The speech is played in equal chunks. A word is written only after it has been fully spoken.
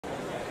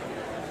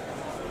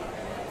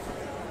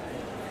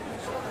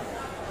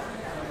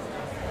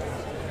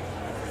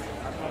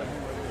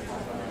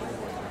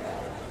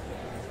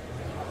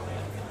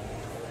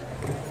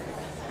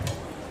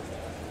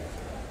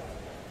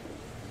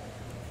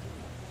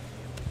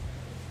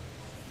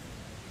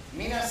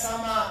Minä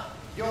sama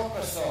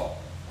joukosso.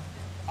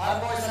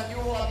 Arvoisat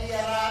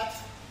juhlavieraat,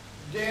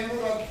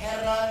 dömur och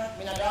herrar,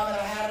 mina damer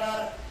och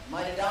herrar,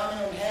 meine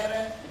Damen und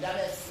Herren,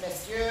 mesdames,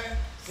 messieurs,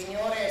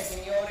 signore,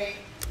 signori,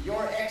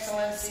 your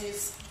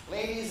excellencies,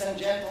 ladies and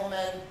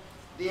gentlemen,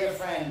 dear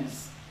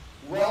friends,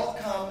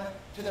 welcome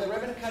to the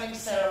ribbon cutting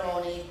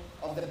ceremony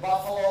of the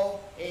Buffalo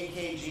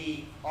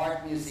AKG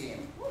Art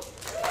Museum.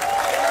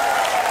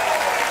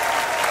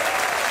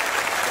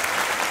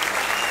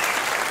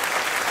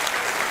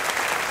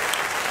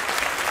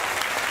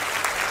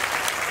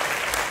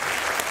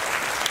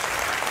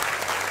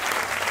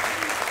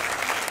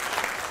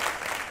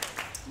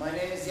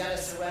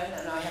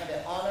 And I have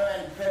the honor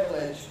and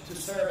privilege to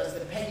serve as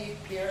the Peggy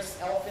Pierce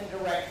Elfin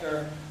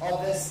Director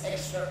of this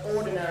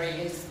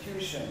extraordinary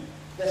institution,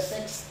 the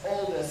 6th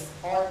oldest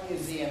art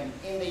museum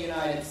in the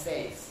United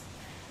States.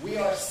 We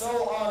are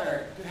so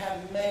honored to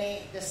have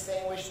many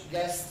distinguished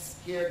guests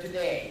here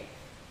today.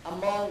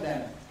 Among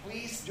them,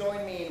 please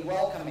join me in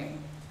welcoming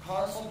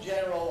Consul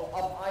General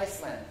of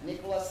Iceland,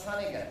 Nicholas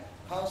Hannigan,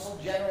 Consul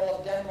General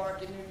of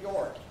Denmark in New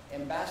York,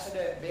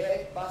 Ambassador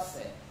Berit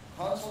Basse,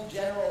 Consul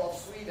General of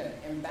Sweden,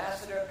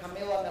 Ambassador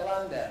Camilla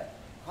Melander,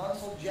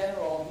 Consul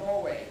General of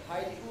Norway,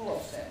 Heidi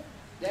Olofsen,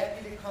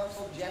 Deputy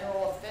Consul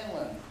General of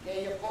Finland,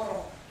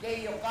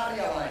 Keijo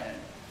Karjalainen,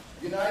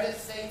 United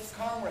States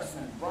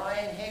Congressman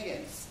Brian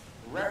Higgins,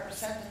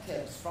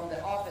 representatives from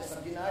the Office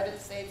of United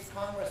States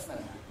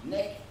Congressman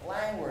Nick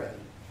Langworthy,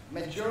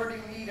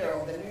 Majority Leader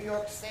of the New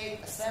York State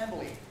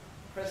Assembly,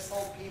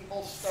 Crystal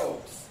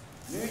Peoples-Stokes,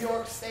 New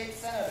York State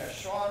Senator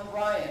Sean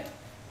Ryan,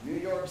 New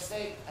York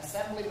State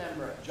Assembly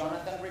Member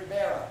Jonathan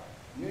Rivera,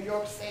 New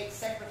York State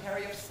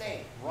Secretary of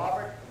State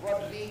Robert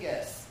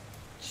Rodriguez,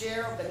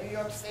 Chair of the New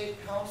York State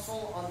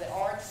Council on the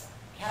Arts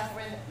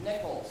Catherine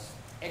Nichols,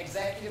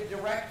 Executive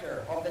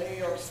Director of the New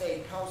York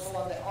State Council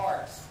on the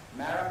Arts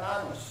Mara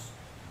Manus,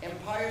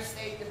 Empire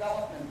State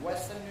Development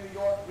Western New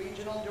York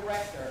Regional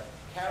Director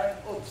Karen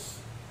Utz,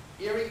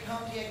 Erie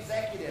County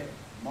Executive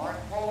Mark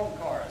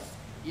Polonkars,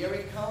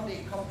 Erie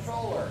County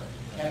Comptroller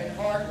Kevin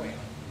Hardwick,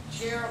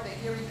 Chair of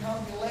the Erie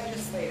County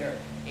Legislature,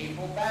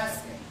 April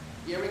Baskin,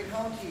 Erie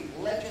County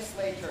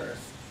Legislators,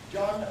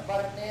 John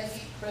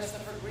Bartnesi,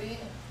 Christopher Green,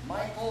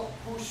 Michael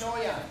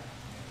Pushoyan,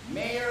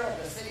 Mayor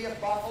of the City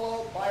of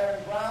Buffalo, Byron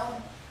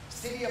Brown,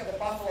 City of the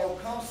Buffalo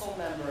Council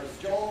members,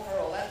 Joel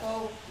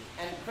Ferroletto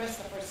and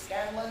Christopher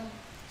Scanlon,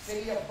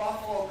 City of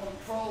Buffalo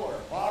Comptroller,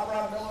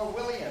 Barbara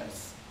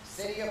Miller-Williams,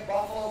 City of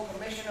Buffalo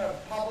Commissioner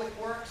of Public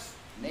Works,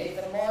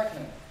 Nathan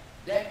Martin,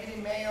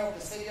 Deputy Mayor of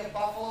the City of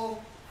Buffalo,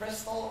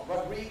 Crystal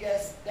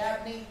Rodriguez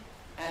Dabney,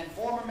 and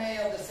former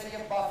Mayor of the City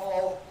of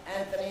Buffalo,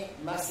 Anthony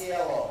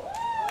Masiello.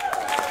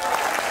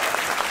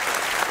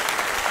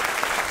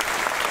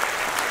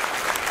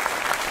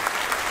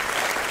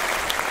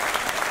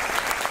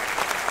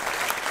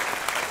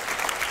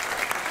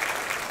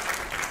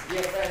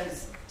 Dear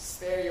friends,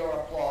 spare your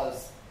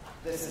applause.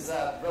 This is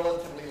a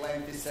relatively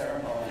lengthy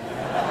ceremony.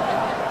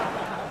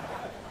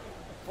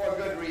 For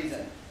good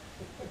reason.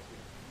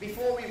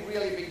 Before we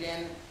really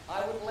begin,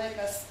 I would like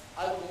us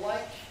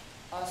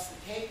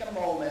to take a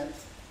moment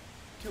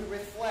to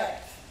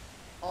reflect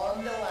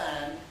on the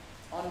land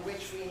on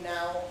which we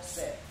now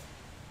sit.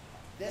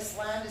 This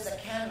land is a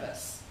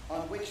canvas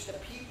on which the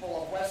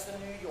people of Western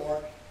New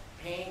York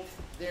paint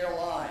their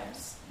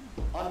lives,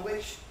 on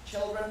which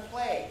children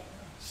play,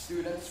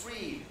 students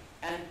read,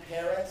 and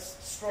parents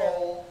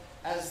stroll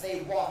as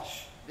they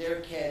watch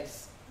their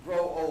kids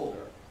grow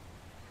older.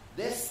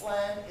 This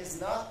land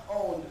is not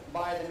owned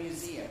by the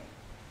museum,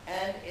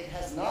 and it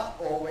has not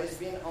always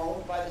been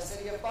owned by the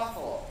City of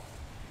Buffalo.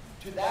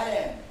 To that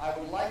end, I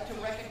would like to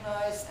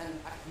recognize and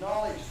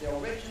acknowledge the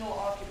original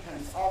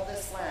occupants of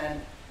this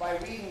land by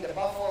reading the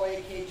Buffalo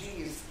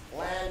AKG's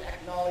Land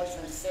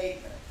Acknowledgement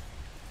Statement.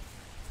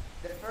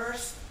 The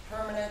first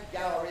permanent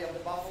gallery of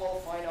the Buffalo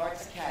Fine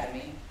Arts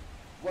Academy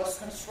was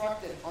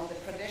constructed on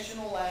the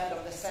traditional land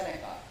of the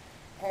Seneca,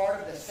 part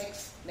of the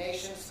Six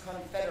Nations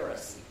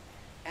Confederacy,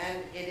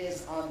 and it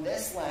is on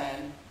this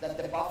land that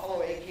the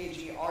Buffalo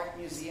AKG Art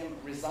Museum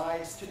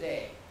resides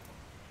today.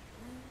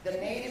 The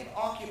native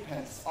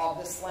occupants of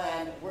this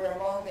land were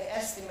among the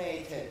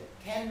estimated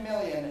 10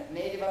 million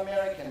Native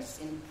Americans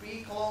in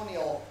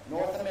pre-colonial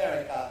North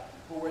America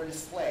who were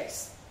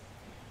displaced.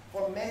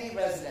 For many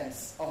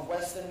residents of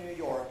Western New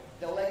York,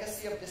 the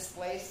legacy of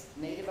displaced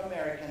Native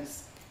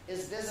Americans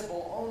is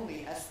visible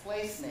only as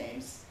place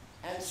names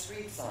and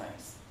street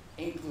signs,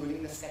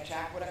 including the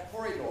Scotchaquota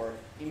Corridor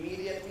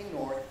immediately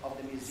north of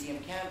the museum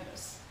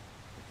campus.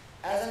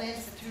 As an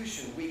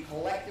institution, we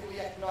collectively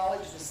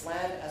acknowledge this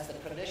land as the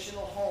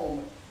traditional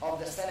home of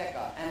the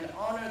Seneca and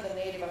honor the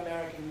Native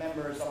American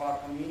members of our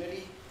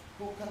community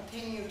who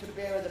continue to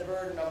bear the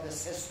burden of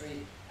this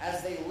history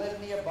as they live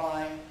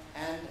nearby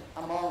and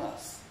among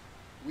us.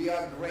 We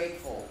are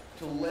grateful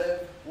to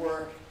live,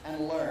 work,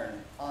 and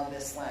learn on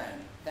this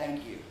land.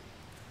 Thank you.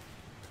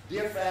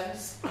 Dear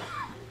friends,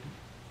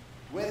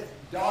 with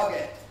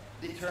dogged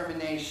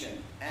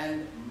determination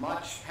and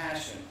much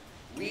passion,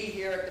 we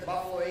here at the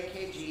Buffalo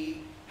AKG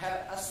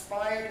have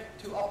aspired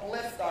to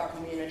uplift our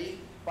community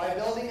by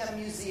building a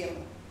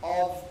museum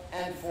of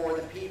and for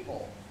the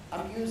people.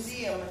 A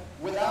museum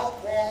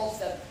without walls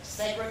that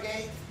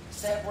segregate,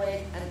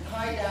 separate, and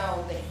tie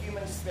down the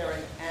human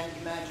spirit and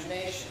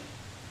imagination.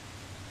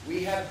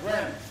 We have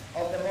dreamt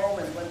of the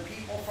moment when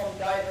people from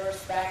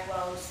diverse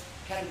backgrounds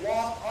can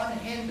walk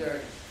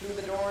unhindered through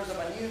the doors of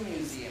a new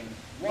museum,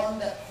 one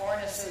that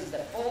harnesses the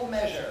full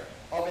measure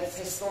of its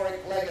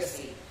historic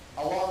legacy,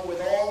 along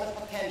with all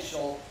the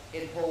potential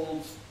it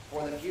holds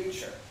for the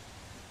future.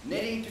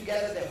 Knitting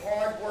together the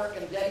hard work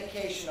and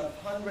dedication of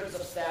hundreds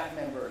of staff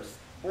members,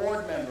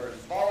 board members,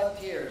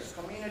 volunteers,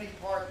 community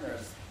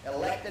partners,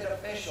 elected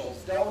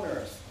officials,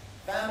 donors,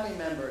 family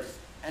members,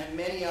 and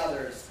many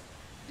others.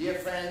 Dear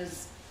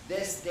friends,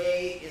 this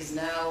day is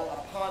now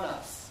upon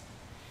us.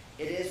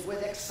 It is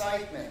with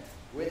excitement,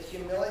 with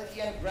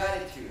humility and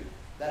gratitude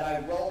that I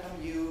welcome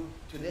you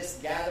to this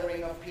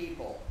gathering of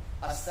people,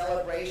 a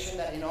celebration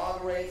that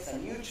inaugurates a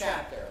new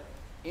chapter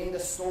in the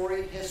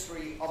storied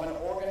history of an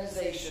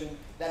organization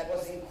that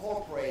was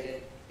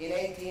incorporated in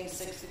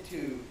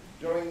 1862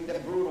 during the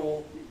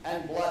brutal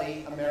and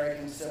bloody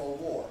American Civil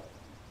War.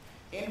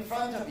 In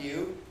front of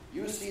you,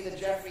 you see the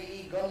Jeffrey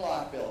E.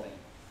 Gundlach Building,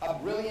 a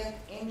brilliant,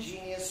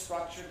 ingenious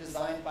structure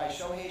designed by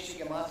Shohei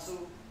Shigematsu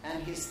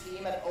and his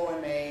team at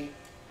OMA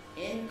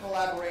in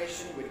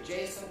collaboration with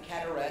Jason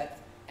Caderet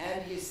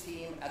and his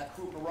team at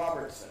Cooper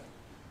Robertson.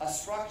 A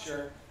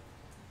structure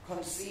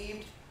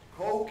conceived,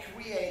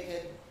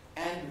 co-created,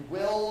 and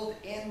willed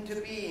into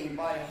being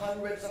by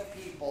hundreds of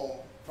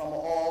people from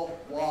all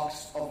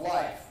walks of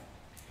life.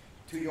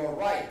 To your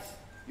right,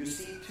 you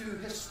see two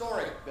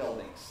historic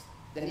buildings,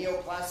 the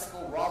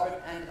neoclassical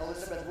Robert and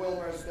Elizabeth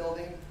Wilmers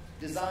building,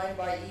 designed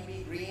by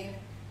E.B. Green,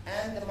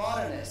 and the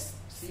modernist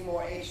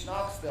Seymour H.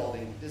 Knox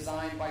building,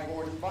 designed by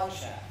Gordon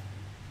Bunshaft.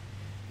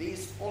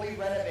 These fully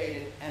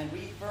renovated and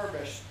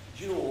refurbished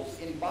jewels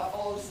in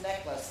Buffalo's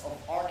necklace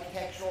of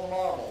architectural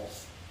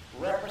marvels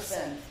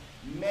represent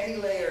many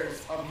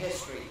layers of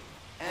history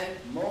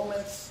and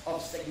moments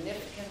of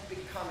significant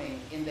becoming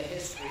in the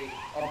history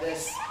of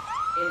this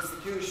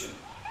institution.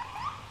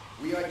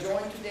 We are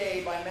joined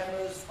today by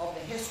members of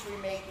the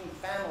history-making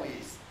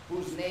families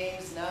whose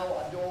names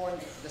now adorn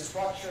the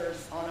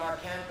structures on our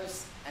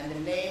campus and the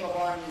name of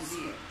our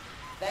museum.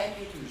 Thank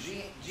you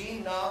to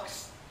Gene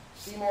Knox,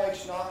 Seymour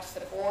H. Knox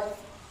IV,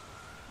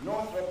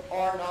 Northrop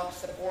R.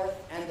 Knox IV,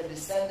 and the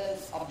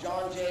descendants of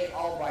John J.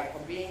 Albright for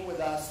being with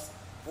us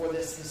for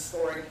this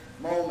historic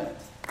moment.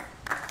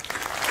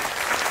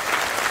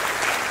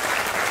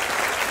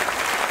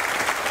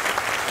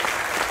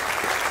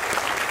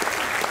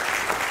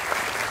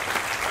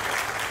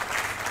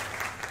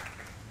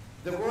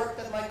 The work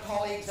that my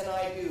colleagues and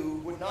I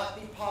do would not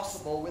be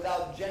possible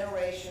without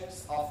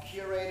generations of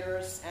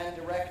curators and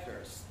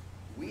directors.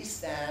 We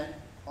stand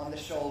on the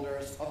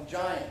shoulders of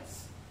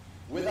giants.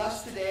 With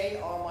us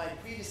today are my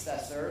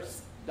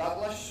predecessors,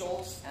 Douglas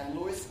Schultz and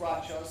Louis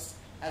Grachos,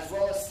 as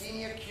well as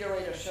Senior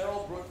Curator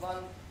Cheryl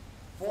Brooklyn,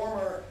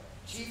 former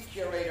Chief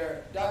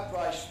Curator Doug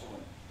Breispoon,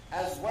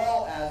 as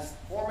well as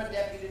former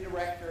Deputy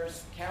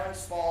Directors Karen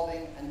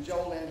Spalding and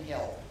Jolynn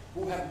Hill,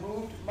 who have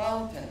moved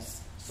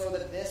mountains so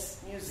that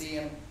this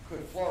museum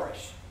could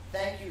flourish.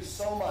 Thank you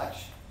so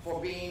much for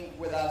being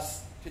with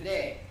us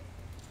today.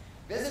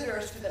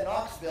 Visitors to the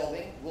Knox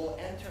Building will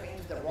enter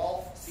into the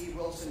Rolf C.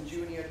 Wilson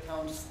Jr.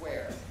 Town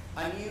Square,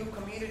 a new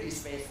community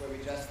space where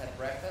we just had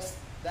breakfast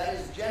that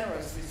is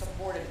generously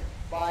supported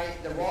by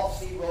the Rolf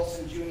C.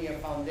 Wilson Jr.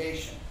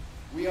 Foundation.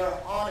 We are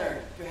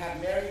honored to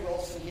have Mary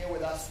Wilson here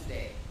with us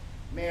today.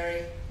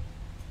 Mary,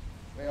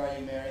 where are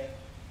you, Mary?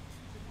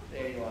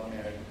 There you are,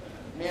 Mary.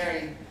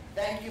 Mary,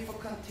 thank you for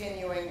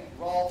continuing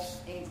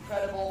Rolf's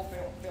incredible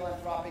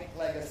philanthropic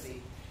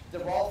legacy. The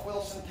Rolf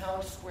Wilson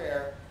Town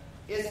Square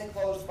is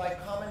enclosed by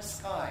Common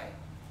Sky,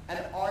 an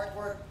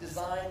artwork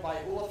designed by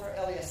Ulafur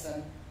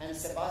Eliasson and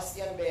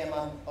Sebastian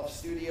Beeman of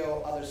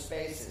Studio Other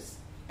Spaces,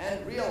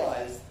 and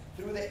realized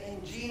through the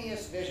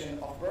ingenious vision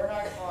of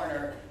Bernard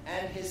Harner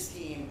and his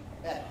team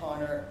at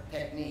Harner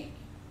Technique.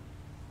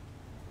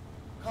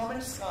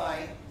 Common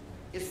Sky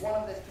is one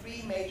of the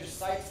three major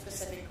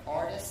site-specific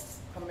artists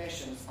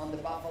commissions on the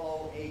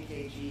Buffalo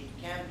AKG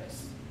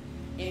campus.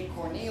 In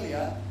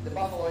Cornelia, the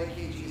Buffalo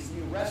AKG's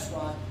new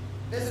restaurant,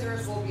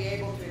 visitors will be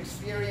able to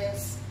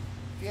experience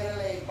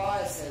Firelei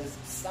Baez's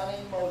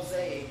stunning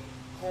mosaic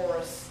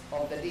Chorus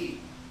of the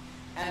Deep.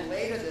 And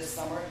later this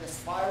summer, the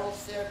spiral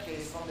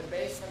staircase from the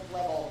basement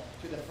level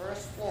to the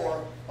first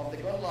floor of the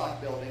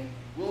Gundlach Building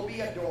will be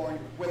adorned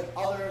with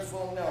Others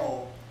Will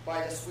Know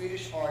by the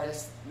Swedish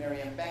artist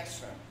Miriam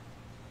Bäckström.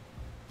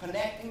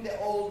 Connecting the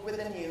old with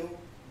the new,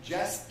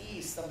 just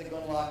east of the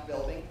Gundlach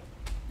Building,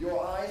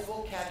 your eyes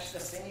will catch the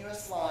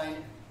sinuous line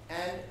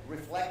and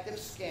reflective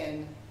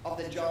skin of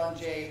the John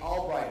J.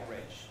 Albright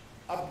Bridge,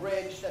 a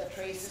bridge that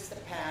traces the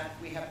path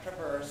we have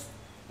traversed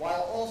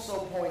while also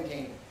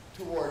pointing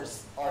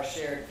towards our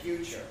shared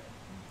future.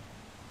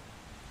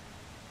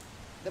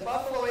 The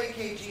Buffalo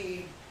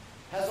AKG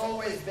has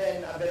always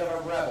been a bit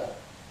of a rebel,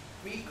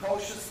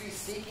 precociously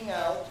seeking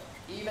out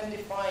even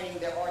defining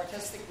the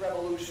artistic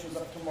revolutions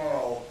of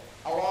tomorrow,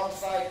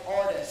 alongside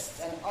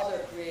artists and other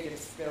creative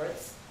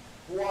spirits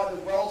who are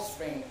the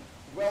wellspring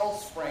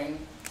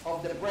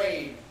of the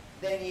brave,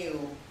 the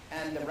new,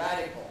 and the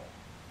radical.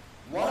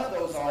 One of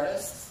those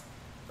artists,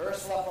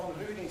 Ursula from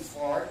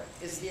Rüdingsvard,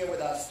 is here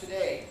with us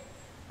today.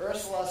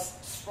 Ursula's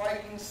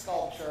striking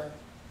sculpture,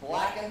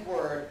 Blackened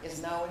Word,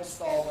 is now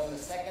installed on the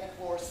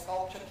second-floor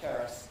sculpture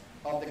terrace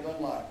of the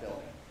Gunlag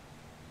building.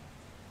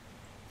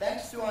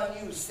 Thanks to our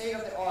new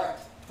state-of-the-art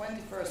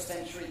 21st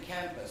century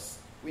campus,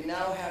 we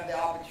now have the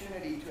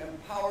opportunity to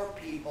empower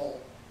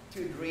people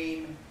to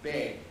dream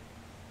big,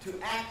 to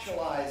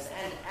actualize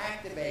and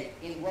activate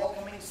in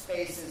welcoming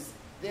spaces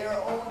their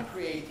own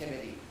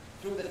creativity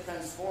through the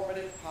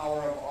transformative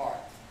power of art.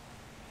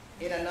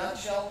 In a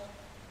nutshell,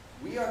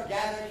 we are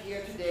gathered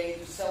here today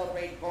to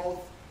celebrate both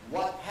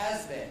what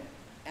has been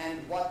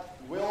and what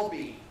will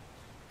be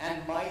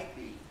and might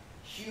be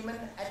human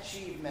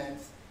achievement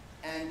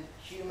and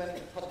human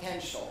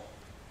potential.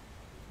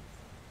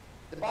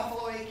 The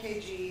Buffalo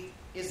AKG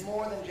is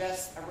more than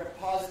just a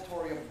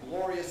repository of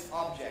glorious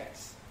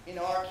objects, in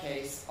our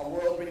case, a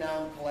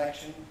world-renowned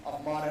collection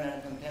of modern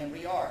and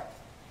contemporary art.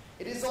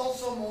 It is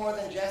also more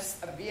than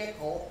just a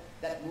vehicle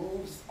that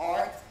moves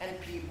art and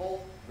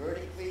people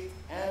vertically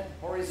and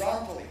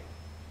horizontally.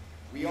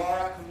 We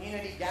are a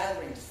community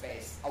gathering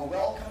space, a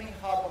welcoming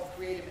hub of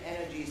creative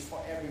energies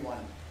for everyone,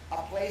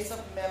 a place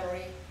of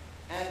memory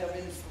and of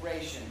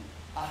inspiration,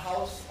 a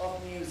house of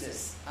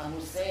muses, a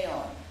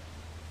museon.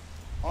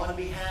 On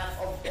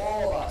behalf of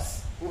all of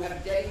us who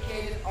have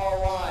dedicated our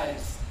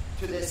lives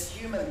to this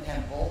human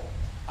temple,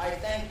 I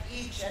thank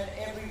each and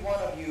every one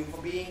of you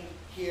for being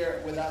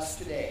here with us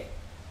today.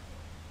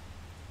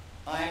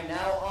 I am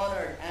now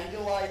honored and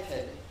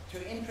delighted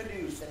to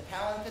introduce the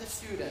talented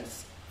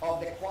students of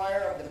the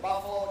choir of the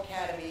Buffalo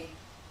Academy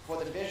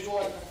for the Visual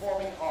and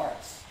Performing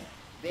Arts.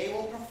 They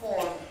will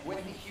perform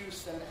Whitney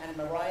Houston and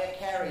Mariah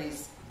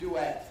Carey's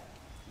duet,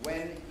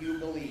 When You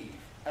Believe,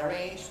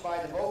 arranged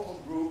by the vocal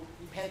group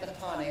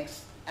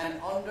Pentatonics and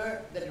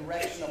under the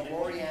direction of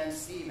Lori Ann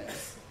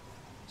Stevens.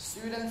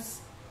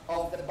 Students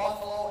of the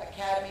Buffalo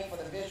Academy for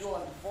the Visual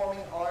and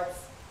Performing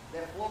Arts,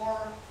 the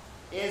floor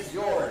is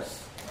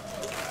yours.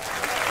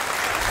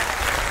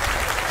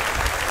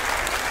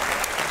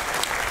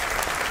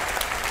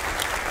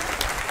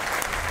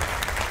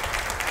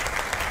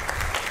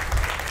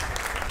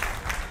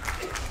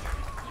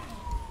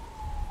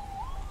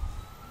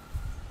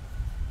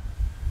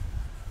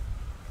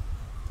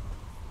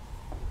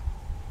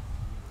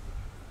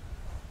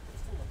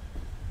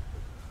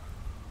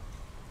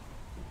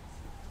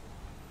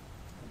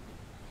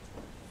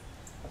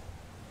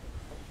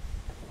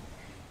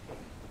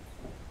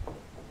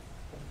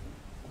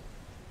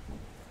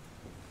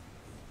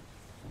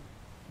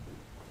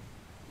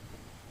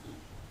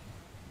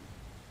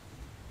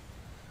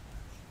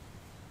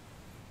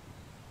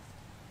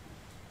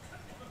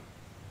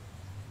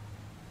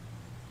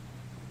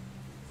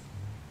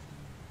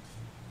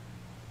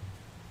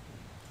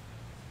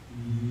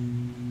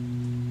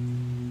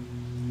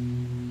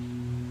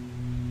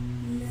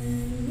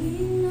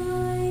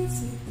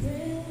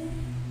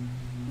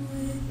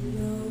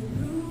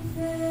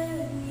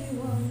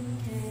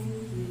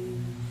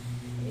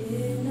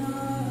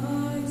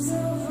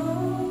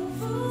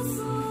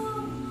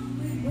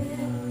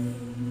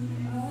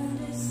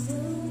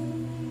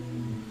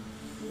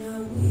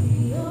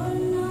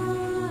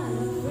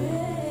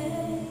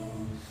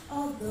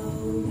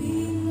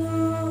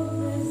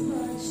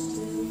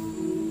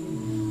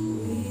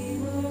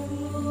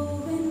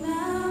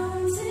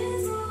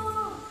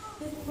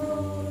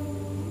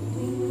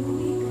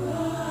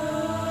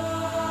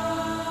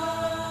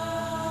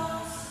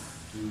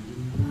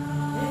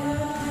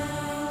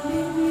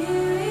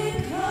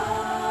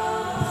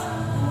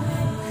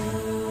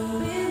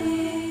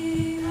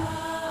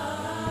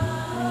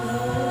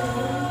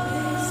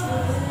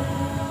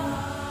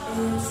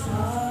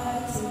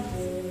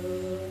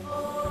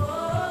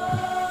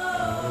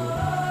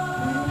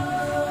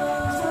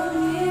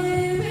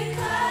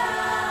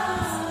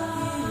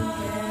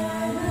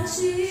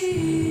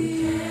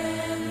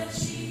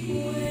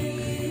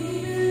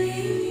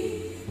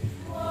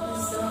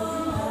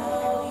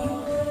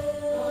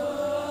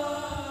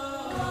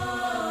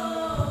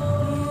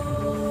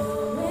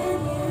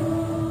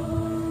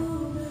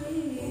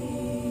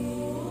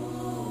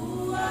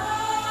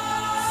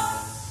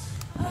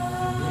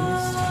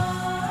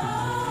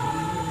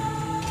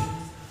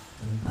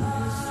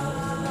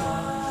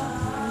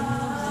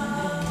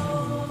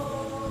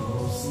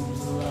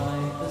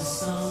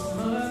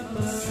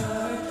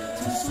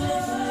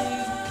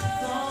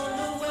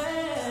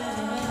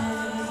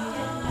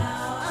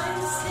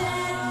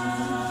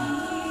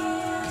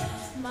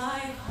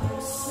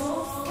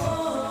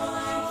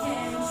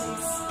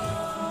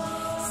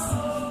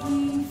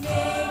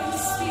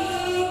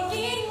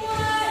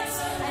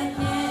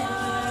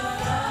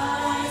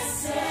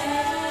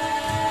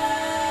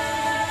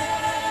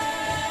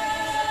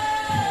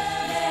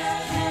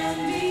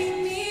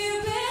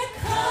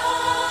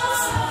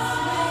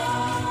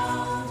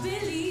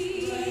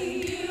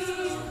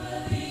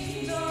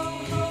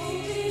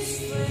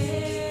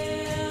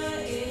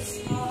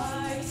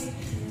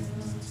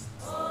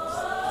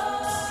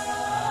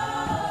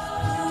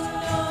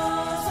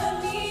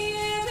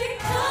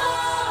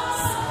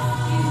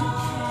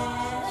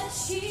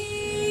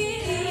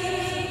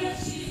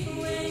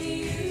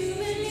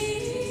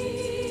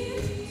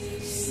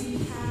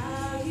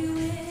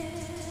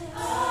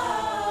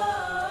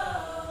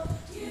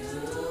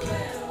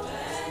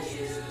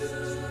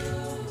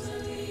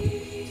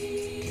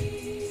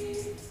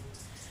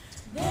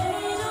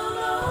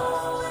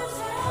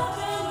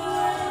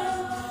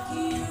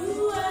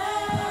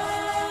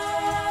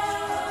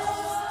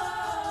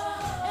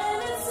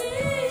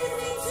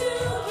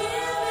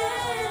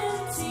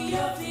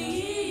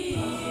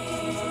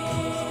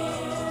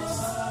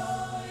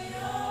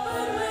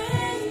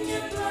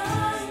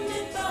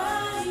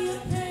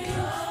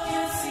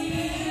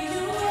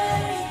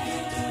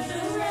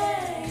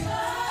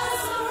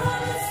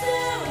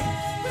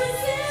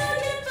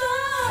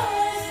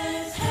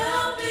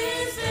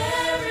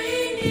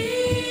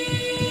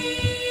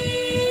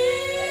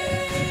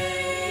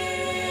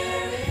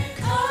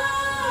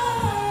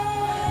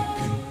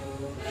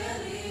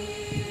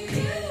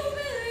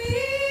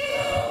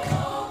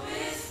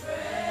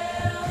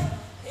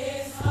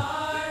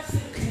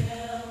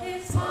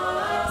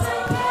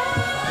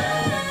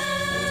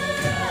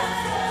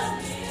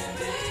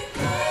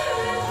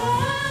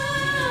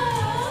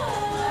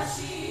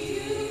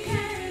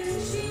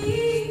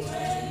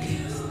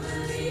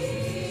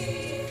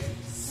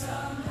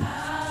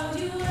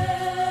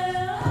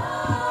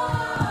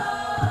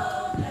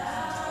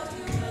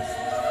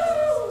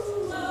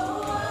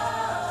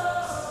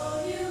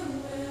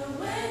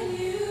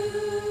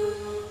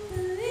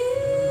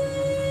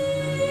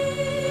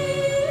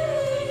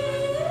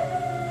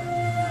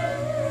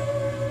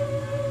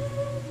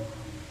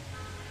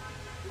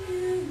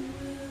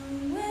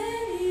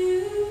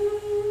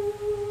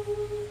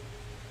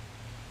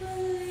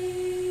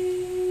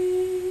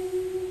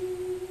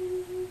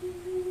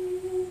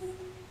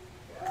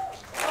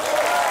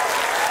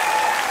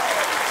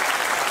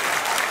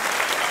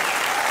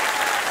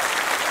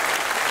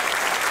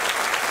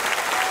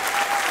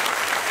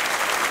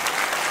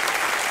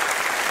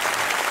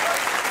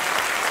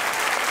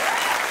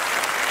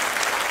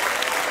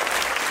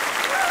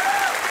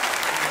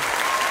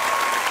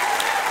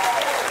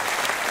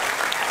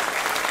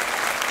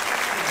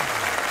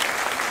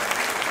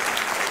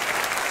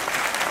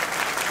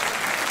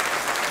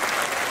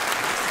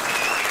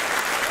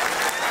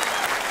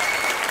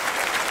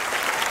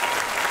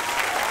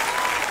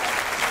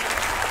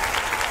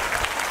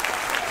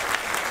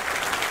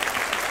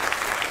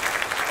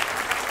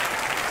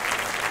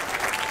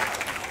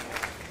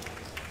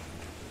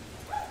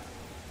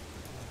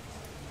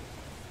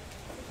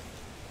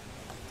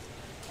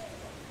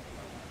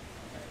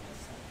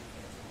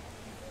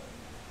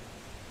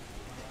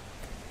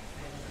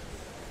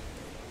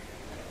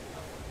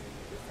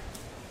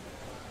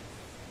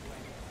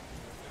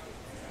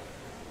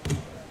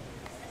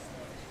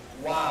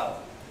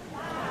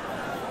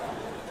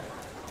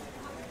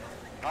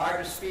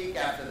 speak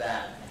after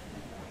that.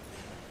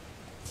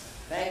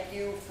 Thank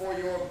you for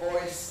your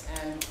voice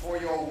and for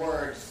your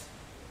words.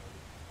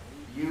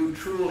 You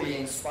truly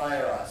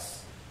inspire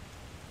us.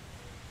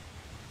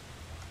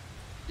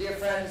 Dear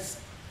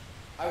friends,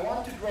 I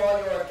want to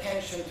draw your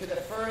attention to the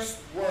first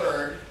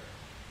word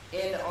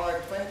in our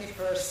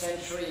 21st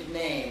century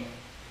name,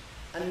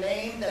 a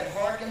name that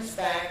harkens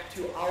back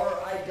to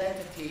our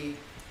identity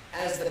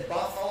as the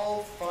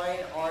Buffalo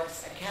Fine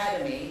Arts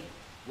Academy,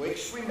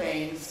 which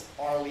remains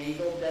our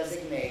legal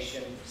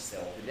designation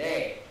still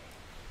today.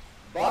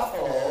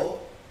 Buffalo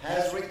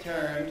has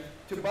returned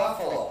to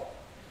Buffalo.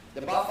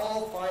 The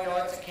Buffalo Fine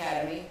Arts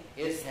Academy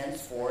is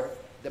henceforth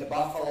the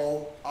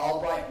Buffalo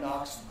Albright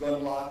Knox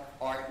Gunlock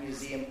Art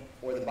Museum,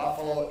 or the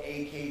Buffalo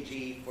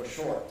AKG for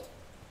short.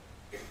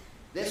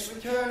 This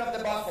return of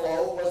the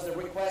Buffalo was the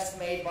request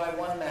made by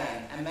one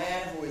man, a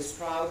man who is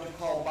proud to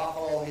call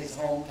Buffalo his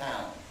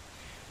hometown.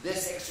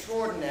 This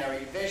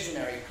extraordinary,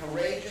 visionary,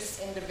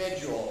 courageous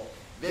individual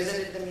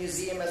visited the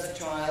museum as a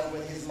child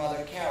with his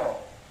mother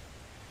Carol.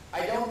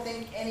 I don't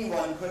think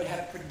anyone could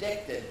have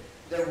predicted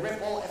the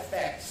ripple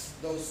effects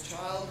those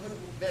childhood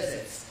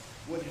visits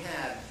would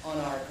have on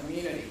our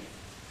community.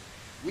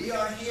 We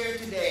are here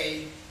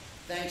today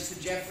thanks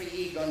to Jeffrey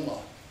E.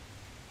 Gunlock.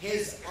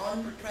 His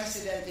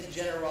unprecedented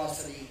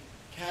generosity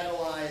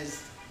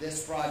catalyzed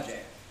this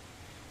project.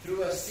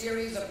 Through a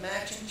series of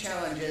matching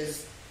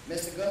challenges,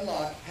 Mr.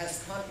 Gunlock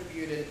has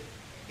contributed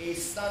a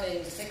stunning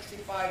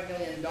 $65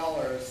 million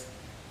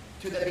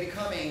to the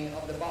becoming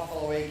of the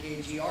Buffalo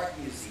AKG Art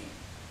Museum.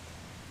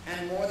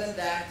 And more than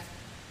that,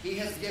 he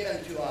has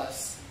given to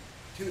us,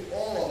 to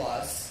all of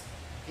us,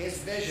 his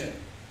vision,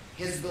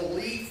 his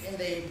belief in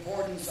the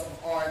importance of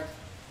art,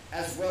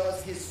 as well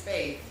as his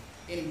faith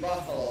in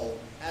Buffalo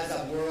as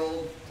a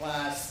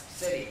world-class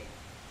city.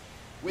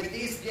 With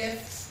these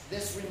gifts,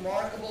 this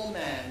remarkable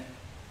man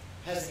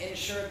has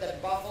ensured that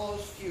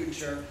Buffalo's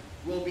future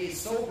will be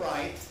so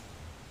bright,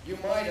 you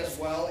might as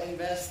well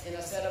invest in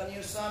a set of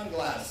new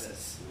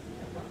sunglasses.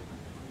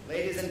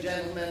 Ladies and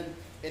gentlemen,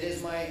 it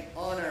is my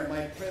honor,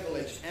 my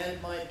privilege,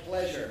 and my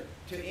pleasure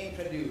to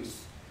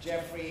introduce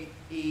Jeffrey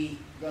E.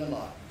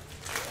 Gunlock.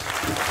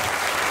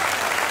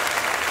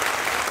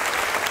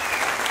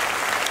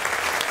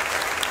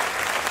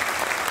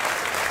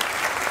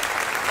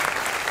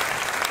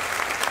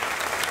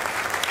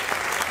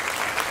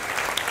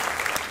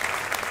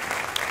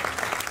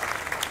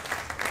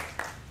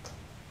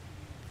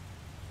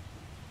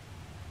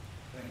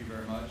 Thank you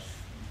very much.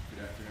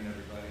 Good afternoon,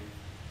 everybody.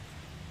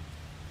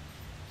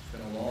 It's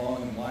been a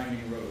long and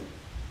winding road.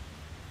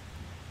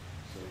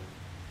 So,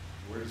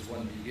 where does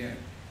one begin?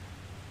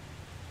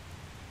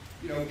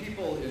 You know,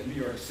 people in New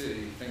York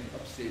City think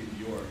upstate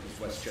New York is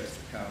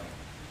Westchester County.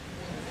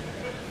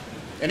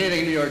 Anything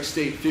in New York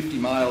State 50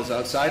 miles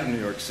outside of New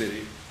York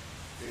City,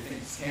 they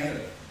think it's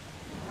Canada.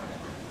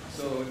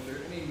 So if there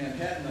are any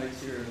Manhattanites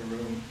here in the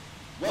room,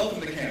 welcome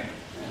to Canada.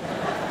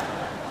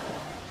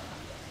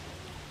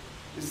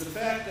 Is the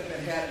fact that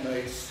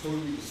Manhattanites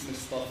totally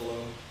dismiss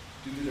Buffalo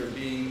due to their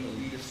being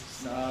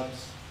elitist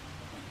snobs?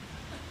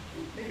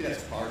 Maybe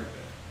that's part of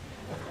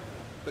it.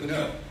 But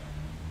no.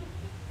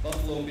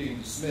 Buffalo being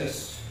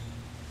dismissed,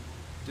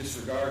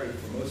 disregarded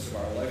for most of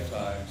our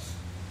lifetimes, is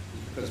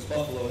because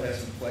Buffalo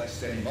hasn't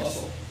flexed any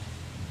muscle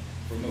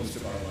for most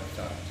of our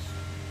lifetimes.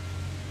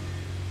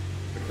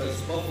 Because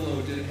Buffalo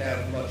didn't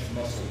have much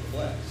muscle to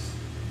flex.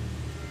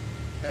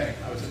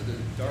 Heck, I was at the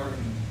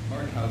Darwin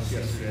Martin House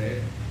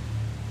yesterday,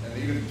 and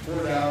they even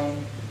tore down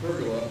the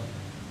pergola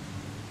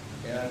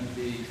and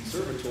the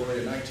conservatory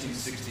in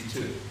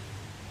 1962.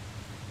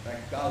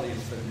 Thank golly,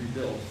 it's been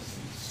rebuilt. It's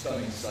a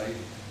stunning sight.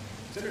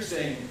 It's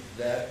interesting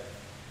that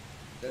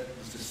that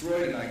was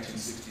destroyed in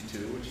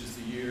 1962, which is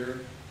the year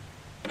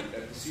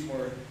that the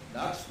Seymour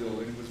Knox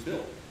building was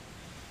built.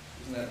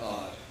 Isn't that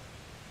odd?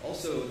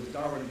 Also, the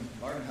Darwin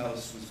Martin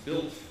House was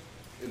built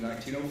in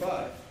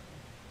 1905,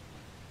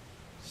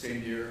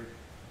 same year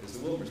as the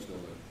Wilmers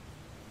building.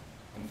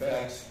 In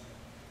fact,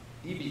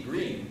 E.B.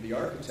 Green, the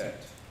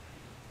architect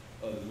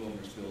of the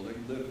Wilmers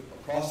building, lived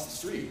across the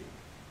street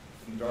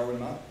from the Darwin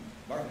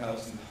Martin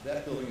House, and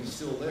that building is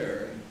still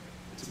there. And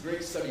it's a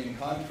great study in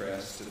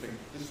contrast to think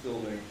this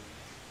building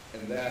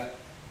and that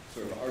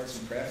sort of arts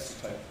and crafts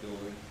type of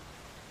building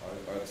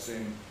are the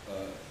same,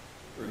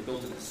 or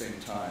built at the same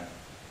time.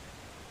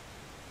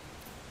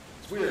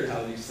 It's weird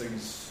how these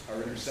things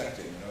are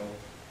intersecting, you know,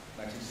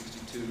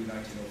 1962,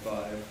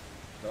 1905,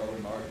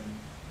 Darwin Martin,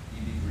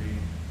 E.B.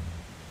 Green,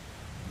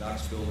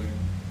 Knox building.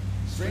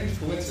 Strange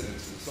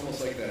coincidences. It's almost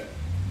like that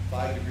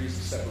 5 degrees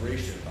of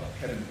separation about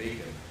Kevin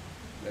Bacon.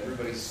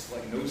 Everybody's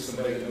like knows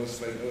somebody that knows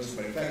somebody that knows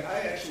somebody. In fact, I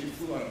actually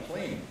flew on a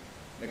plane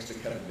next to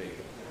Kevin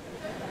Bacon.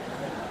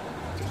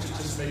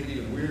 Just to make it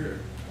even weirder.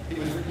 He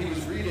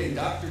was reading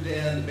Dr.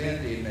 Dan, the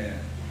Band-Aid Man,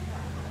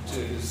 to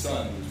his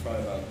son, who was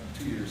probably about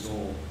 2 years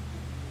old.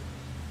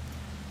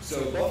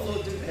 So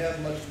Buffalo didn't have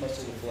much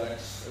muscle to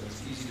flex, and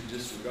it's easy to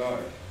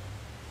disregard.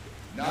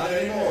 Not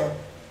anymore.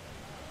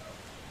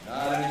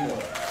 Not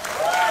anymore.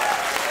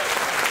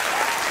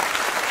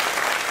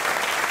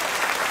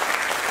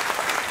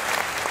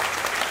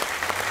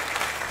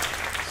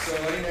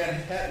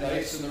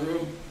 Manhattanites in the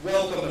room,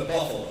 welcome to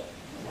Buffalo.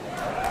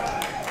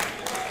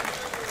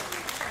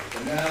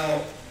 And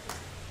now,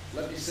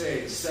 let me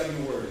say the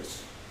 7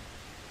 words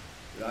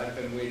that I've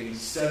been waiting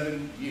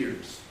 7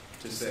 years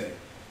to say.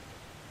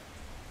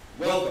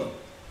 Welcome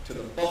to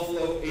the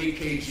Buffalo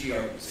AKG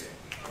Art Museum.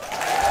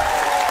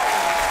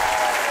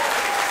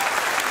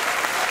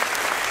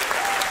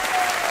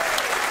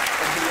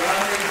 And to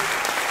Ronnie,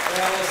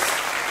 Alice,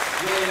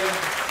 William,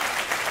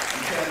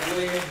 and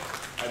Kathleen,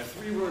 I have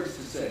 3 words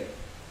to say.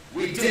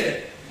 We did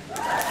it. We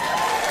did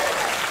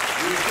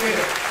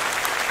it.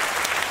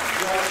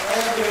 Brought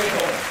all the way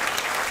home.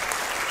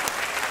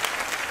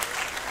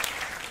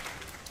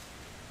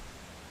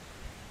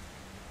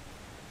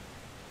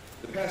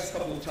 The past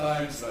couple of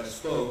times that I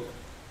spoke,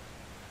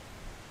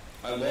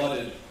 I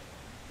lauded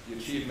the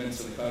achievements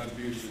and the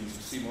contributions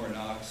of Seymour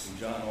Knox and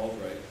John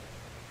Albright,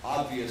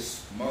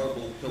 obvious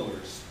marble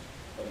pillars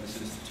of this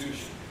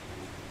institution.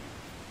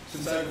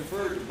 Since I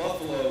referred to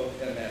Buffalo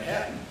and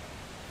Manhattan,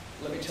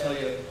 let me tell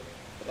you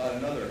about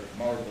another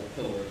marble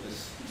pillar of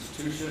this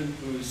institution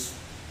whose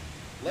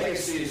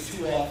legacy is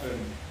too often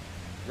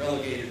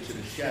relegated to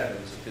the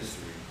shadows of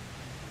history,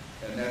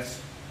 and that's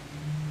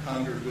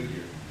Conger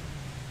Goodyear.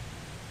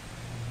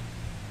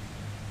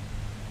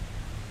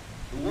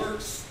 The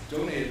works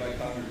donated by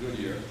Conger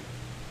Goodyear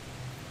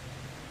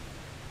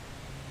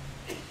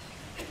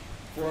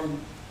form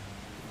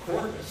the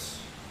corpus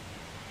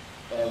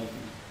of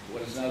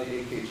what is now the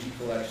AKG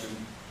collection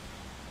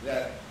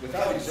that,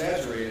 without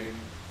exaggerating,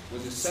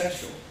 was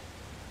essential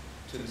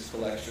to this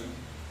collection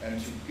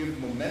and to give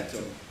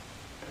momentum.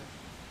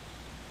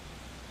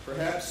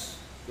 Perhaps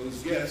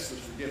those gifts,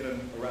 which were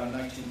given around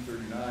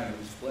 1939, or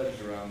was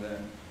pledged around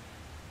then,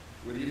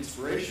 were the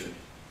inspiration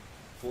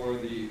for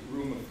the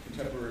Room of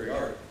Contemporary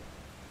Art,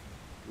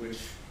 which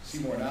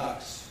Seymour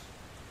Knox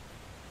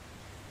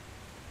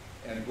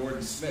and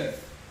Gordon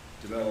Smith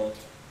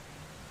developed,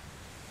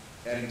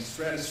 adding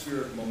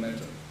stratospheric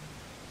momentum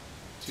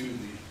to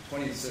the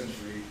 20th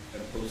century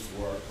and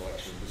post-war art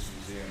collection of this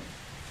museum.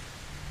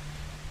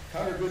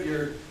 Conger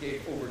Goodyear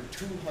gave over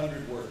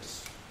 200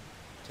 works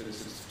to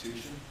this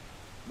institution,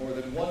 more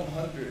than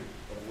 100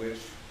 of which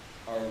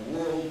are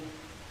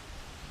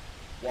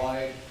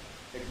worldwide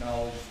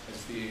acknowledged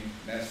as being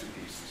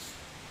masterpieces.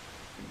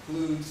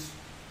 Includes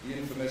the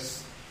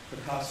infamous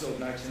Picasso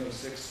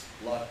 1906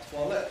 La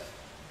Toilette,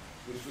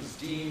 which was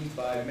deemed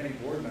by many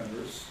board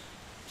members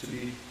to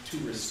be too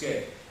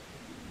risque.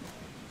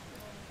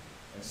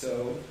 And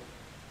so,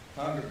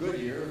 Conger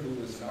Goodyear,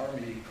 who was an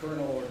Army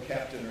colonel or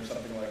captain or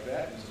something like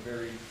that, was a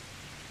very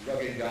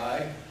rugged guy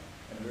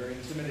and a very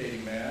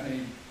intimidating man, and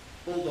he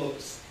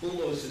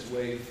bulldozed his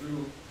way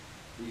through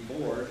the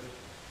board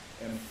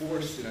and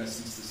forced, in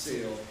essence,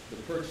 the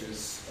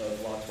purchase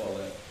of La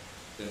Toilette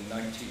in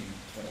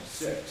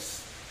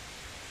 1926.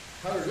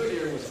 Conger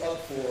Goodyear was up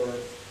for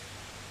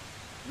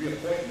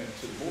reappointment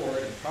to the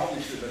board and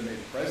probably should have been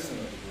made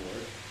president of the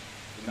board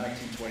in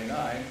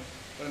 1929,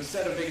 but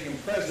instead of making him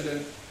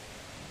president,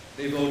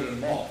 they voted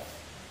him off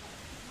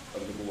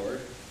of the board,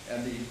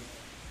 and the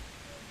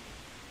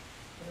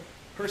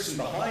person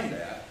behind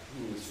that,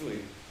 who was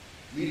really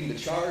leading the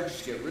charge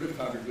to get rid of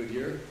Conger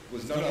Goodyear,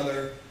 was none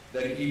other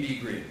than E.B.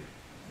 Green,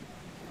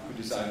 who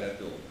designed that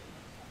building.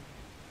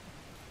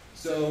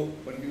 So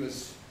when he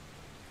was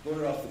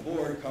voted off the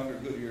board, Conger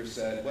Goodyear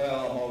said,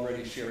 well, I'm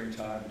already sharing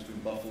time between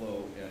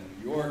Buffalo and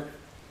New York,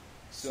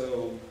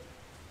 so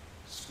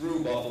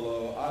screw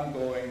Buffalo, I'm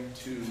going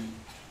to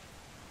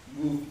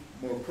move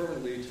more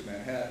permanently to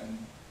Manhattan,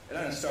 and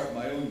I'm going to start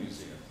my own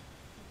museum.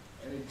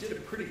 And he did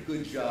a pretty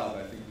good job,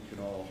 I think we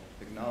can all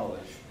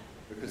acknowledge,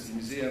 because the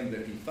museum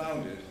that he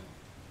founded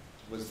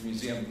was the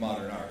Museum of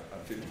Modern Art on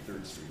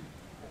 53rd Street.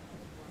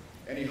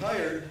 And he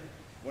hired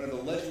one of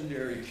the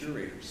legendary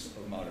curators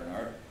of modern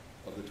art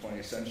of the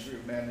 20th century,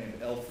 a man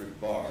named Alfred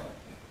Barr.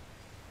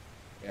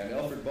 And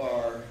Alfred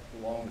Barr,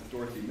 along with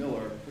Dorothy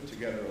Miller, put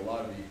together a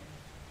lot of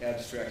the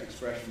abstract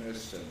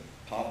expressionists and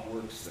pop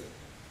works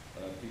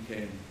that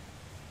became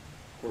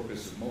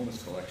corpus of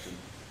MoMA's collection.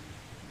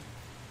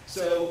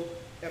 So,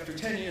 after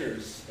 10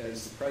 years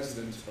as the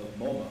president of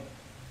MoMA,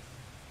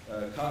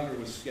 Conger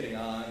was getting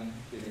on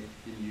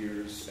in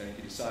years, and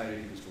he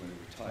decided he was going to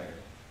retire.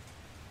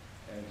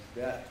 And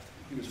that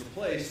he was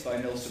replaced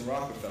by Nelson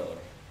Rockefeller.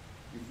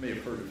 You may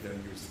have heard of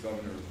him. He was the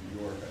governor of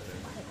New York, I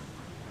think.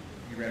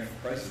 He ran for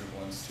president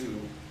once, too.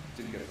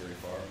 Didn't get very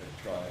far,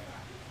 but tried.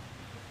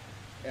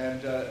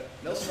 And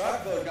Nelson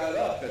Rockefeller got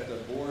up at the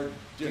board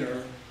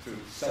dinner to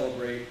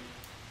celebrate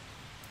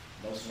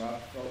Nelson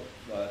Rockefeller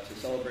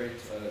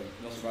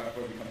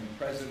becoming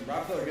president.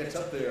 Rockefeller gets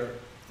up there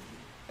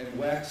and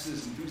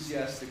waxes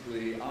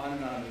enthusiastically on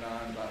and on and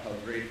on about how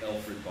great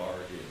Alfred Barr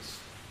is.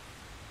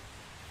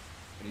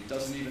 And he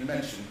doesn't even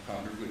mention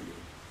Conger Goodyear.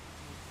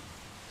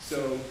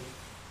 So,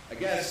 I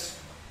guess,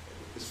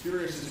 as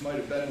furious as he might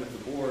have been with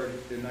the board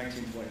in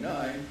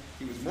 1929,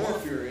 he was more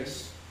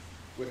furious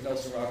with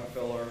Nelson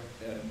Rockefeller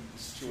and the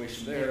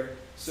situation there,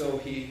 so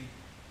he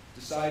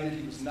decided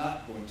he was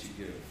not going to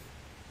give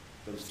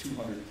those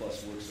 200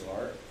 plus works of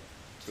art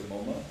to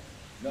MoMA.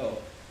 No,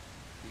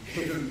 He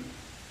gave them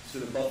to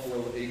the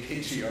Buffalo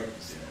AKG Art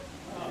Museum.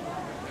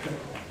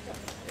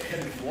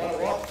 And if you want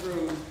to walk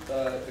through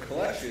the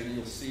collection,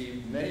 you'll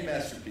see many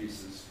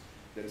masterpieces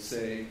that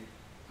say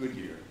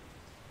Goodyear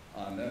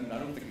on them. And I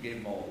don't think he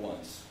gave them all at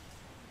once,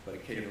 but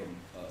he gave them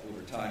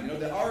over time. You know,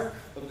 the arc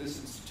of this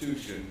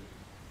institution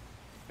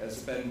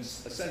has been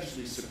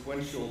essentially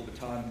sequential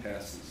baton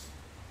passes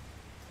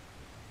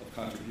of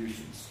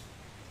contributions.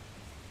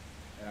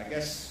 And I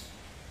guess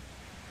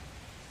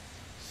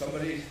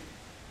somebody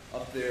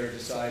up there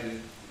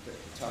decided that the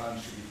baton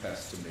should be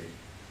passed to me.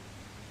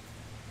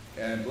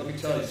 And let me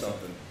tell you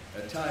something,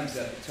 at times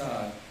that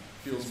baton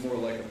feels more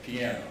like a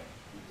piano.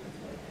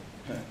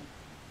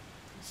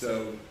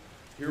 So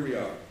here we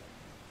are.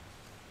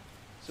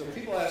 So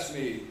people ask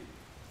me,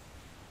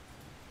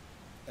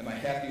 am I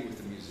happy with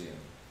the museum?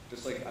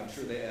 Just like I'm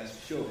sure they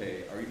asked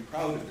Shohei, are you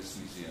proud of this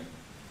museum?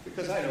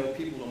 Because I know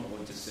people don't know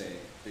what to say.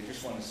 They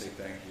just want to say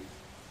thank you.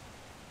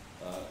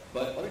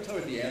 But let me tell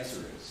you what the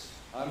answer is.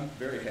 I'm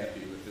very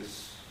happy with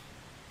this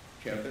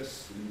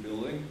campus, the new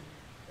building,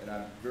 and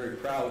I'm very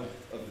proud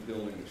of the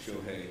building that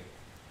Shohei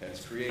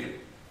has created.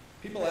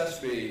 People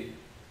ask me,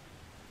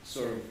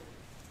 sort of,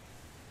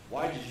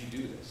 why did you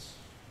do this?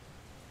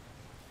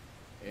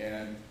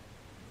 And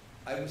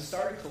I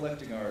started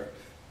collecting art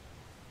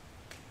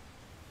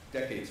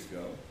decades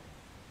ago,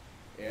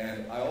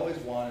 and I always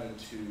wanted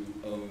to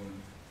own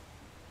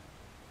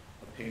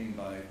a painting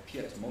by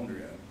Piet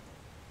Mondrian,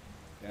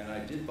 and I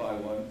did buy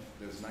one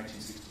that was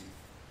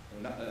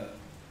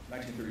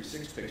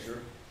 1936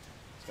 picture.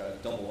 It's got a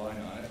double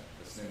line on it.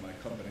 That's the name of my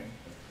company.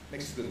 It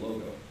makes a good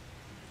logo.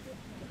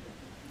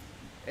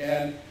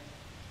 And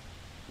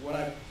when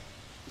I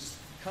was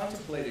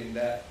contemplating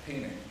that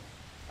painting,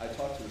 I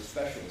talked to a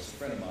specialist, a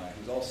friend of mine,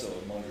 who's also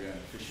a Mondrian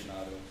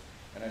aficionado,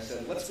 and I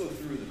said, let's go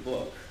through the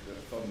book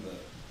from the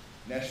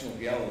National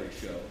Gallery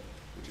show,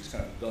 which is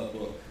kind of the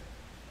book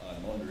on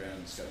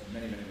Mondrian. It's got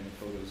many, many, many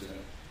photos in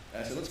it.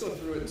 And I said, let's go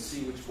through it and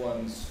see which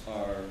ones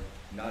are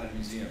not in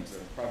museums. They're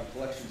in private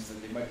collections that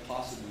they might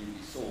possibly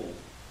be sold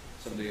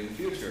someday in the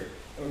future.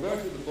 And we're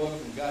going through the book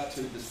and got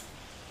to this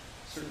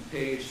certain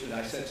page, and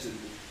I said to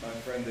my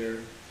friend there,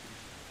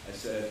 I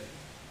said,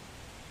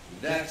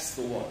 that's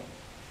the one.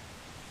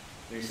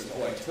 And he says,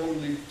 oh, I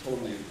totally,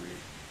 totally agree.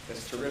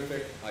 That's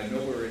terrific. I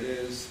know where it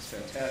is. It's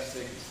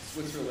fantastic. It's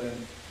in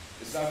Switzerland.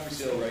 It's not for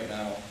sale right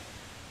now,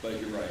 but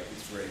you're right.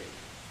 It's great.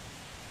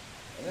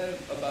 And then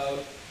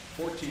about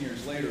 14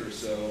 years later or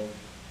so,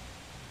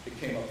 it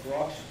came up for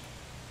auction.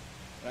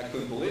 And I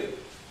couldn't believe it,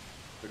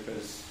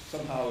 because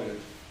somehow it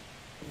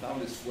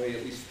found its way,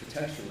 at least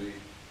potentially,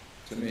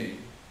 to me.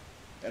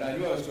 And I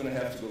knew I was going to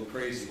have to go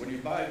crazy. When you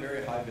buy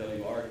very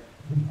high-value art,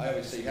 I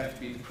always say you have to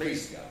be the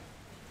crazy guy,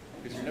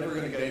 because you're never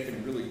going to get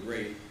anything really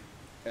great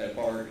at a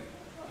bargain.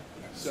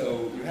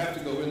 So you have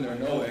to go in there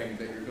knowing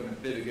that you're going to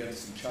bid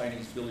against some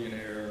Chinese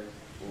billionaire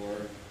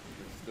or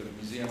the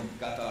Museum of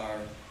Qatar.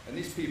 And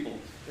these people,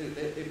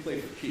 they play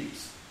for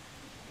keeps.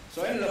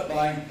 So I ended up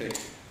buying the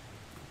picture.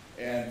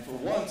 And for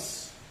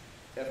once,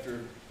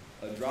 after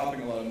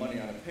dropping a lot of money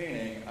on a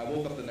painting, I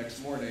woke up the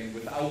next morning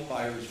without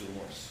buyer's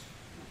remorse.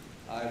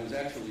 I was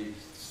actually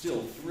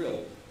still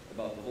thrilled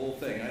about the whole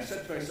thing. And I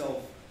said to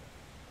myself,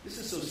 this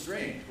is so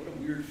strange. What a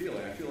weird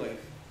feeling. I feel like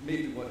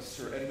maybe what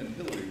Sir Edmund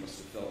Hillary must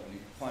have felt when he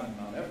climbed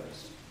Mount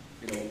Everest.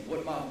 You know,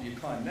 what mountain do you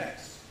climb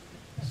next?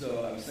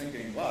 So I was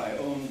thinking, wow, I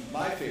own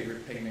my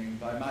favorite painting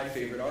by my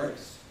favorite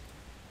artist.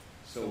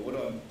 So what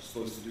am I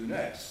supposed to do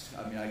next?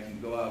 I mean, I can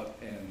go out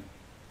and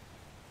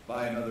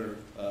buy another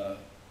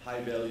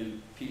high-value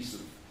piece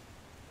of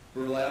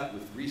burlap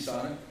with grease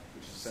on it,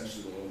 which is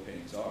essentially what oil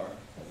paintings are,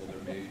 although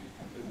they're made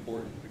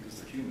important because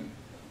they're human.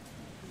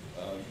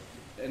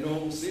 And no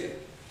one will see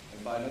it.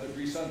 And buy another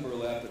grease on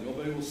burlap that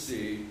nobody will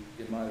see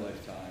in my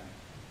lifetime.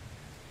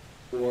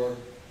 Or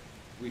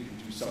we can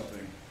do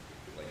something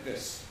like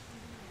this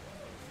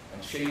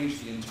and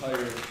change the entire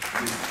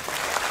movement.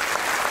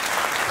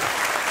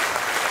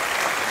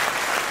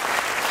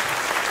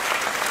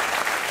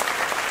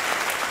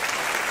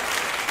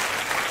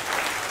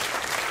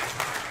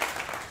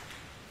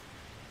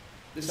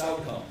 This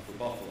outcome for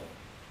Buffalo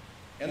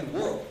and the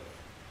world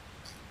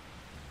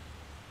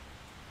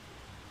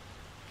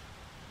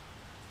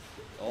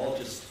all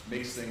just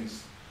makes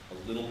things a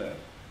little better.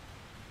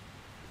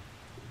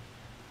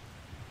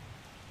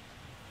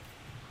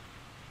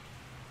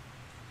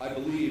 I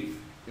believe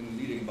in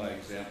leading by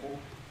example,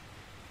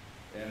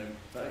 and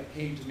it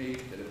came to me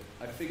that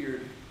I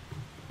figured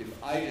if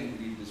I didn't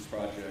lead this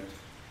project,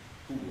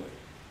 who would?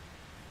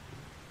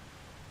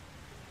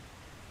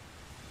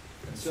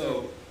 And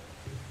so,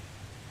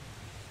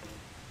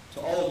 to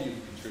all of you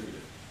who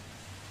contributed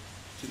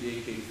to the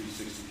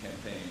AK360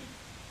 campaign,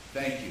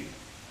 thank you,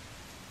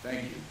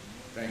 thank you,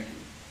 thank you,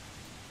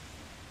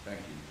 thank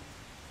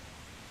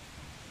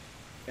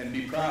you. And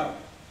be proud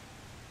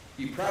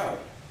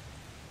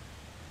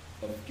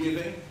of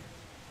giving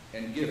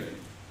and giving,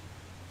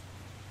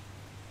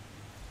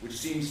 which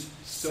seems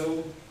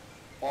so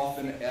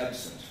often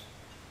absent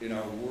in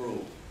our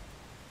world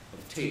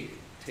of take,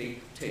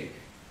 take, take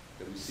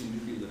that we seem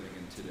to be living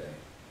in today.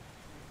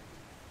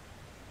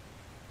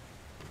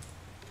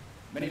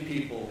 Many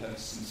people have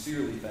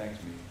sincerely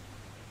thanked me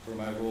for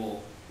my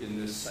role in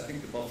this, I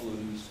think the Buffalo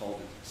News called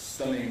it,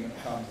 stunning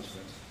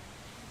accomplishment.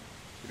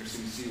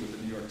 Interesting to see what the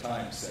New York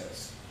Times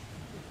says.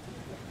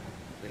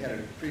 They had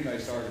a pretty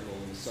nice article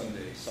in the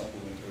Sunday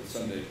supplement, or the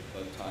Sunday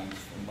Times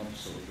a month or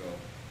so ago.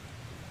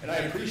 And I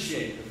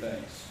appreciate the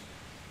thanks,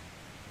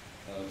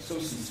 so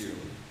sincerely.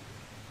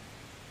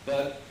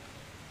 But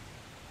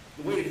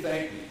the way to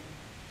thank me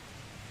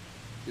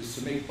is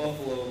to make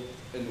Buffalo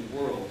and the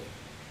world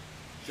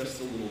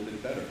just a little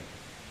bit better.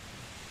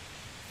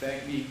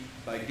 Thank me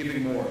by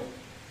giving more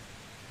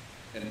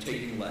and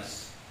taking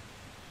less.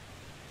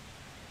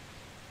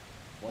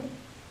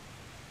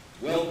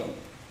 Welcome,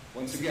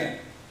 once again,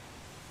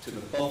 to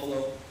the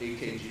Buffalo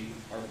AKG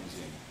Art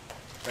Museum.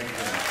 Thank you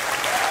very much.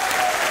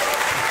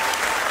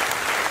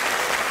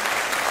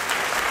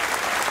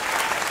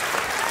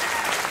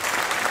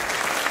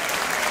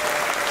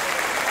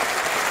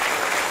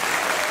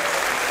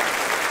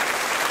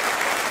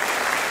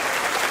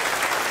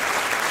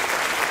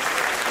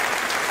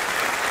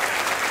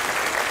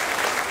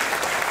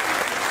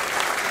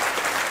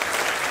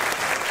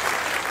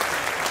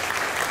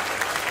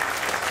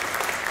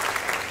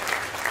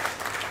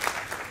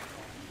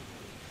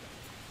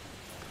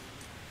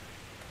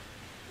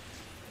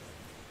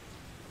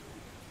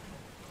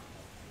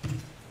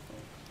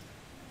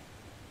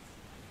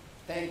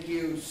 Thank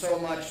you so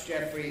much,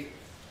 Jeffrey.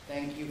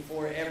 Thank you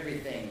for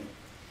everything.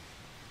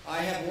 I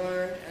have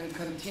learned and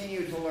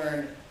continue to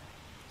learn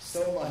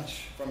so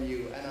much from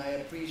you, and I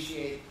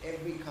appreciate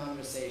every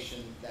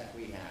conversation that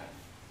we have.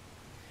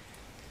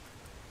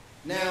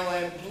 Now I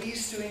am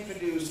pleased to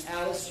introduce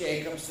Alice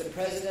Jacobs, the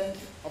president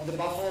of the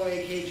Buffalo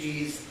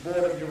AKG's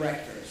Board of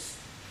Directors.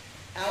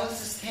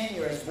 Alice's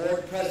tenure as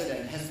board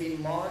president has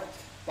been marked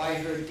by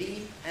her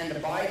deep and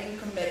abiding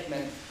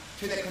commitment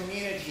to the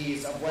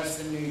communities of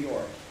Western New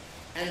York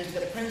and to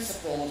the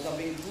principles of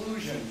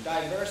inclusion,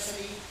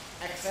 diversity,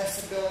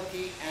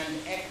 accessibility, and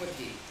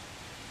equity.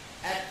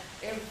 At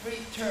every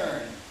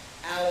turn,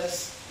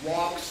 Alice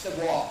walks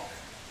the walk,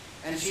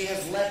 and she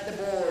has led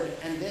the board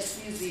and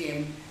this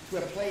museum to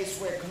a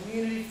place where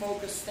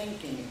community-focused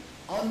thinking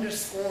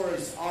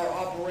underscores our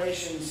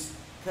operations,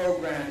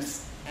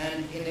 programs,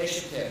 and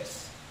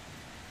initiatives.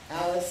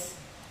 Alice,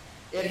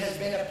 it has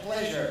been a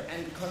pleasure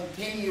and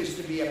continues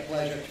to be a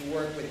pleasure to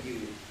work with you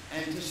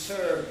and to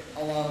serve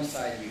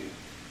alongside you.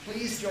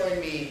 Please join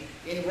me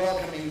in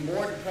welcoming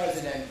Board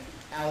President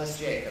Alice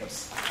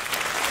Jacobs.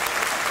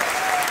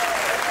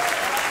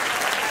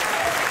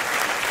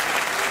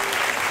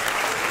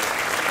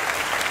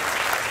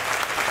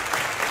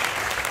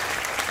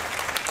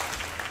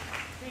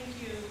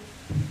 Thank you.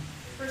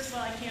 First of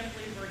all, I can't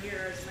believe we're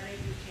here, as many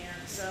of you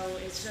can. So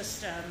it's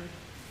just,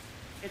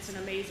 it's an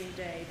amazing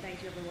day.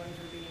 Thank you, everyone,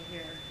 for being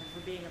here and for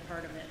being a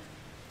part of it.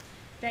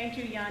 Thank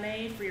you,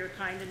 Yane, for your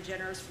kind and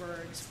generous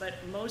words, but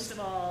most of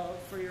all,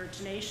 for your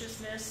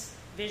tenaciousness,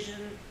 vision,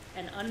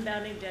 and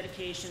unbounding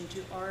dedication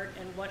to art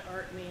and what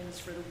art means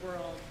for the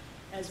world,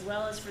 as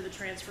well as for the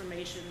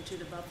transformation to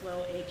the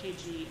Buffalo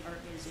AKG Art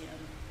Museum.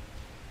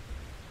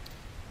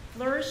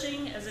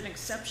 Flourishing as an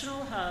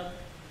exceptional hub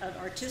of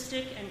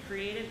artistic and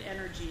creative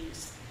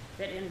energies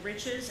that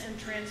enriches and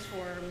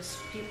transforms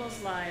people's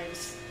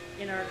lives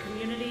in our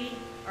community,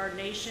 our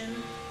nation,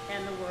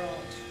 and the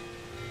world.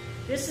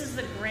 This is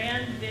the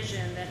grand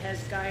vision that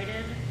has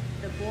guided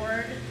the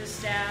board, the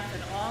staff,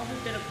 and all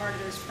who've been a part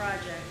of this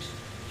project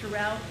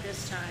throughout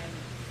this time.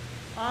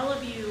 All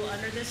of you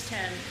under this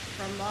tent,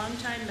 from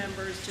longtime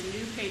members to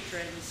new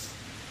patrons,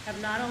 have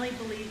not only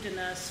believed in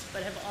us,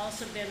 but have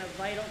also been a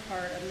vital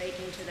part of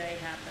making today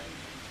happen.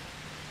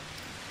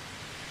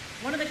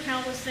 One of the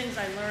countless things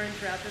I learned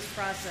throughout this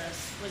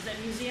process was that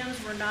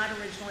museums were not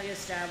originally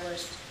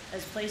established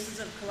as places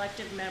of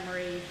collective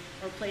memory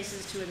or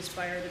places to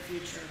inspire the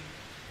future.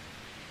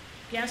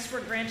 Guests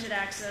were granted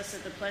access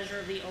at the pleasure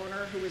of the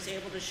owner, who was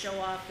able to show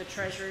off the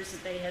treasures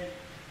that they had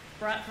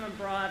brought from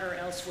abroad or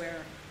elsewhere.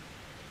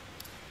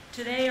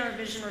 Today, our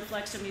vision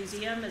reflects a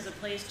museum as a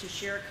place to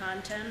share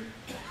content,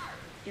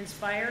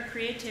 inspire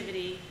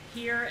creativity,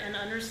 hear and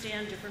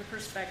understand different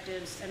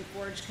perspectives, and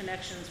forge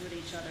connections with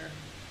each other,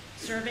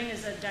 serving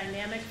as a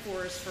dynamic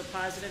force for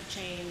positive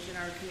change in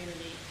our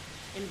community,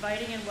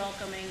 inviting and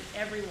welcoming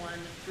everyone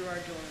through our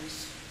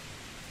doors.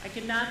 I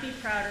could not be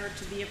prouder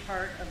to be a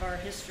part of our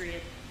history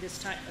at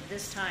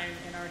this time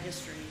in our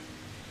history,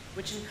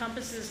 which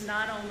encompasses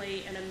not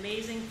only an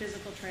amazing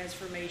physical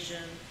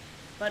transformation,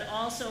 but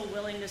also a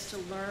willingness to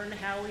learn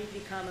how we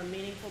become a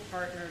meaningful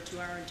partner to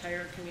our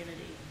entire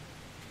community.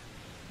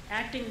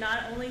 Acting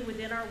not only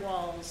within our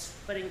walls,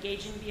 but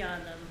engaging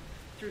beyond them,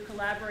 through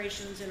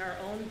collaborations in our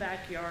own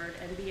backyard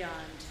and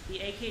beyond, the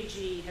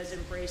AKG has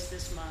embraced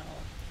this model.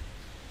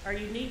 Our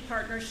unique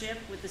partnership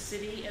with the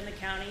city and the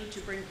county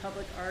to bring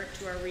public art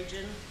to our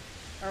region,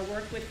 our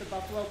work with the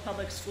Buffalo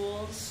Public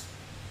Schools,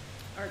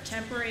 our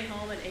temporary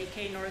home at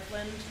AK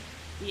Northland,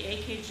 the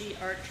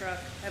AKG Art Truck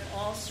have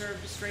all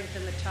served to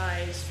strengthen the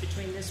ties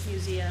between this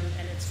museum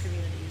and its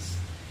communities.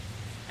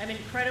 I'm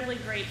incredibly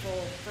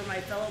grateful for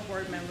my fellow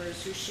board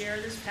members who share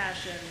this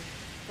passion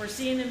for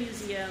seeing the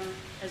museum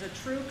as a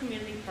true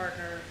community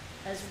partner,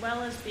 as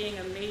well as being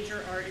a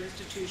major art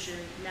institution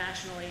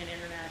nationally and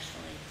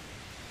internationally.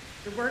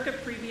 The work of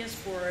previous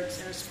boards,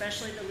 and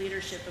especially the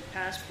leadership of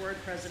past board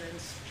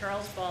presidents,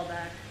 Charles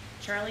Balbach,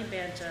 Charlie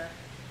Banta,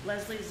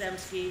 Leslie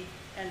Zemsky,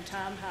 and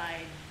Tom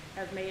Hyde,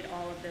 have made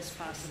all of this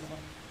possible.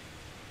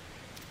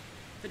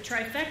 The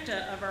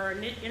trifecta of our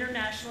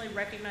internationally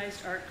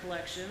recognized art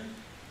collection,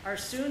 our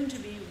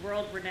soon-to-be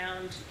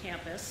world-renowned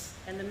campus,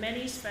 and the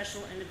many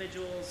special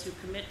individuals who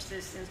commit to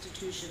this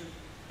institution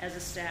as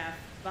a staff,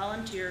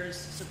 volunteers,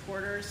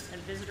 supporters,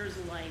 and visitors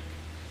alike,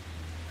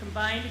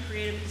 combine to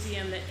create a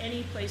museum that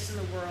any place in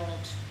the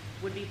world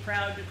would be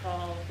proud to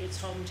call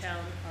its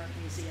hometown art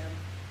museum.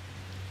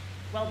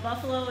 While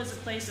Buffalo is a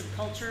place of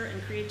culture and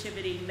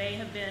creativity may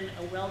have been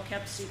a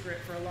well-kept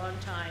secret for a long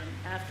time,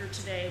 after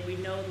today, we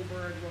know the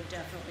word will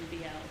definitely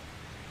be out.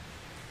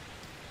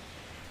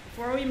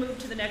 Before we move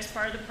to the next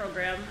part of the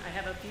program, I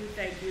have a few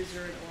thank yous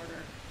are in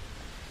order.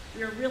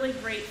 We are really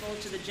grateful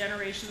to the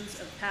generations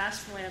of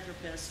past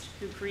philanthropists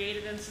who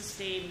created and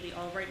sustained the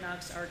Albright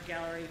Knox Art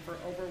Gallery for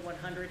over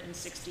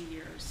 160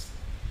 years.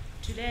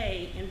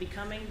 Today, in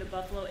becoming the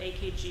Buffalo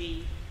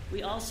AKG,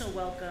 we also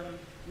welcome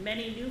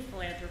many new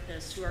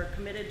philanthropists who are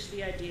committed to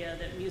the idea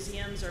that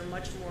museums are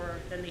much more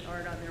than the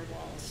art on their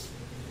walls.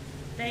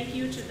 Thank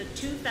you to the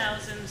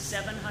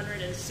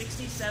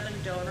 2,767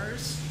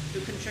 donors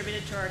who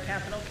contributed to our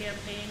capital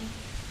campaign,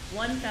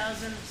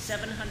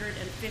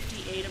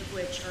 1,758 of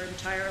which are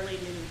entirely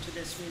new to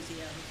this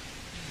museum.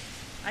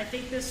 I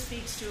think this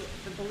speaks to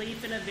the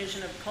belief in a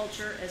vision of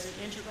culture as an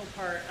integral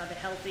part of a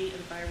healthy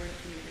and vibrant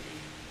community.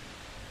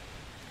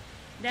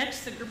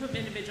 Next, the group of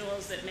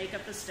individuals that make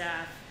up the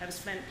staff have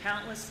spent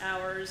countless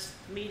hours,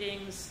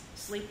 meetings,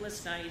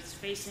 sleepless nights,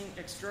 facing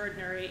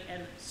extraordinary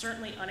and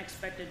certainly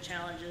unexpected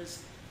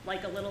challenges,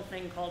 like a little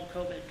thing called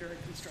COVID during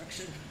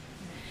construction.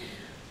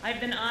 I've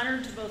been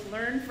honored to both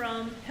learn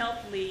from,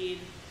 help lead,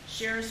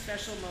 share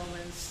special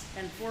moments,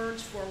 and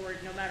forge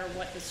forward no matter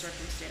what the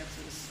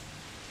circumstances.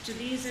 To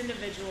these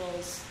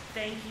individuals,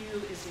 thank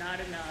you is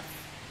not enough.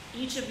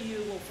 Each of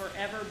you will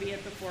forever be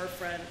at the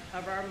forefront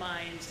of our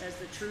minds as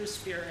the true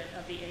spirit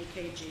of the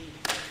AKG.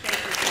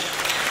 Thank you so much.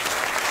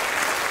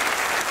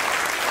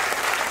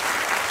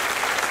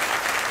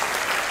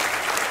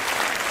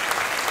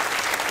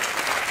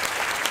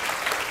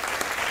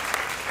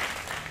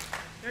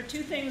 There are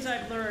two things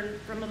I've learned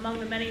from among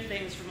the many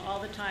things from all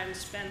the time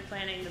spent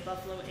planning the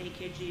Buffalo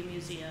AKG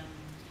Museum.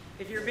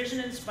 If your vision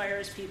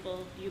inspires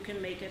people, you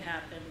can make it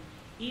happen.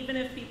 Even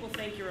if people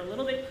think you're a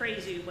little bit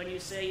crazy when you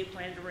say you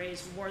plan to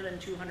raise more than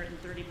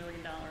 $230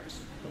 million.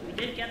 But we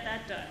did get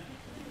that done.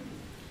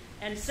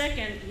 And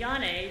second,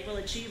 Yanne will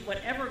achieve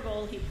whatever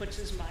goal he puts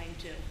his mind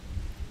to.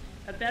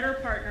 A better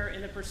partner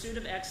in the pursuit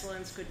of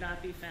excellence could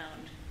not be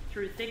found.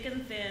 Through thick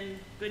and thin,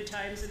 good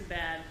times and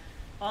bad,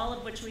 all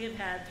of which we have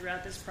had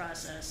throughout this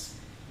process,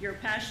 your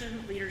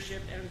passion,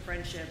 leadership, and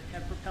friendship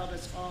have propelled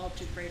us all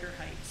to greater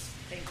heights.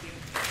 Thank you.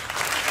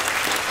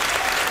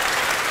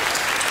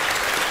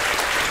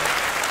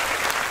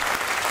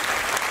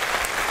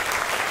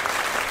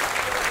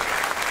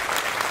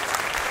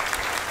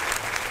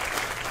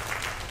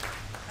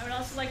 I'd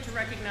also like to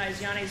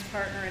recognize Yanni's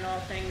partner in all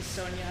things,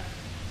 Sonia.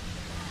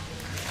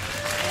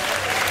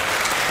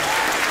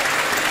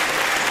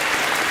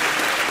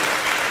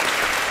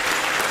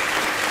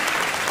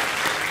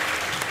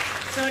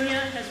 Sonia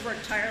has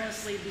worked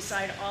tirelessly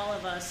beside all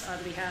of us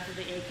on behalf of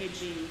the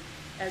AKG,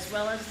 as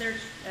well as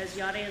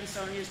Yanni and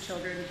Sonia's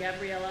children,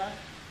 Gabriella,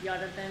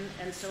 Jonathan,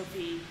 and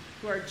Sophie,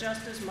 who are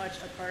just as much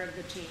a part of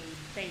the team.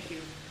 Thank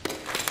you.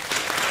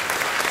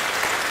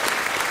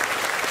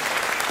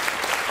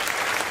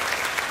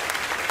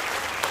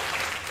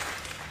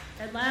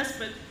 And last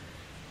but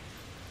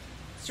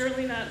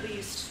certainly not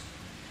least,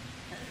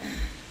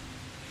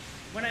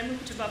 when I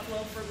moved to Buffalo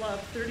for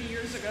love 30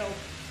 years ago,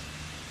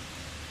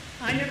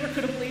 I never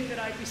could have believed that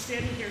I'd be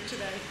standing here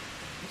today.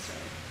 I'm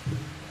sorry.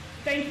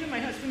 Thank you to my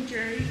husband,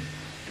 Jerry,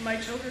 and my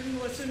children,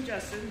 Melissa and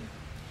Justin,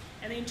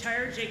 and the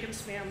entire Jacobs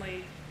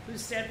family,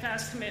 whose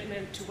steadfast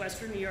commitment to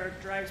Western New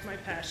York drives my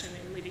passion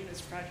in leading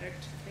this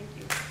project. Thank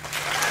you.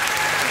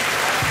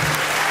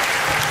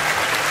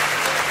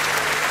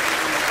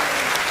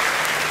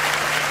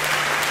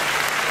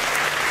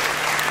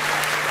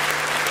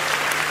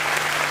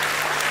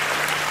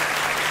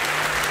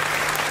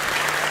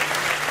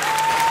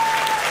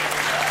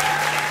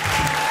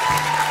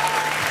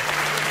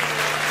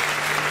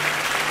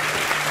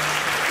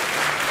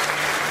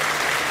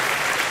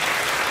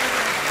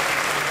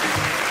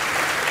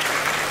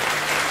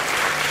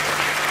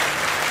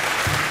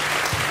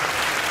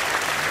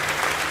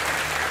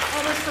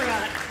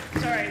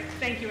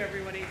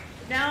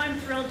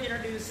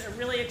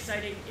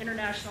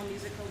 International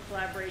musical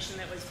collaboration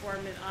that was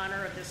formed in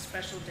honor of this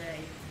special day.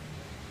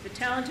 The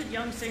talented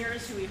young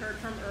singers who we heard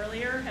from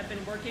earlier have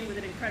been working with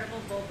an incredible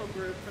vocal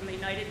group from the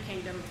United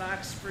Kingdom,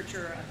 Vox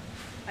Futura.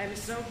 I'm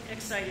so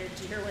excited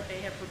to hear what they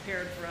have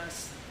prepared for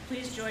us.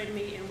 Please join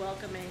me in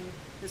welcoming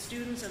the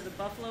students of the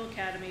Buffalo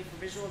Academy for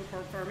Visual and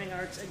Performing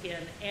Arts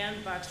again, and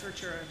Vox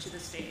Futura, to the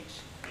stage.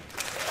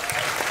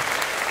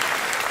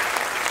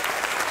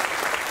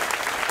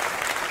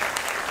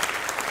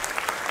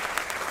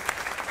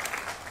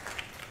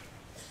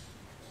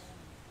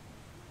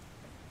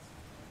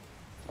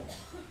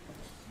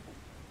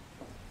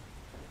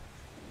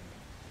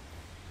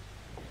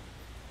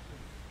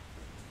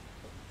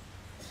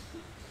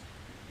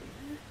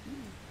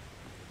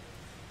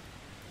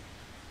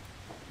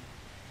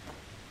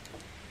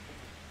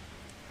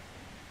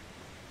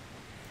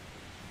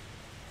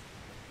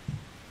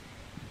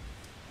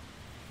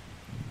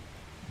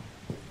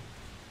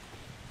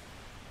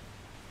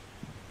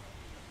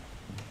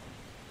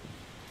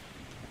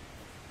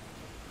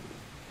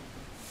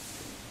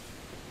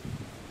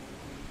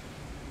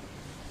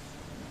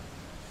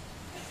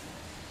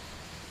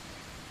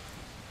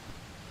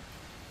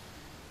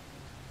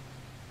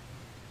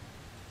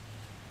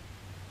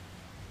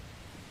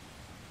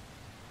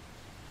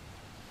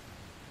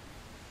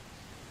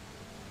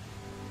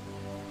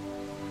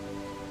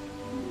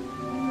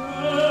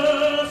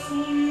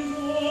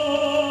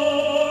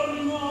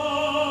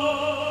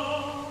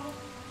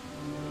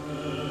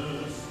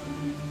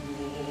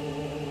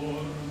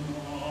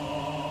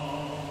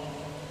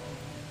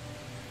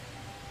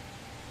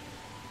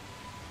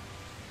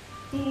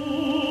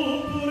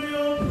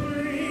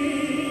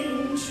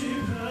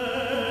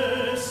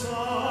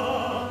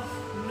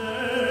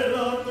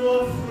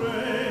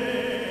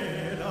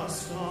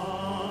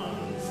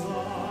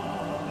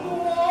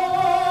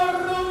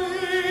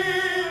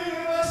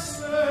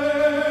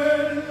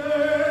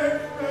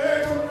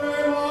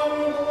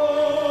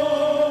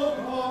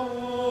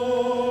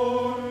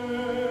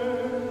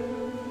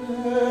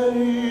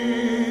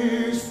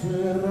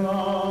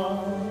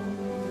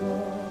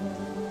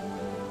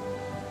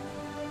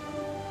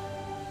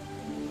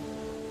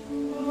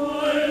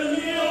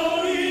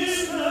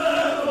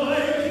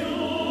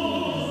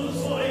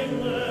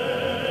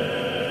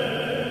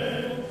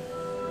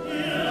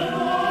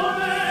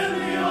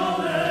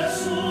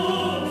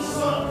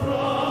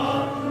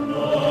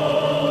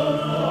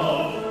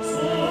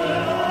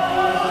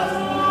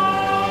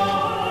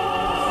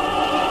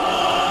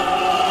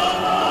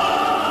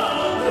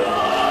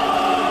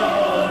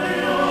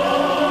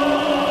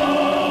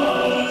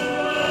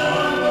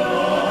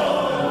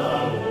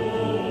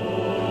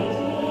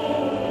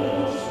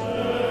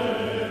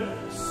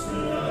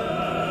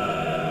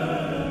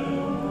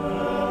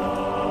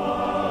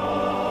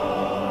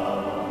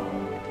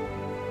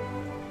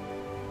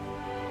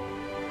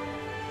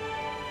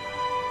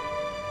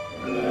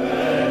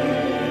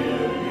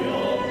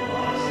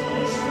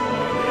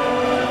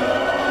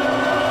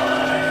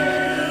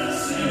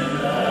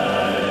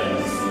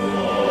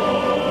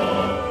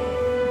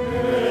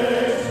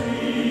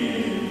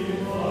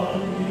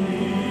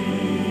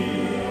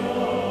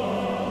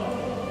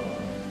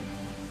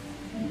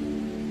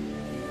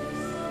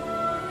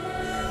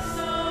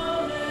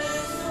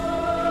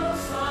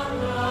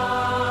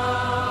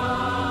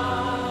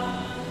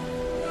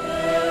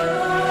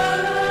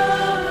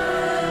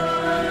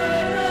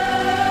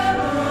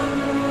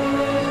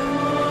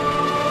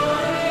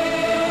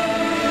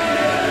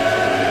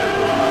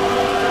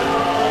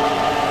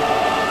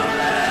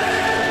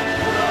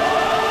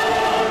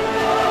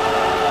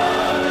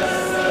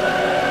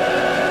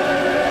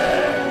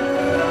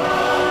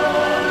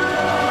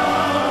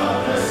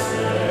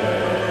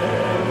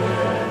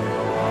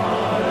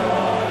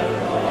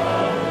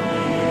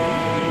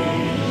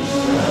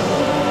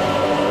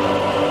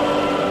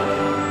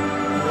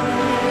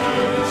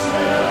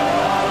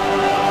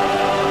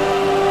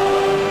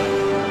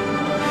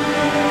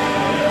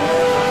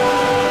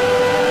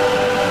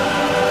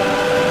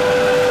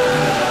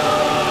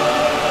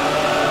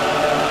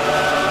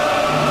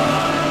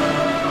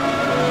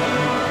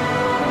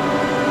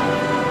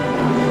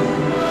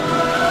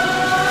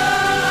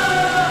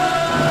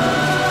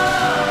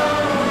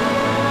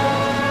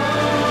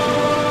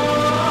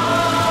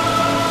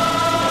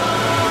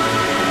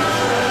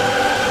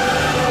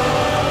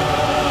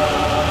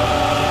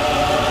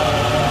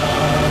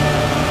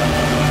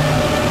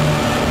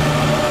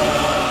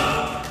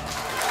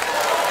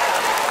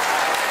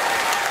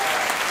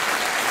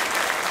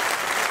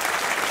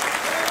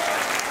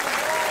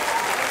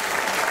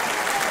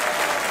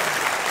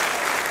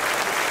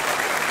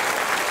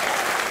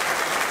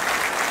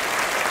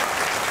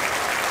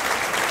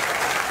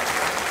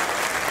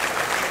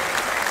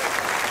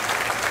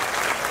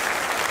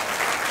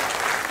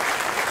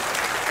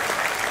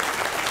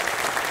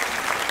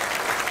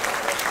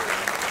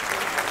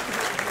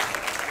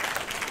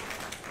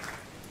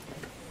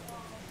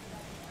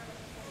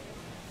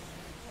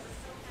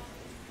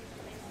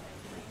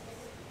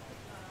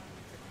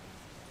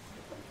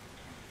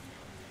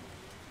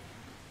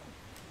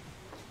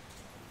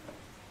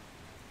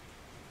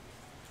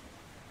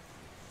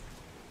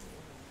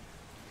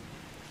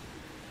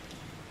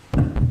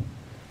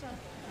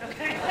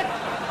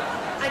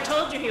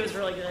 He was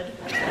really good.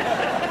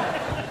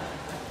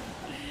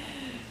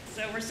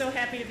 So we're so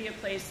happy to be a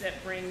place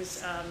that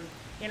brings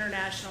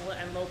international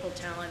and local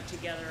talent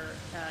together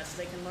so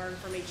they can learn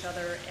from each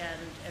other and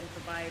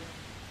provide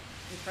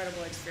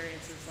incredible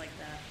experiences like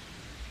that.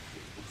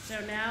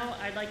 So now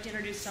I'd like to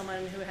introduce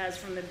someone who has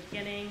from the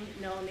beginning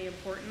known the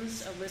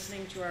importance of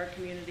listening to our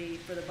community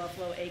for the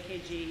Buffalo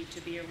AKG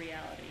to be a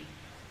reality.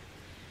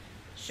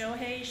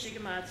 Shohei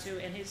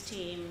Shigematsu and his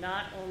team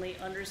not only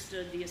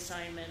understood the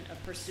assignment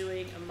of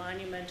pursuing a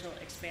monumental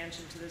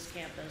expansion to this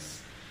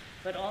campus,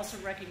 but also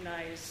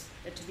recognized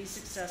that to be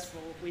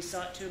successful, we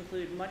sought to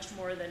include much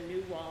more than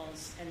new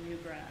walls and new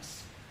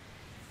grass.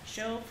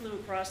 Sho flew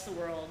across the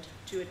world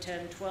to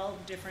attend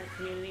 12 different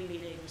community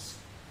meetings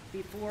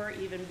before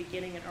even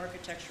beginning an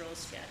architectural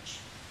sketch.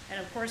 And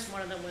of course,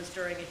 one of them was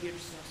during a huge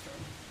snowstorm.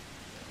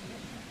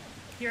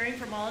 Hearing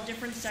from all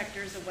different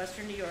sectors of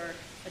Western New York,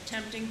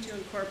 attempting to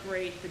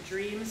incorporate the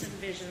dreams and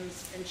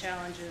visions and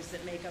challenges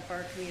that make up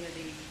our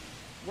community,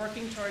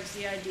 working towards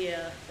the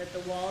idea that the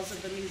walls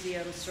of the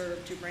museum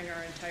serve to bring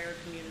our entire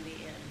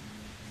community in.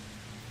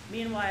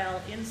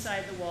 Meanwhile,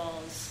 inside the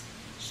walls,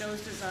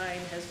 Sho's design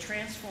has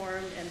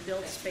transformed and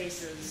built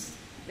spaces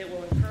that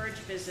will encourage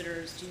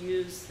visitors to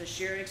use the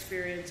shared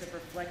experience of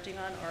reflecting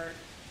on art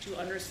to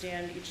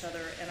understand each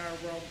other and our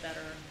world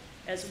better,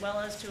 as well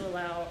as to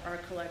allow our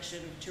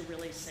collection to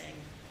really sing.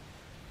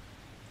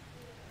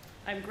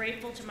 I'm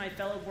grateful to my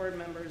fellow board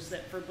members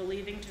that for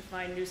believing to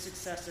find new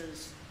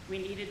successes, we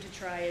needed to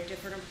try a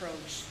different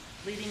approach,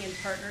 leading in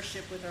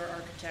partnership with our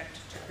architect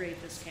to create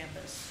this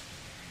campus.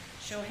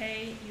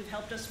 Shohei, you've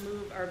helped us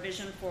move our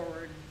vision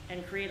forward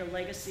and create a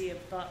legacy of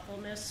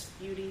thoughtfulness,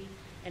 beauty,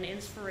 and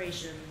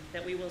inspiration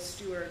that we will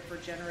steward for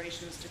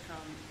generations to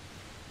come.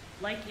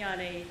 Like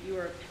Yane, you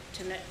are a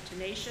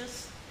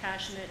tenacious,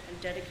 passionate,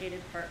 and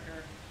dedicated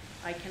partner.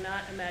 I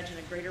cannot imagine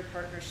a greater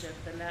partnership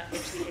than that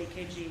which the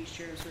AKG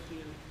shares with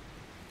you.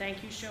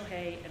 Thank you,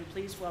 Shohei, and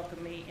please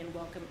join me in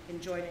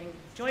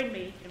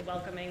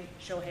welcoming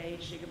Shohei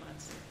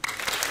Shigematsu.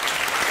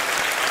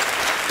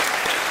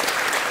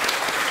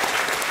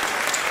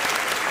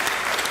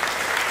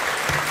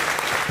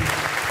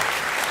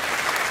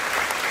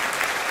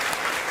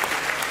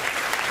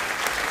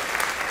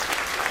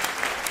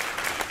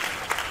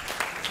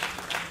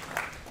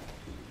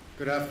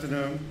 Good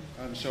afternoon.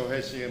 I'm Shohei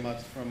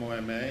Shigematsu from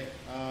OMA.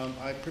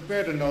 I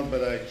prepared a note,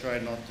 but I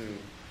tried not to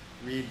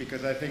read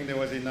because I think there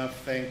was enough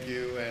thank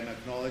you and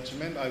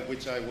acknowledgement,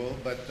 which I will,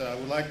 but I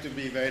would like to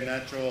be very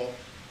natural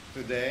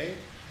today.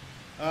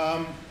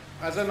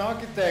 As an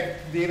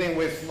architect dealing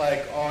with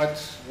like art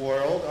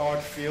world,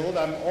 art field,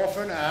 I'm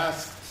often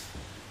asked,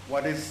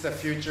 what is the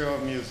future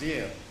of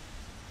museum?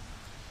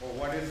 Or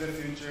what is the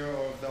future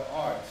of the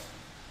art?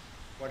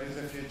 What is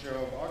the future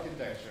of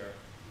architecture?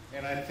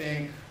 And I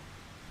think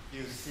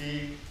you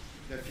see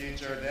the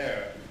future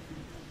there.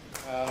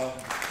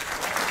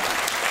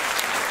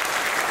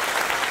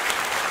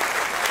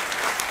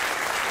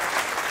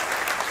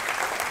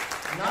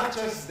 Not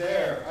just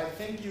there, I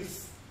think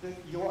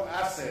your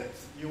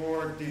assets,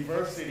 your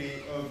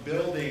diversity of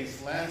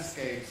buildings,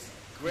 landscapes,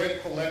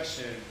 great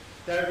collection,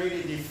 that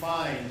really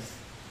defines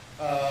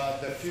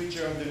the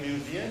future of the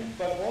museum,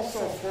 but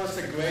also, of course,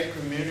 a great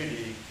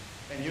community.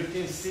 And you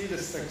can see the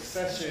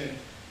succession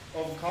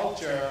of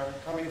culture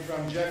coming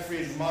from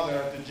Jeffrey's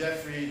mother to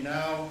Jeffrey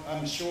now.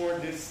 I'm sure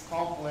this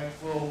complex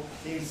will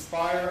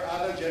inspire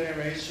other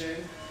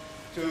generations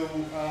to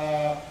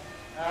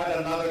add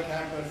another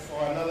campus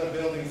or another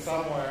building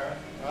somewhere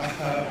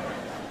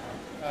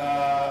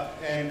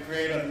and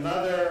create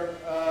another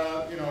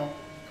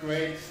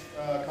great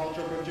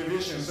cultural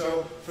contribution.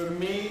 So for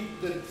me,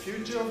 the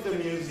future of the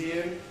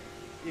museum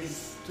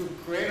is to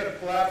create a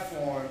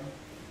platform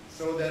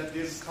so that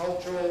this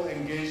cultural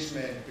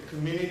engagement, the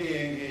community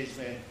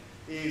engagement,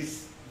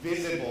 is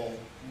visible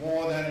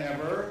more than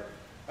ever.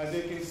 As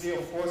you can see,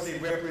 of course,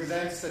 it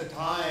represents the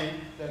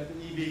time that the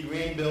E.B.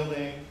 Green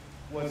building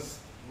was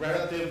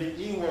relatively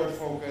inward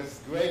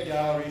focused, great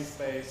gallery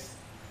space.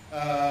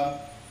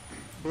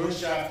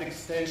 Bunshaft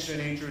extension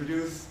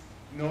introduced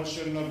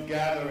notion of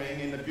gathering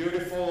in a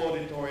beautiful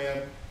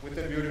auditorium with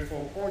a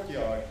beautiful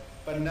courtyard.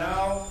 But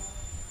now,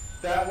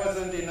 that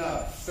wasn't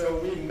enough.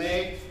 So we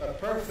made a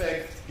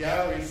perfect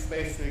gallery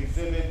space to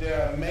exhibit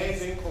their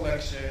amazing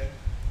collection,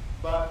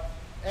 but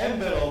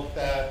enveloped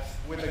that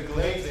with a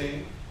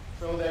glazing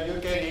so that you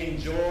can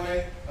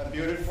enjoy a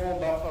beautiful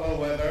Buffalo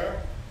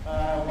weather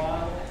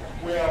while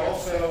we are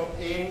also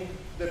in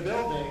the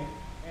building.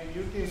 And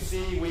you can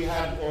see we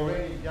had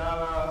already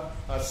Yara,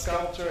 a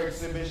sculpture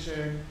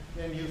exhibition,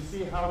 and you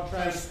see how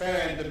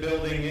transparent the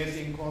building is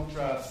in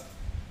contrast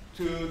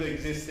to the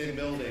existing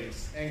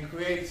buildings and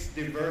creates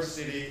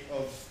diversity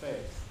of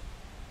space.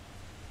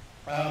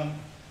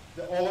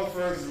 The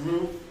Oliver's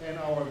roof and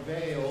our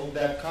veil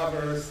that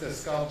covers the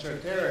sculpture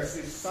terrace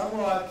is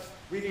somewhat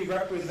really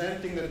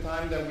representing the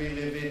time that we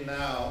live in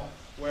now,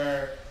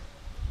 where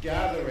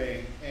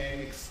gathering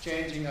and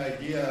exchanging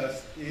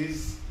ideas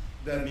is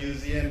the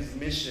museum's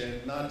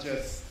mission, not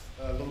just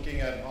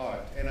looking at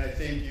art. And I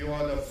think you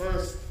are the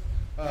first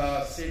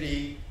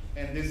city,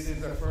 and this is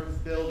the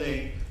first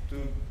building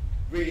to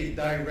really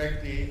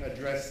directly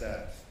address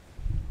that.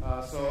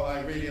 So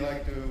I really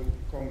like to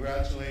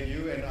congratulate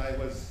you, and I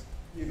was,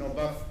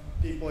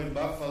 people in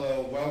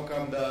Buffalo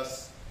welcomed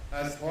us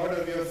as part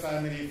of your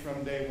family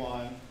from day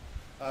one,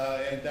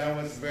 and that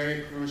was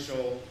very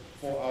crucial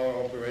for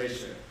our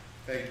operation.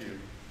 Thank you.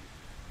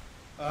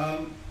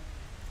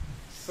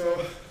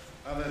 So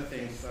other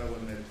things I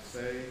wanted to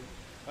say.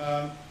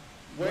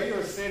 Where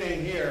you're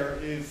sitting here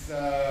is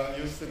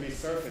used to be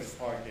surface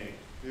parking.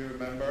 Do you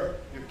remember?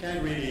 You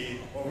can't really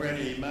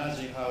already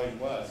imagine how it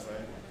was,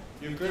 right?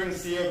 You couldn't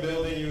see a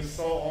building, you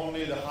saw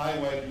only the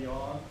highway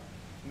beyond.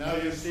 Now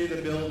you see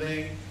the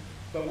building,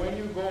 but when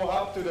you go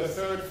up to the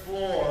third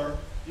floor,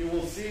 you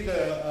will see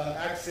the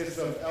axis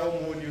of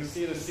Elmwood, you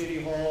see the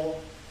City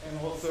Hall, and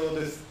also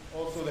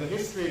the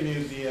History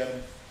Museum.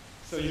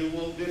 So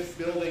this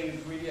building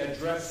is really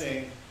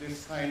addressing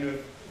this kind of,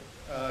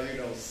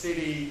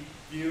 city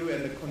view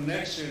and the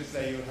connections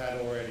that you had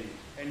already.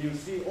 And you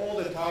see all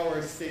the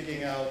towers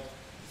sticking out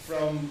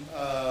from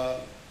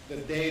the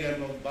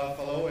datum of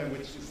Buffalo, and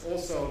which is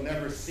also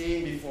never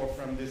seen before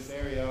from this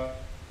area,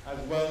 as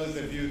well as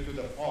the view to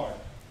the park.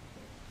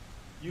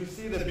 You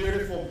see the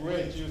beautiful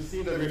bridge, you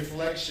see the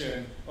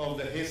reflection of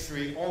the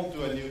history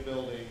onto a new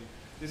building.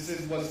 This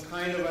was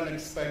kind of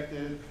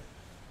unexpected,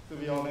 to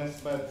be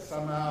honest, but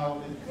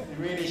somehow it's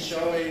really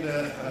showing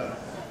the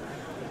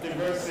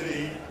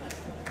diversity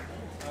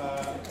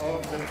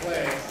of the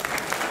place.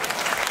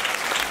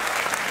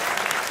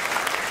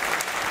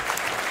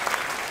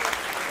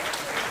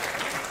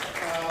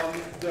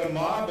 The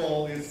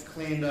marble is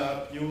cleaned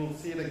up. You will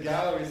see the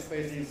gallery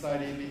space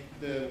inside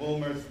the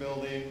Wilmer's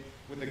building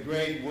with a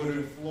great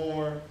wooden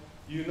floor.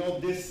 You know,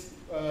 this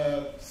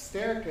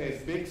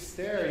staircase, big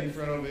stair in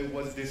front of it,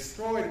 was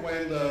destroyed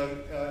when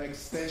the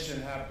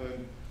extension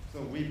happened. So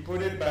we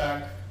put it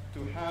back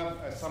to have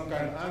some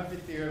kind of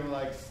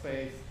amphitheater-like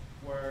space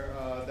where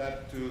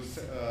to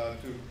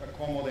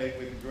accommodate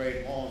with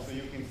great hall. So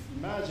you can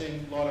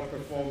imagine a lot of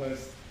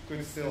performance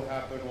could still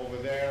happen over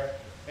there.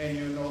 And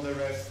you know the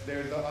rest.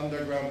 There's the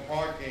underground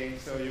parking,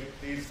 so you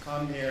please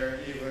come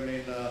here even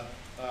in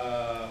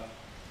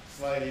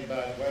slightly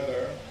bad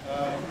weather.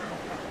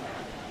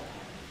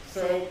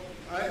 So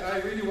I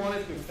really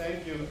wanted to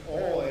thank you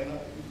all, and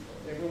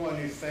everyone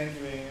is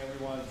thanking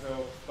everyone.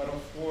 So, but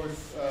of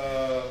course,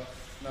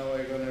 now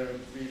I'm gonna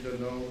read the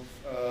notes.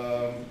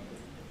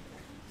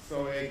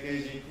 So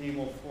AKG team,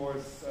 of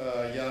course,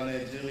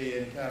 Yane,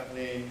 Jillian,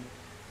 Kathleen,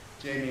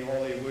 Jamie,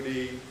 Holly,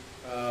 Woody,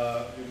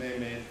 you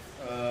name it.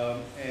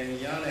 And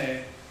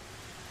Yane,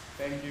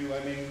 thank you. I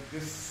mean,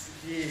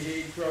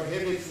 he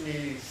prohibits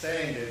me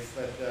saying this,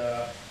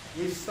 but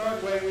we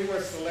start when we were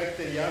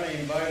selected. Yane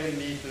invited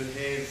me to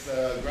his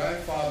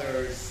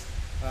grandfather's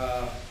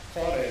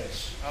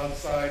cottage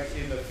outside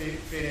in the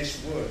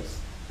Finnish woods.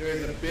 There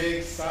is a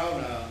big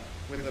sauna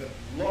with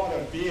a lot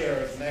of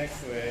beers next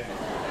to it.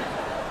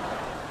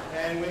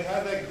 And we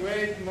had a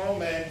great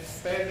moment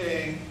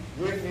spending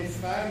with his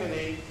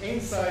family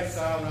inside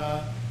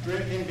sauna,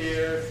 drinking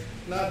beers.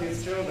 Not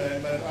his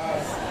children, but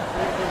us,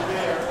 drinking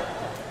beer,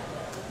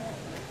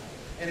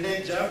 and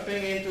then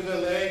jumping into the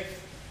lake,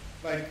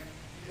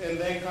 and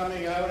then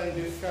coming out and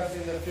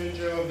discussing the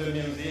future of the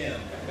museum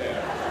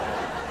there.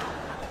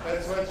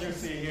 That's what you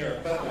see here.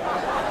 But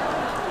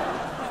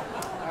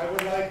I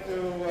would like to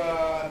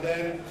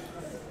then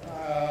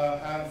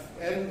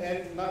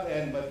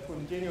but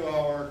continue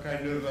our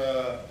kind of,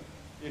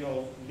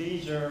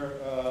 leisure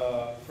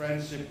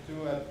friendship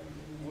too.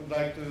 Would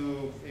like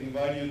to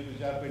invite you to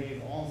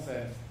Japanese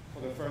onsen for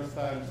the first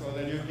time so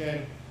that you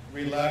can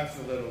relax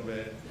a little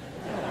bit.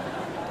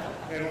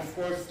 And of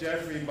course,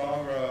 Jeffrey,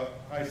 Barbara,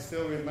 I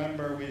still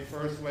remember we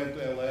first went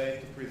to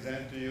LA to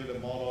present to you the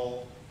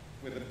model,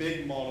 with a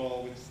big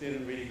model which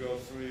didn't really go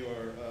through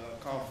your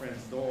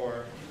conference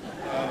door.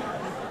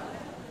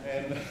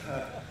 And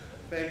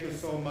thank you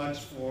so much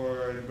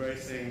for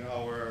embracing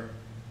our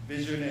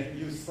vision. And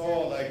you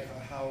saw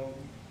how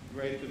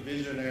great the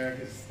visionary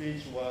his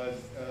speech was.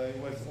 It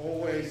was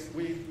always,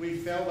 we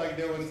felt like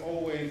there was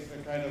always a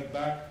kind of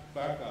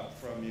backup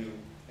from you,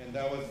 and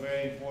that was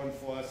very important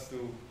for us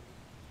to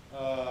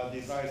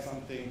design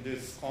something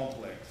this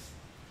complex.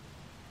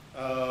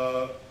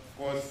 Of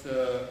course,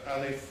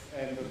 Alice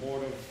and the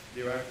board of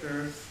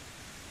directors,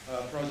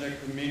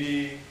 project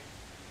committee,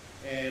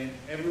 and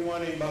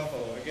everyone in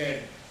Buffalo.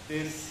 Again,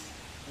 this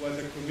was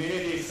a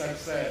community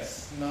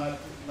success, not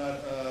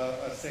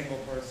a single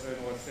person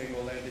or a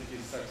single entity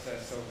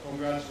success. So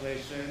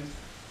congratulations.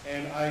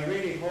 And I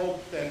really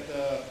hope that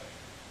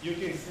you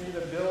can see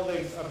the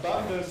buildings,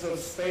 abundance of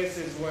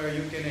spaces where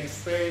you can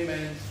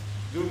experiment,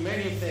 do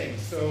many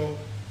things. So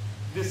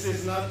this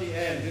is not the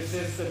end. This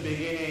is the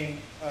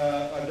beginning,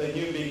 the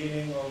new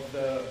beginning of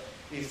the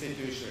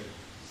institution.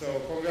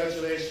 So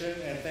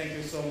congratulations and thank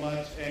you so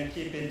much, and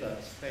keep in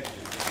touch. Thank you.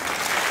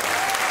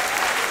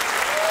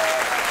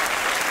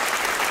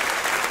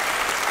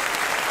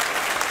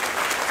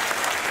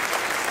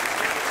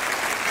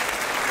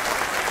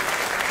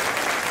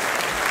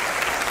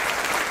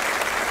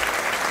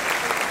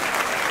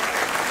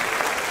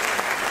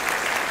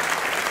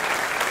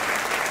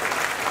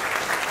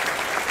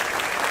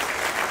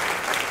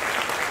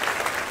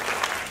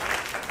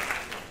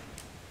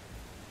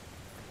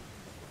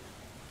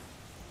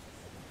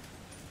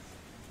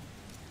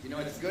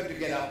 good to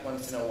get up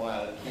once in a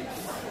while. It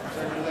keeps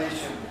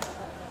circulation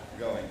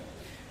going.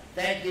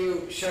 Thank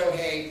you,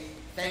 Shohei.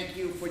 Thank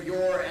you for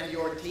your and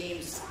your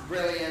team's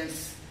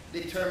brilliance,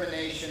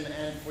 determination,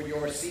 and for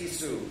your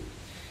sisu.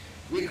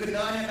 We could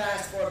not have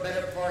asked for a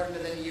better partner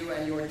than you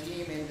and your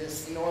team in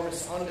this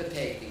enormous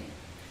undertaking.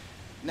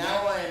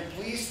 Now I am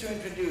pleased to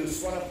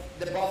introduce one of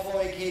the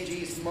Buffalo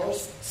AKG's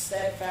most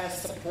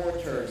steadfast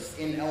supporters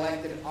in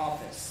elected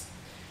office.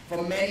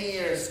 For many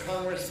years,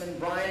 Congressman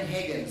Brian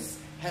Higgins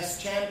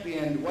has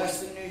championed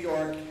Western New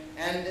York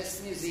and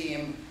this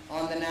museum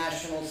on the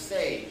national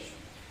stage.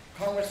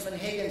 Congressman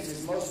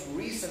Higgins' most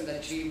recent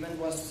achievement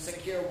was to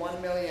secure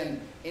 $1 million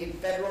in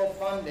federal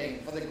funding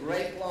for the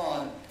great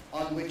lawn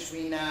on which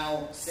we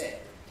now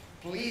sit.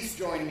 Please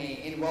join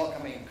me in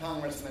welcoming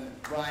Congressman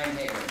Brian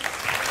Higgins.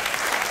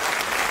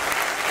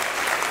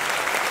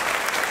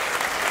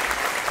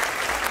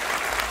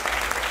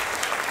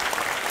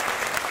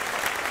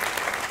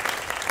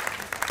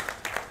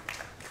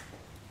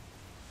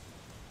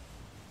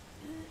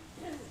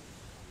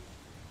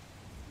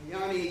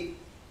 Yanni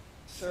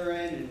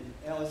Surin and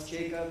Alice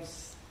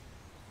Jacobs,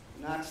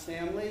 Knox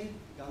family,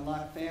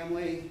 Gunlock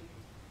family, and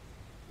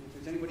if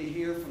there's anybody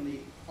here from the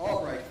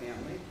Albright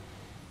family,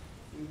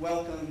 we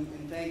welcome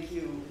and thank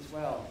you as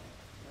well.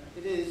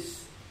 It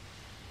is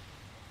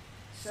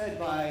said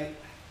by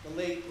the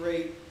late,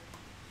 great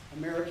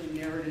American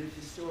narrative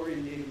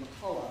historian David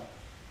McCullough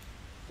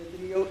that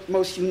the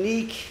most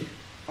unique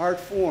art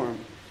form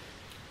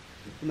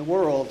in the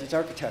world is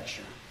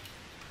architecture,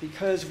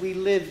 because we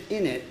live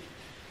in it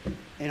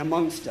and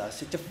amongst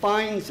us. It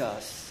defines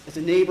us as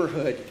a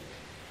neighborhood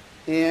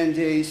and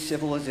a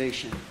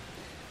civilization.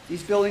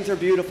 These buildings are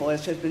beautiful,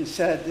 as has been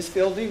said. This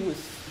building was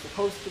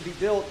supposed to be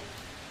built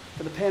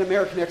for the Pan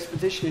American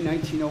Exposition in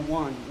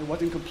 1901. It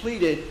wasn't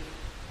completed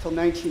until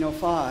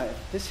 1905.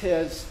 This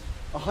has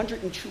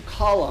 102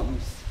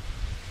 columns.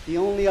 The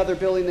only other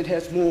building that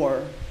has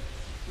more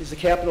is the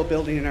Capitol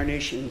building in our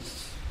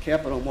nation's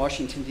capital,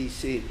 Washington,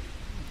 D.C.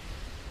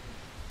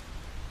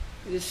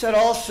 It is said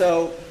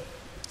also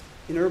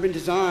in urban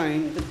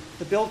design that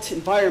the built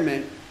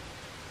environment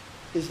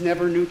is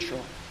never neutral.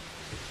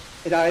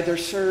 It either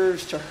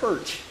serves to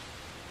hurt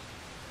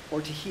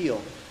or to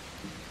heal.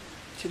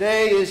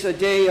 Today is a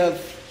day of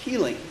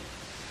healing.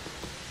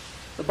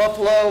 The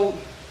Buffalo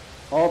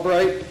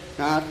Albright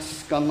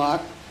Knox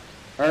Gunlock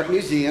Art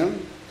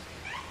Museum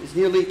is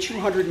nearly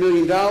 $200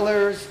 million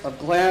of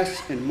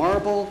glass and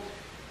marble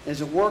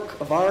as a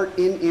work of art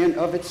in and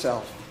of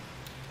itself.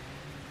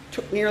 It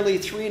took nearly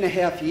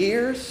 3.5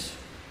 years.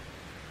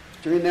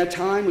 During that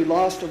time, we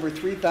lost over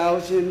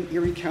 3,000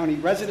 Erie County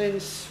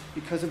residents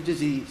because of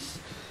disease.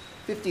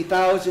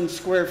 50,000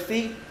 square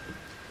feet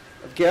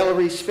of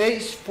gallery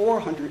space,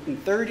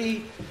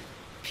 430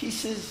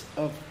 pieces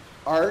of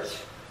art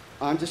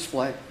on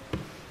display.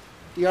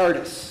 The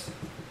artists,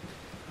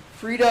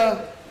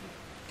 Frida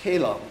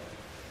Kahlo,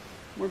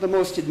 one of the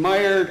most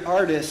admired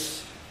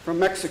artists from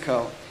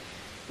Mexico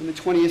in the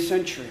 20th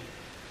century.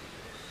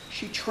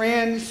 She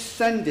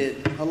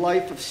transcended a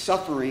life of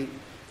suffering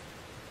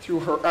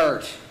through her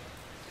art.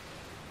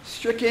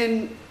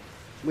 Stricken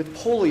with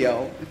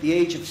polio at the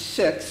age of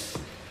 6,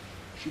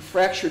 she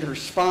fractured her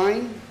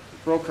spine,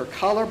 broke her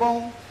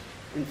collarbone,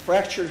 and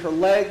fractured her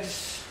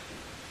legs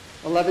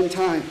 11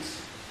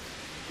 times,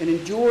 and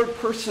endured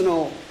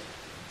personal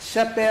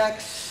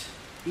setbacks.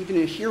 Even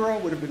a hero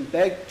would have been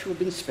begged to have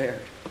been spared.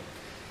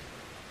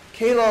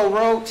 Kahlo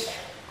wrote,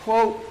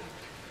 quote,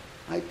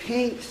 "I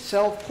paint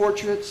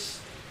self-portraits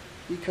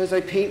because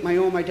I paint my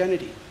own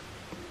identity.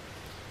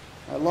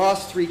 I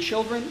lost 3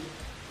 children.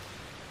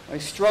 I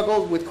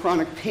struggled with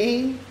chronic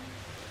pain.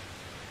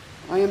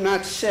 I am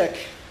not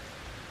sick.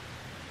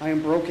 I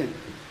am broken."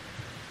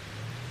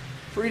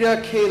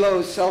 Frida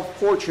Kahlo's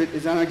self-portrait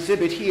is on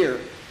exhibit here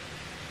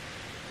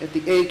at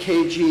the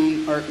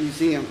AKG Art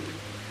Museum.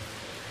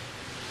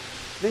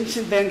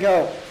 Vincent van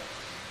Gogh,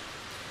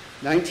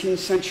 19th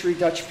century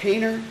Dutch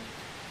painter,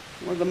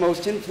 one of the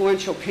most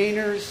influential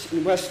painters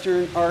in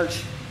Western art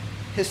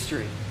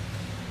history.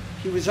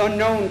 He was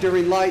unknown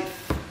during life.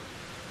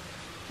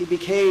 He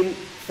became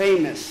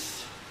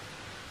famous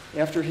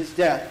after his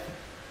death.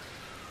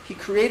 He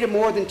created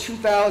more than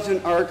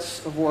 2,000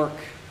 arts of work.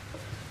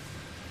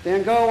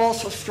 Van Gogh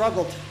also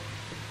struggled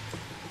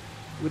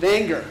with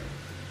anger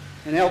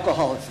and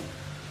alcoholism.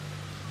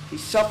 He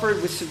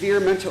suffered with severe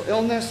mental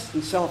illness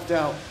and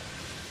self-doubt.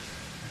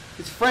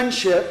 His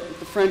friendship with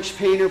the French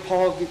painter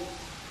Paul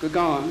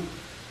Gauguin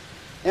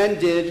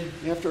ended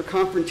after a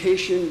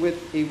confrontation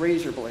with a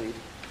razor blade,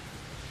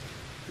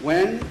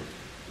 when,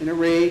 in a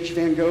rage,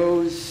 Van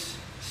Gogh's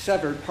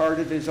severed part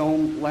of his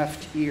own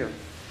left ear.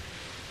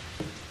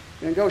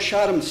 Van Gogh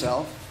shot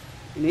himself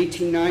in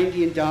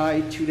 1890 and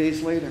died 2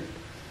 days later.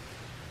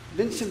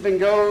 Vincent van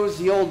Gogh's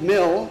The Old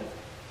Mill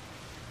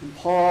and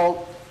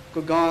Paul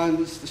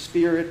Gauguin's The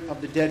Spirit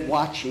of the Dead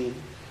Watching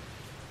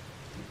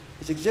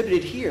is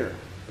exhibited here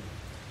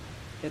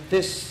at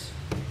this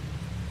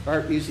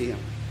art museum.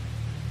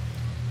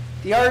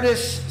 The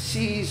artist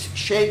sees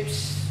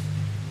shapes,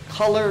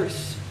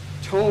 colors,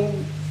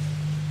 tone,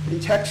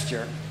 and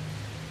texture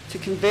to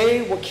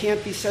convey what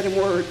can't be said in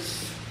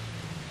words.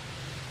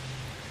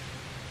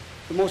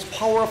 The most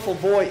powerful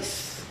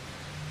voice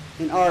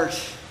in art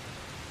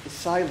is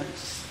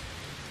silence.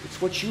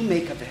 It's what you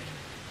make of it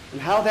and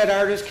how that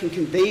artist can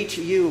convey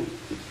to you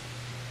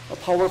a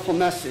powerful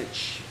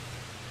message.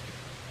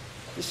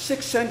 The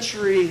 6th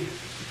century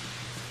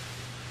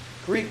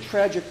Greek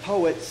tragic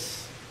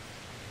poets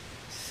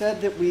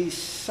said that we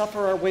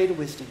suffer our way to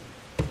wisdom.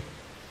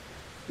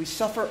 We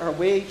suffer our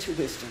way to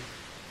wisdom.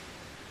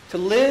 To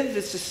live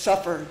is to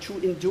suffer. To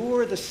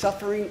endure the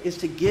suffering is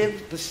to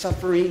give the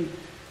suffering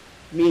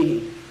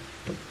meaning.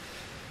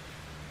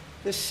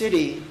 This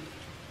city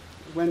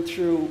went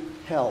through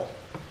hell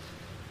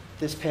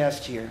this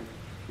past year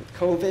with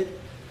COVID,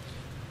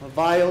 a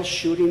vile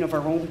shooting of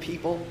our own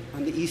people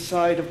on the east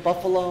side of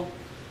Buffalo,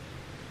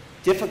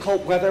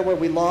 difficult weather where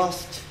we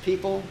lost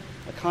people,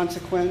 a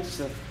consequence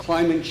of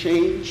climate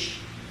change.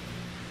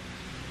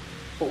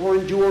 But we're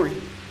enduring.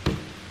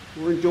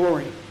 We're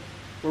enduring.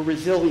 We're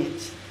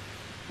resilient.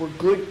 We're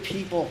good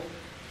people.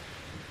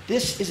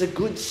 This is a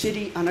good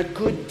city on a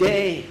good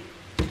day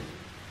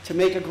to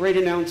make a great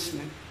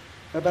announcement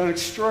about an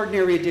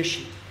extraordinary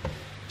addition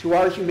to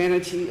our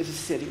humanity as a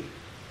city.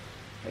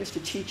 I used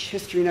to teach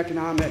history and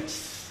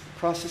economics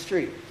across the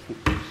street.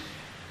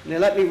 And they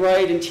let me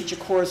write and teach a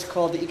course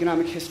called The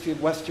Economic History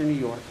of Western New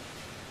York.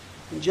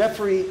 And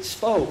Jeffrey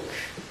spoke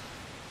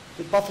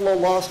that Buffalo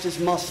lost his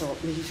muscle,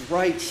 and he's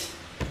right.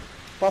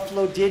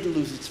 Buffalo did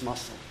lose its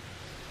muscle.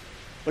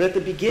 But at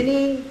the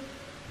beginning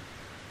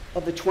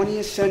of the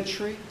 20th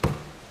century,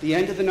 the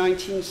end of the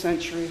 19th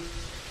century,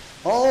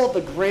 all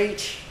the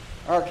great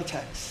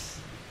architects,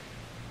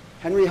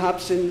 Henry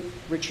Hobson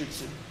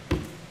Richardson,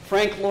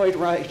 Frank Lloyd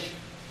Wright,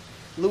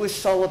 Louis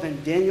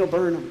Sullivan, Daniel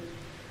Burnham,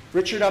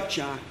 Richard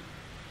Upjohn,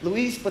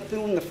 Louise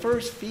Bethune, the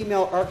first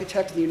female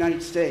architect in the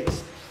United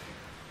States,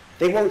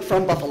 they weren't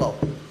from Buffalo.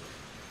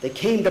 They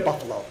came to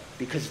Buffalo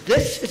because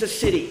this is a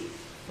city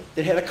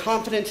that had a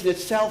confidence in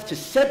itself to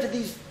say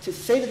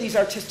to these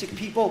artistic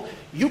people,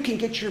 you can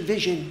get your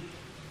vision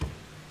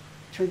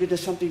turned into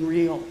something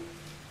real,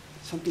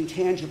 something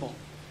tangible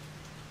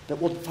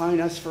that will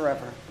define us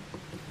forever.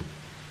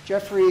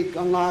 Jeffrey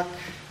Gunlock,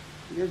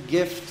 your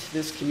gift to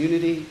this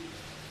community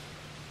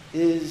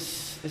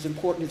is as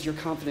important as your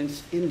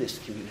confidence in this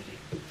community.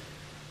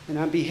 And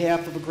on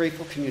behalf of a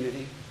grateful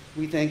community,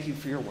 we thank you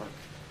for your work.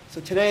 So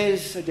today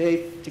is a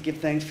day to give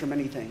thanks for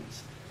many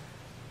things.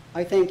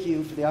 I thank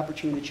you for the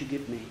opportunity that you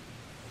give me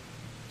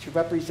to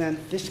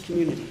represent this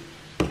community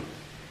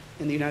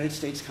in the United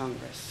States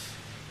Congress.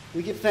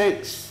 We give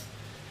thanks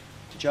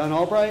to John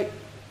Albright,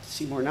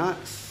 Seymour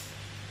Knox,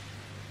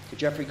 to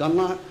Jeffrey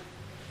Gunlock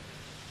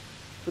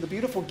for the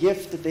beautiful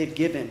gift that they've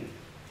given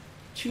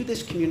to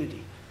this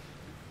community,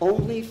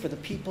 only for the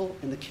people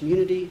in the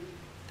community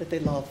that they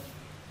love.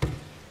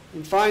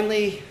 And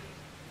finally,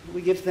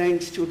 we give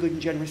thanks to a good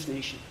and generous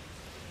nation,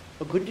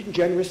 a good and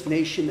generous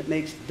nation that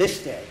makes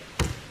this day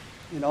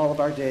and all of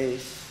our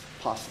days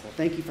possible.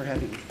 Thank you for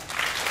having me.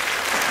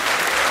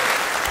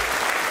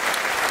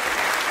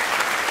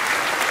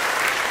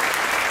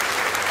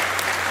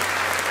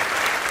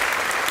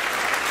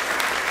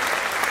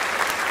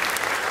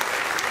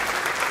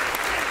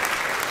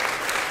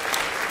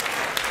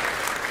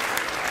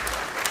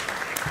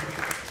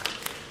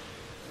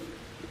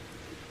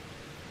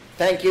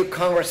 Thank you,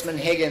 Congressman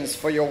Higgins,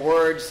 for your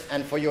words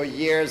and for your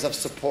years of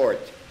support.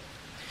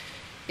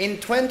 In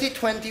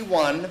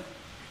 2021,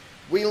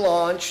 we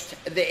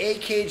launched the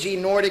AKG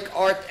Nordic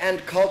Art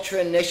and Culture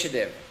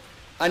Initiative,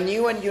 a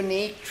new and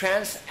unique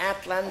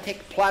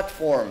transatlantic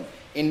platform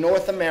in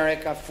North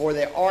America for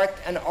the art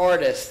and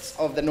artists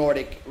of the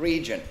Nordic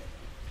region.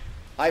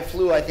 I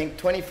flew, I think,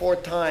 24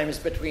 times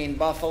between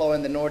Buffalo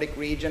and the Nordic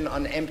region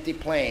on empty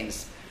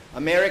planes.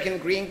 American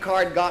green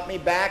card got me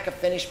back, a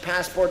Finnish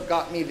passport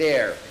got me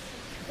there.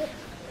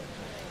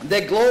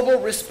 The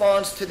global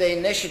response to the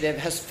initiative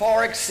has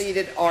far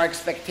exceeded our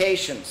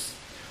expectations.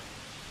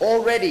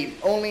 Already,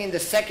 only in the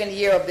second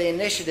year of the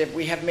initiative,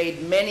 we have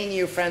made many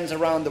new friends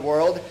around the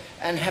world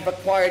and have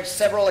acquired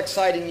several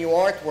exciting new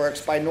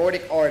artworks by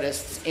Nordic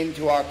artists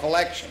into our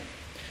collection.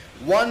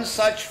 One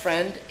such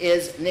friend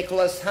is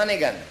Nicholas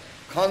Hannigan,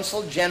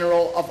 Consul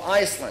General of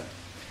Iceland.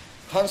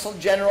 Consul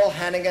General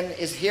Hannigan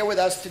is here with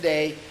us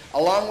today,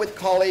 along with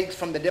colleagues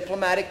from the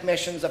diplomatic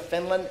missions of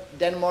Finland,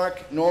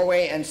 Denmark,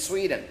 Norway, and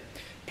Sweden.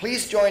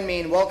 Please join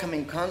me in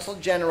welcoming Consul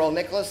General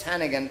Nicholas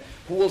Hannigan,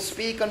 who will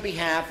speak on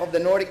behalf of the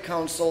Nordic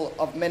Council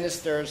of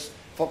Ministers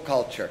for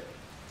Culture.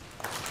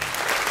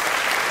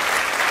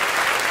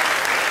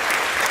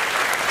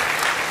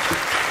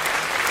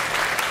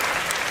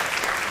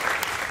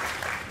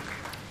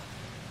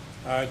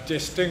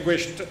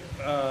 Distinguished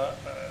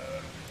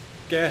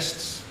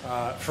guests,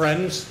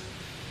 friends,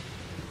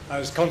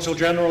 as Consul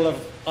General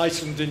of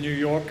Iceland in New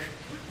York,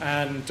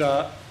 and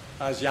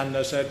as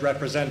Janne said,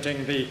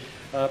 representing the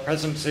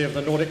presidency of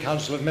the Nordic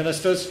Council of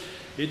Ministers,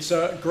 it's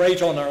a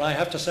great honor, and I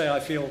have to say I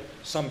feel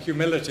some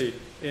humility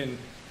in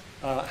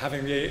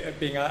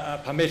being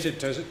permitted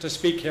to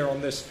speak here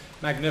on this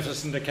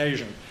magnificent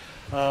occasion.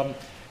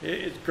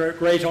 it's a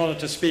great honor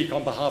to speak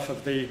on behalf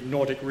of the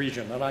Nordic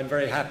region, and I'm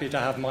very happy to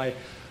have my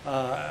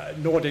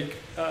Nordic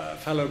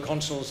fellow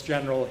consuls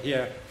general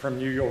here from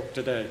New York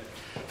today.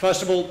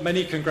 First of all,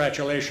 many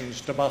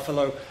congratulations to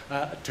Buffalo,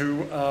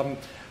 to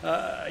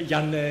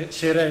Janne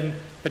Siren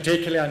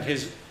particularly and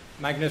his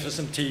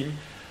magnificent team.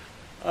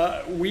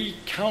 We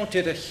count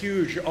it a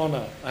huge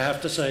honor, I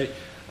have to say,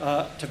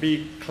 to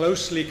be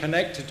closely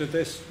connected to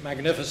this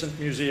magnificent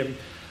museum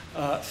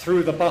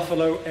through the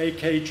Buffalo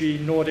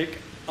AKG Nordic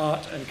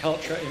Art and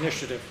Culture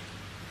Initiative.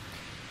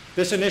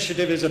 This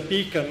initiative is a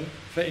beacon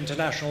for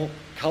international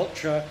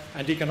culture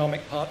and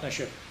economic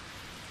partnership.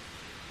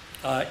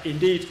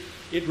 Indeed,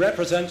 it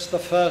represents the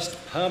first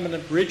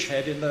permanent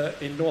bridgehead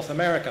in North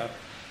America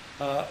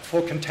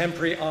for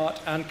contemporary art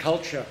and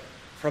culture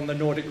from the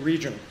Nordic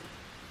region.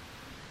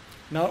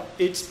 Now,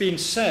 it's been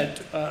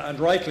said, and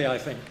rightly I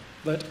think,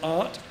 that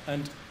art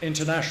and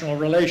international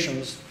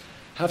relations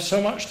have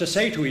so much to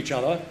say to each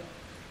other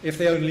if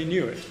they only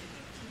knew it.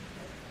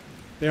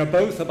 They are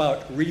both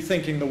about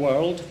rethinking the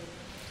world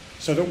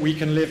so that we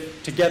can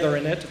live together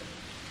in it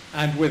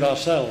and with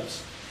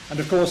ourselves. And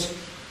of course,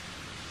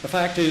 the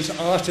fact is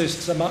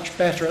artists are much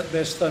better at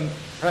this than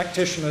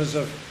practitioners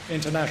of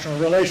international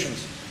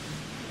relations.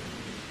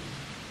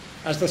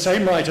 As the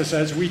same writer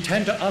says, we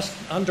tend to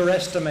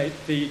underestimate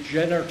the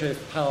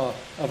generative power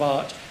of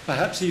art,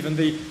 perhaps even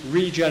the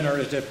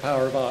regenerative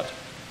power of art,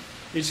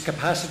 its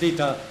capacity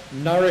to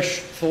nourish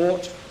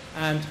thought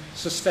and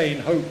sustain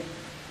hope.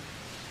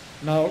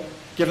 Now,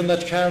 given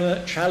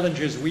the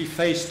challenges we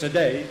face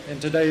today in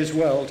today's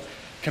world,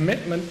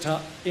 commitment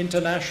to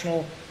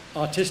international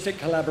artistic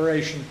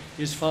collaboration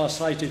is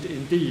far-sighted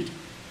indeed.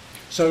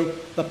 So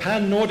the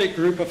Pan-Nordic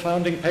group of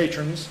founding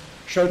patrons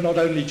showed not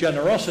only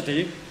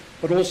generosity,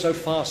 but also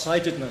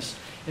far-sightedness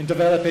in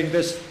developing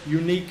this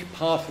unique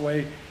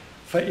pathway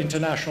for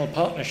international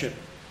partnership.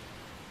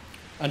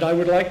 And I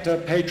would like to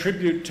pay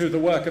tribute to the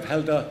work of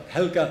Helga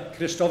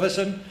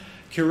Kristoffersen,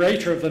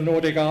 curator of the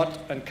Nordic Art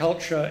and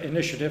Culture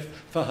Initiative,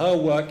 for her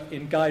work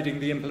in guiding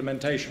the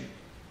implementation.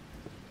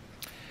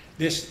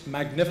 This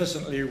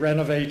magnificently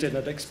renovated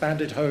and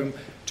expanded home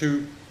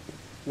to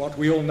what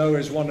we all know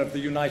is one of the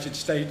United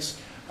States'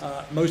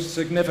 most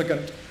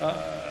significant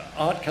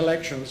art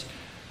collections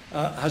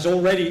has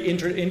already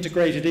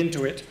integrated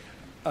into it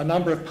a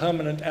number of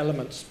permanent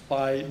elements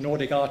by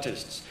Nordic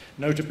artists,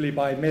 notably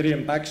by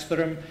Miriam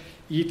Backström,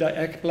 Ida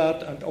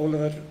Ekblad, and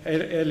Oliver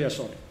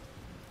Eliasson.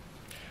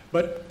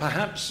 But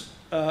perhaps,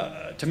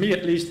 to me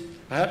at least,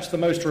 perhaps the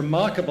most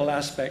remarkable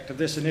aspect of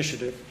this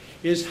initiative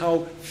is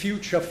how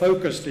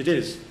future-focused it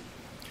is.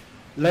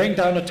 Laying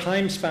down a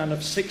time span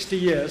of 60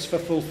 years for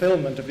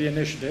fulfillment of the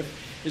initiative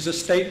is a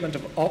statement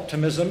of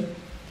optimism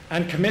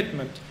and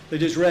commitment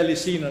that is rarely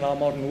seen in our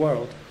modern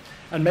world.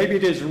 And maybe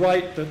it is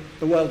right that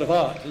the world of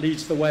art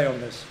leads the way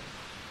on this.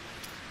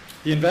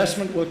 The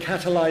investment will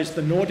catalyze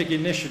the Nordic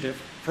initiative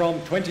from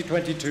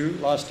 2022,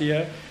 last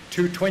year,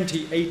 to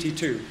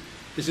 2082.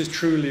 This is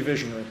truly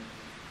visionary.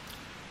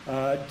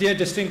 Dear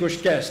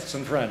distinguished guests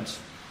and friends,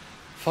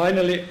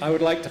 finally, I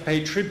would like to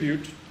pay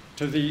tribute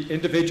to the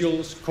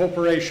individuals,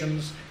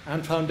 corporations,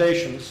 and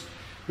foundations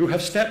who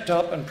have stepped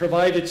up and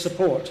provided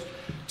support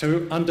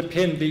to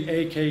underpin the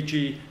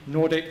AKG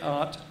Nordic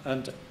Art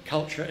and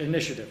Culture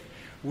Initiative.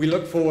 We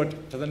look forward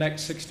to the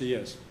next 60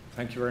 years.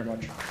 Thank you very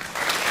much.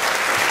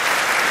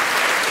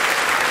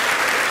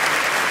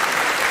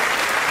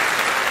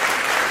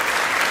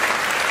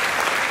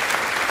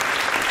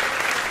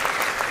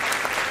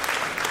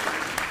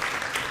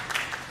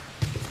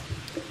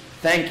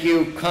 Thank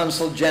you,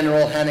 Consul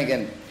General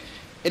Hannigan.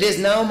 It is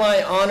now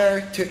my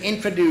honor to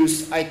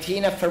introduce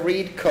Aitina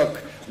Farid Cook,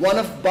 one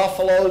of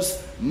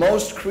Buffalo's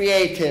most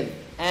creative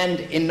and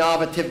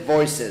innovative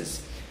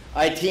voices.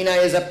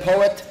 Aitina is a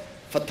poet,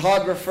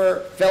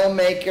 photographer,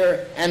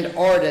 filmmaker, and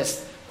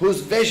artist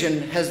whose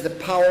vision has the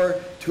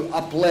power to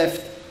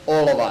uplift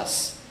all of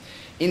us.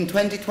 In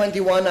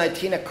 2021,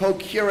 Aitina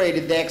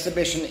co-curated the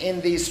exhibition In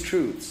These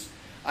Truths.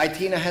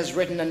 Aitina has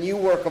written a new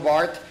work of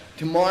art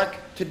to mark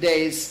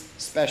today's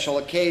special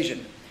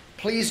occasion.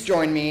 Please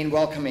join me in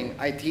welcoming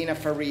Aitina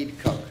Farid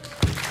Cook.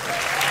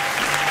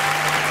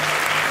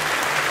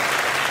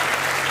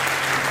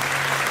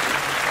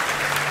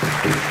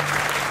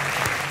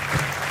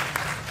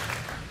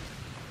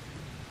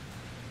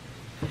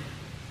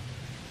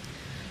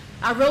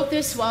 I wrote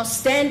this while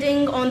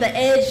standing on the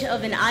edge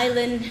of an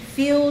island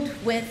filled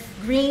with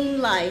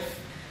green life,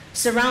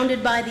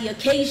 surrounded by the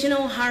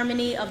occasional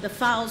harmony of the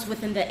fowls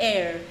within the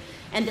air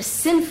and the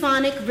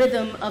symphonic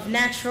rhythm of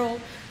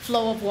natural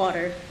flow of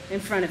water in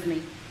front of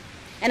me.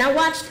 And I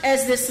watched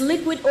as this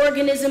liquid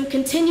organism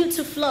continued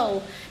to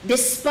flow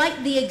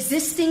despite the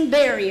existing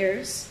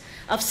barriers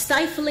of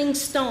stifling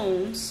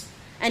stones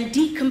and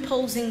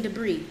decomposing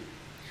debris,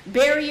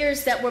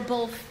 barriers that were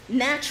both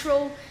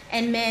natural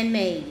and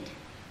man-made.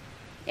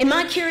 In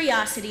my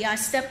curiosity, I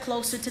stepped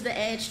closer to the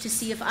edge to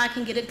see if I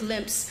can get a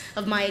glimpse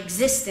of my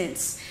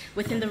existence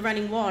within the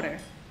running water.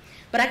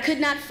 But I could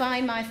not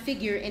find my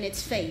figure in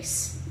its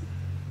face.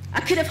 I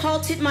could have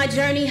halted my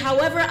journey,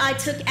 however I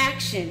took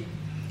action.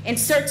 in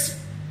search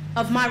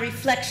of my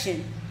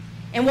reflection.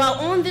 And while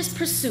on this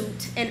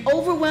pursuit, an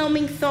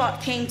overwhelming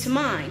thought came to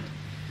mind,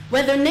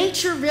 whether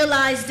nature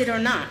realized it or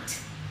not,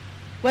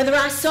 whether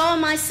I saw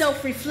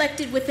myself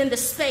reflected within the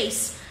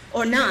space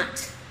or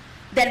not,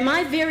 that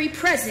my very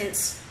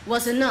presence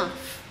was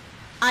enough.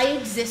 I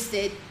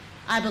existed,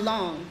 I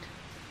belonged.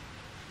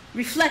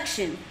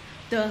 Reflection,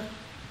 the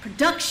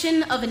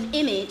production of an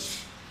image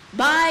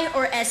by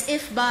or as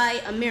if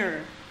by a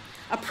mirror,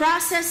 a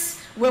process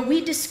where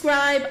we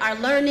describe our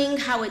learning,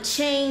 how it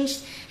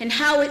changed, and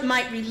how it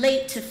might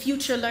relate to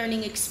future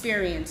learning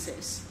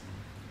experiences.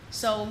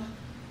 So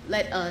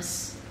let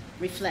us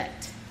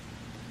reflect.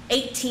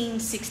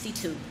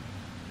 1862,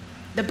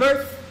 the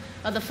birth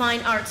of the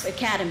Fine Arts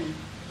Academy.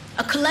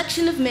 A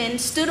collection of men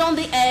stood on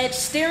the edge,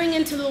 staring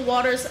into the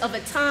waters of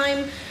a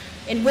time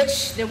in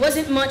which there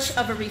wasn't much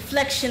of a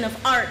reflection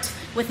of art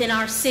within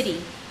our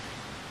city.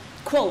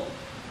 Quote,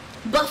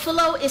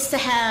 Buffalo is to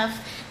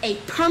have a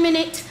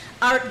permanent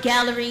art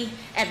gallery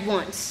at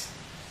once.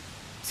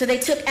 So they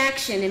took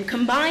action and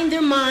combined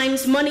their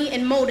minds, money,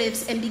 and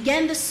motives and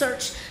began the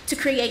search to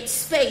create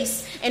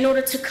space in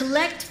order to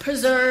collect,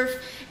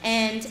 preserve,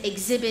 and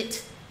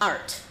exhibit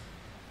art.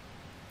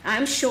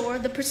 I'm sure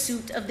the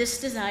pursuit of this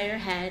desire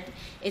had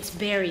its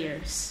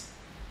barriers,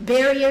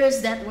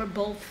 barriers that were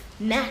both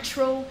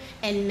natural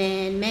and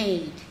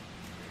man-made.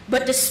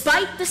 But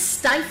despite the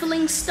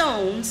stifling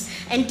stones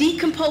and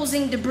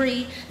decomposing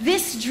debris,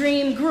 this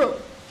dream grew.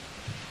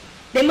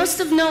 They must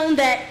have known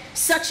that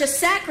such a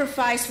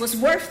sacrifice was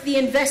worth the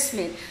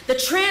investment. The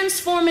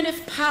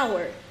transformative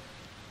power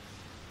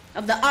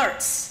of the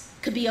arts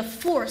could be a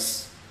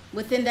force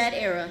within that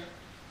era.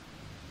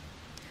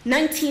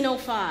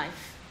 1905,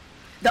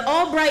 the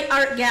Albright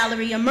Art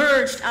Gallery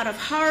emerged out of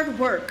hard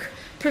work,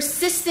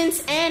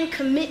 persistence, and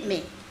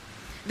commitment.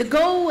 The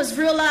goal was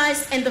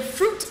realized, and the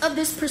fruit of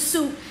this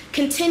pursuit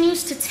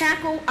continues to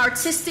tackle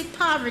artistic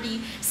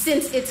poverty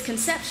since its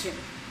conception.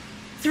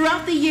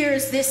 Throughout the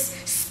years, this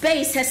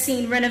space has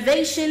seen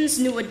renovations,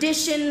 new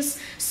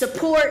additions,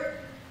 support,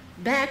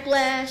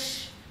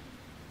 backlash,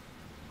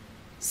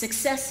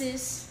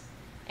 successes,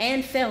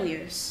 and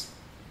failures.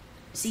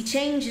 See,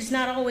 change is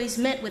not always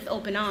met with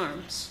open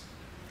arms.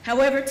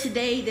 However,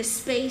 today, this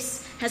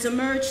space has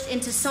emerged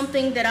into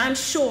something that I'm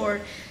sure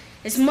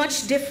is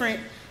much different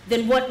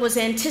than what was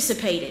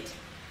anticipated.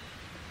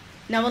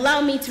 Now,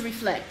 allow me to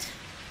reflect.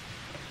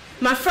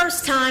 My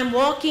first time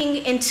walking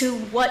into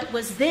what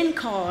was then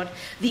called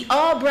the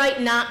Albright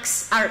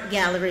Knox Art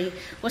Gallery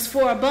was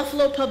for a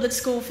Buffalo Public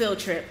School field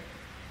trip.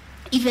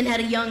 Even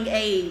at a young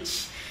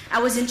age, I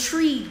was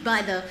intrigued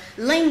by the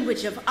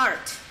language of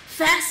art,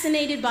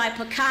 fascinated by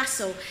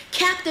Picasso,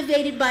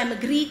 captivated by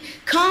Magritte,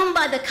 calmed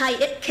by the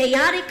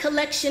chaotic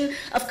collection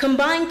of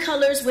combined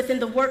colors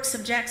within the works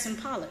of Jackson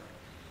Pollock.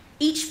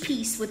 Each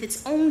piece with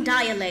its own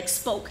dialect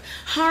spoke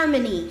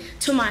harmony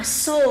to my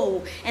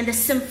soul, and the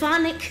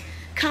symphonic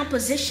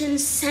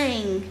compositions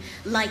sang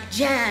like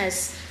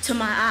jazz to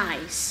my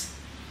eyes.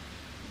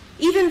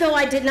 Even though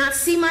I did not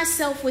see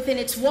myself within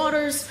its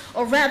waters,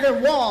 or rather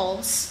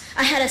walls,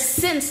 I had a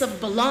sense of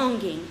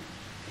belonging.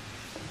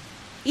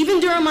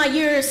 Even during my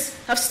years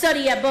of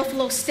study at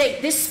Buffalo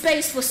State, this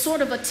space was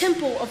sort of a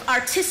temple of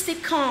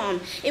artistic calm.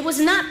 It was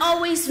not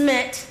always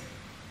met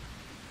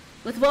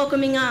with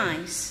welcoming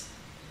eyes.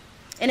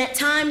 And at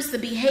times, the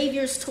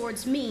behaviors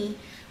towards me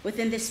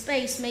within this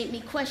space made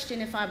me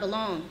question if I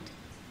belonged.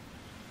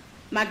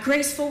 My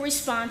graceful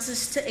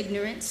responses to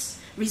ignorance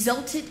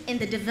resulted in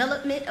the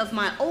development of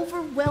my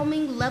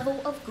overwhelming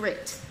level of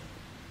grit.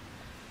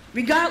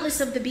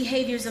 Regardless of the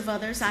behaviors of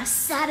others, I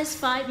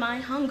satisfied my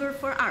hunger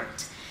for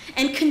art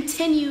and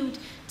continued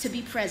to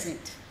be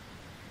present.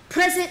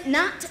 Present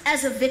not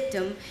as a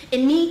victim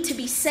in need to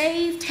be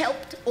saved,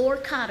 helped, or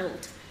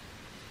coddled,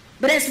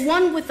 but as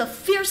one with a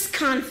fierce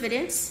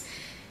confidence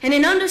and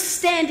an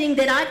understanding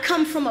that I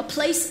come from a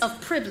place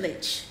of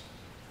privilege,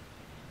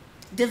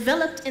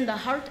 developed in the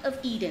heart of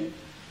Eden.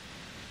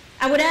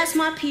 I would ask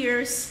my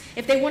peers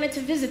if they wanted to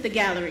visit the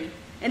gallery,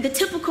 and the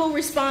typical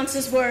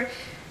responses were,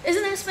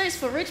 "Isn't that space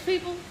for rich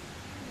people?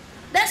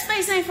 That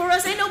space ain't for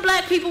us, ain't no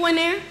black people in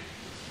there."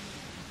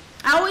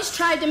 I always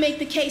tried to make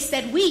the case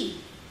that we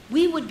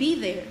would be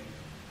there.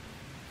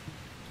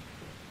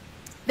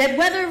 That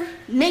whether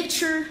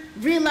nature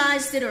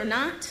realized it or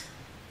not,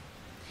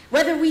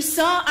 whether we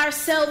saw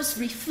ourselves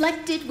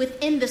reflected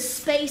within the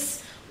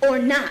space or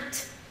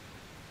not,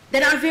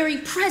 that our very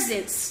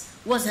presence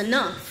was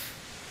enough.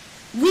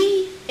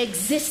 We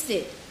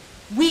existed.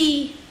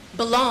 We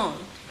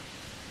belonged.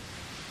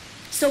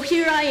 So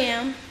here I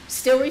am,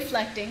 still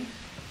reflecting.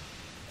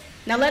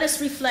 Now let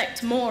us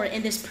reflect more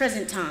in this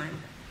present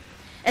time.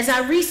 As I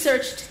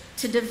researched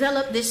to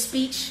develop this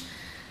speech,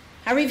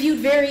 I reviewed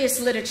various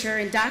literature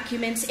and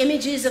documents,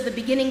 images of the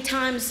beginning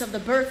times of the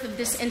birth of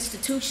this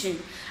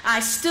institution. I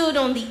stood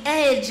on the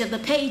edge of the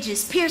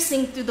pages,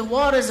 piercing through the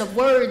waters of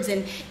words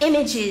and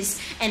images,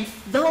 and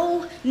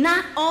though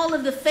not all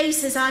of the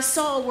faces I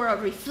saw were a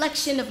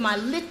reflection of my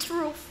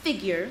literal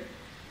figure,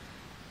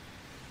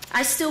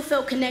 I still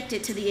felt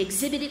connected to the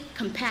exhibited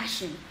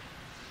compassion,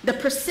 the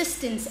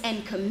persistence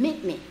and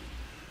commitment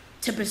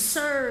to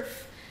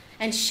preserve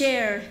and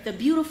share the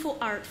beautiful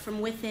art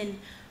from within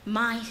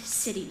my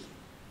city.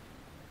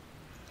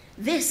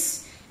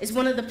 This is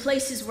one of the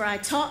places where I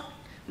taught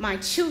my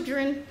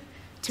children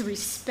to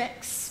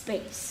respect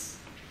space.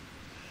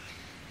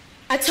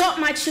 I taught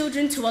my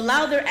children to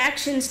allow their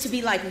actions to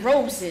be like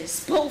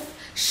roses, both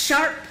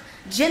sharp,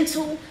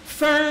 gentle,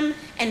 firm,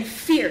 and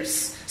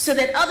fierce, so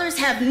that others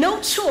have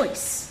no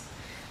choice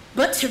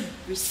but to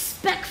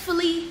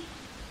respectfully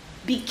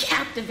be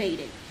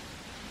captivated.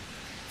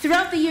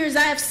 Throughout the years,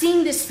 I have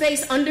seen this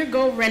space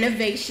undergo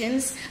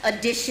renovations,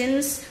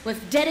 additions,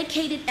 with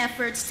dedicated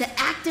efforts to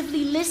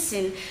actively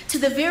listen to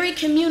the very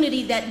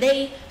community that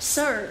they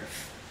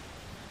serve.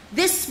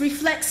 This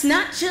reflects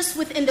not just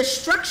within the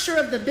structure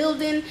of the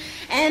building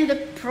and the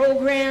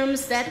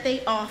programs that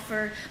they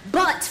offer,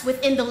 but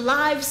within the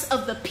lives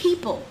of the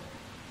people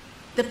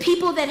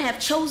that have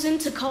chosen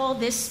to call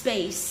this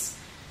space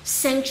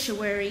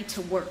sanctuary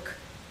to work.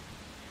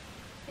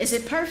 Is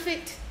it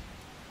perfect?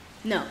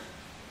 No.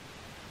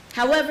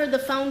 However, the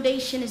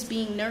foundation is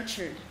being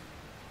nurtured.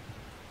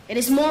 It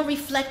is more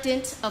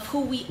reflectant of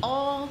who we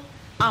all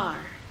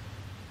are.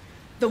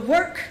 The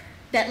work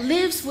that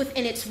lives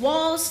within its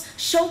walls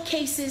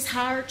showcases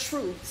hard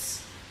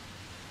truths.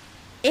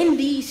 In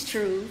these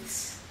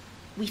truths,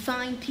 we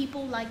find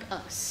people like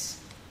us,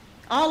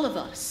 all of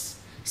us,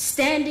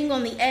 standing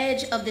on the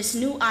edge of this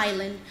new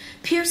island,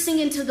 piercing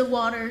into the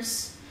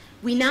waters.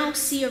 We now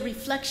see a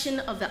reflection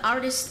of the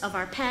artists of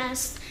our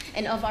past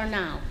and of our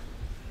now.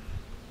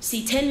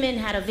 See, 10 men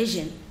had a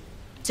vision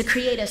to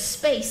create a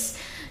space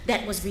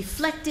that was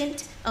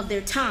reflectant of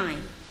their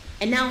time.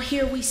 And now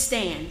here we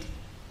stand.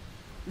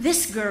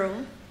 This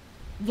girl,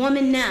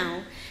 woman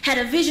now, had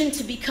a vision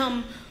to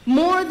become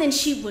more than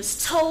she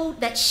was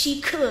told that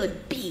she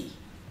could be.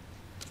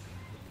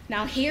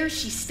 Now here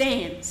she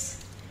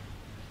stands.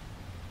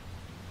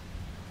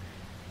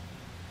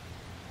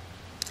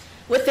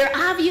 With their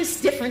obvious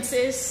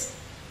differences,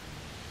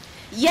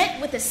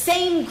 yet with the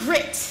same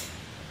grit,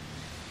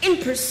 in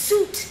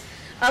pursuit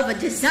of a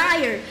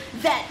desire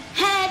that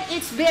had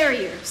its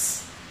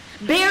barriers,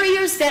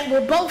 barriers that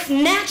were both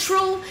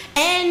natural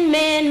and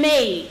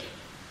man-made.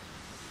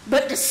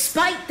 But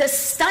despite the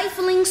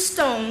stifling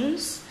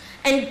stones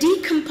and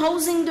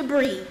decomposing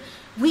debris,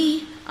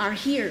 we are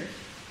here.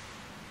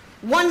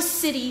 One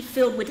city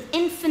filled with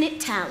infinite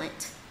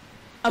talent,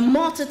 a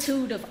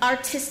multitude of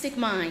artistic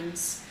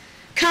minds,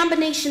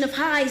 combination of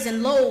highs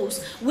and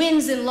lows,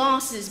 wins and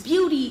losses,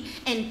 beauty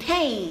and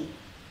pain.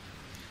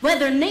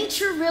 Whether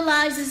nature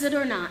realizes it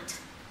or not,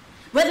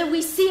 whether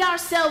we see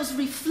ourselves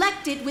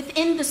reflected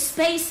within the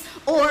space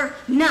or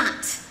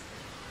not,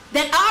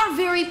 that our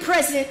very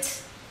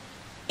present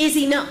is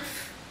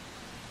enough.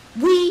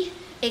 We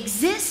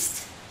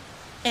exist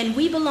and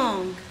we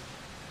belong.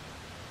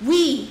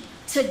 We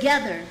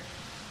together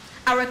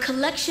are a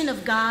collection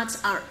of God's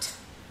art,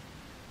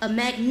 a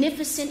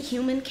magnificent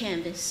human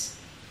canvas,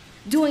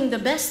 doing the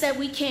best that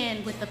we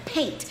can with the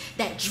paint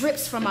that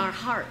drips from our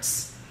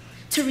hearts,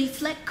 to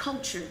reflect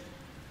culture,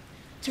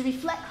 to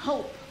reflect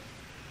hope,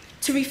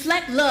 to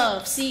reflect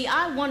love. See,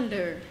 I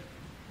wonder,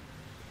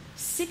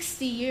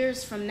 60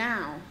 years from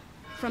now,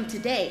 from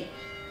today,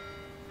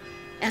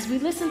 as we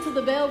listen to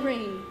the bell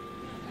ring,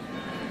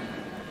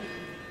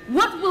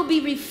 what will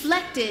be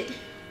reflected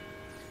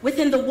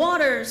within the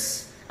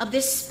waters of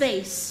this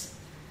space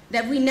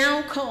that we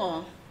now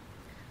call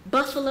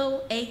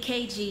Buffalo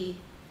AKG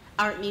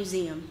Art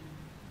Museum?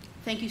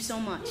 Thank you so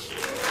much.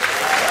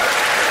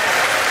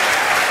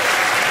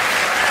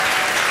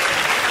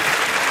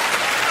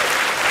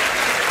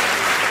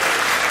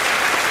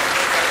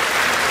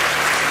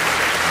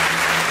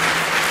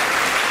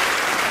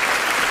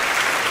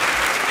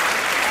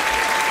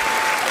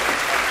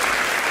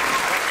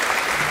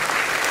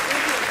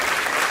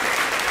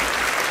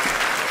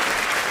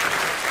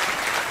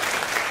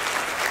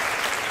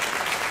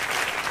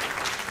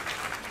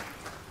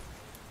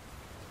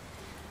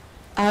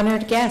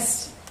 Honored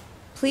guests,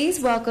 please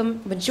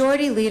welcome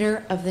Majority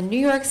Leader of the New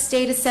York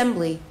State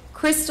Assembly,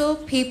 Crystal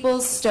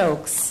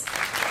Peoples-Stokes.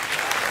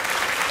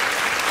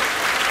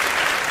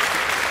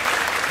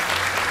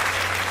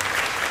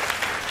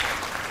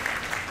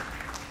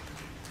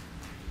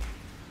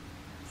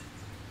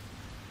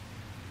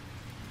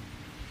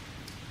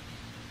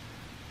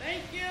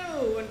 Thank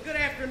you, and good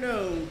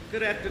afternoon.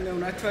 Good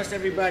afternoon. I trust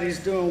everybody's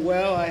doing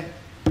well. I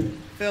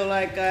feel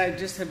like I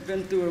just have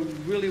been through a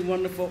really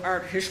wonderful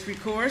art history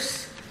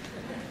course.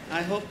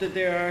 I hope that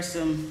there are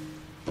some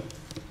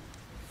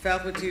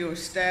faculty or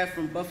staff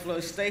from Buffalo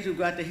State who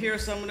got to hear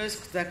some of this,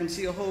 because I can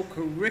see a whole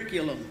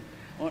curriculum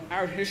on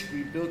art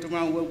history built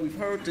around what we've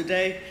heard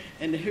today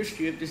and the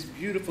history of this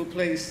beautiful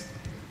place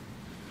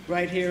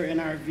right here in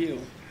our view.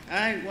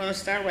 I want to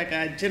start like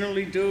I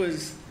generally do,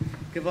 is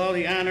give all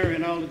the honor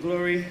and all the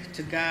glory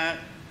to God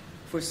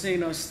for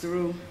seeing us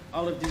through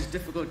all of these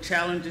difficult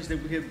challenges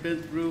that we have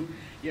been through,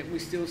 yet we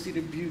still see the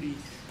beauty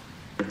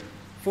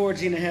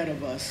forging ahead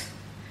of us.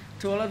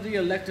 To all of the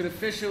elected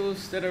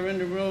officials that are in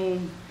the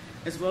room,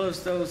 as well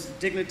as those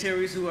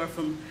dignitaries who are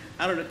from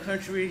out of the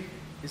country.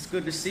 It's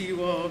good to see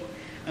you all.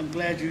 I'm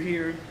glad you're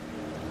here.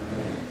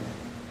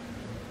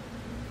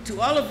 To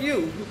all of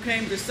you who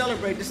came to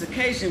celebrate this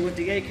occasion with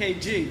the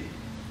AKG,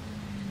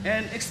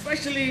 and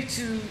especially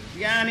to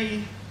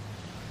Yanni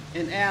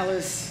and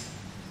Alice,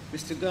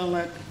 Mr.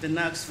 Gunluck, the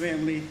Knox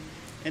family,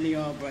 and the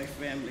Albright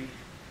family.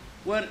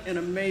 What an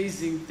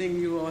amazing thing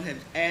you all have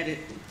added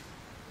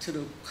to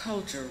the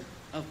culture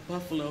of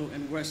Buffalo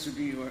and Western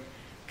New York.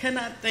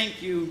 Cannot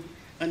thank you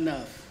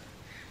enough.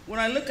 When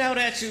I look out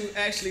at you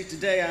actually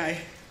today,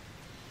 I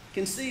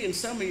can see in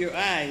some of your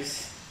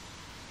eyes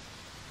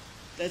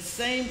that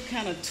same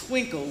kind of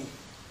twinkle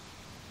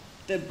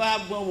that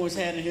Bob Wilmers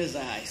had in his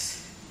eyes.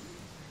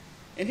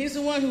 And he's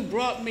the one who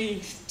brought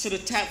me to the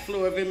top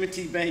floor of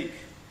M&T Bank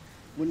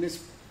when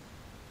this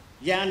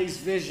Yanni's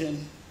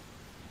vision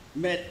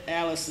met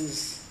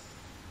Alice's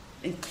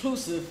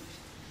inclusive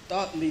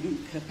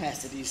thought-leading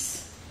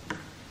capacities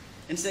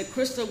and said,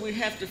 Crystal, we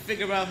have to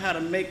figure out how to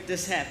make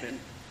this happen.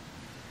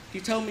 He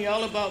told me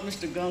all about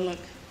Mr. Gunluck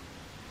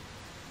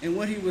and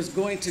what he was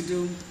going to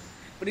do,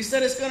 but he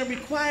said it's going to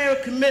require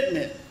a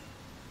commitment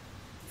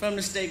from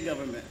the state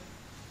government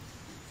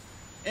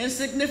in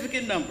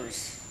significant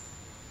numbers.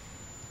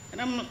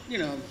 And I'm, you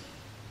know,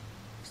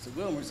 Mr.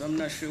 Wilmers, I'm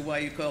not sure why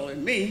you call it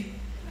me.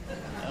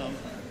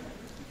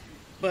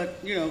 But,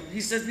 you know,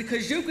 he says,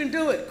 because you can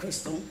do it,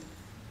 Crystal.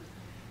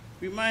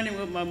 Reminding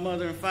what my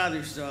mother and father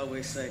used to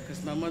always say,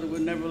 because my mother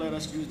would never let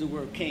us use the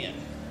word can.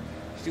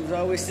 She would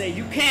always say,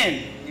 you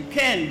can, you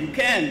can, you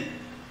can.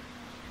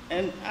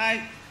 And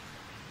I,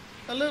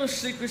 a little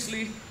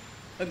secretly,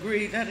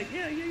 agreed that,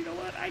 yeah, you know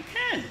what, I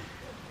can.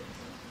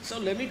 So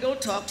let me go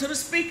talk to the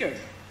speaker.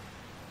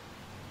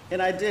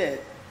 And I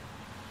did.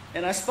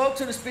 And I spoke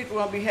to the speaker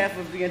on behalf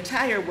of the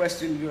entire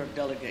Western New York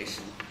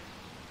delegation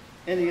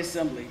in the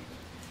assembly.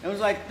 And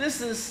was like,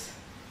 this is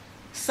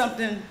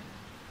something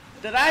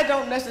that I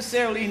don't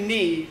necessarily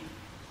need,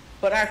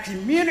 but our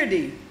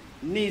community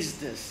needs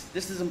this.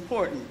 This is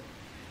important.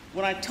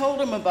 When I told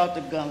him about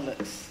the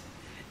Gunlucks,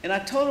 and I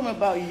told him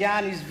about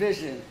Yanni's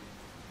vision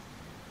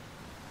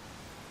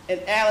and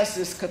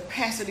Alice's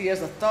capacity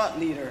as a thought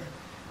leader,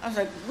 I was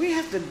like, we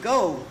have to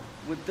go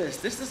with this.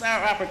 This is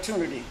our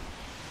opportunity.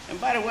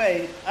 And by the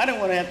way, I didn't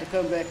want to have to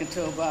come back and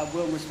tell Bob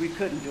Wilmers we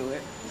couldn't do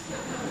it.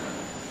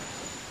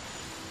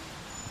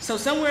 So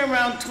somewhere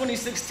around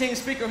 2016,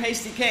 Speaker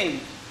Hastie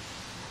came,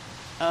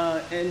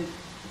 and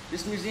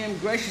this museum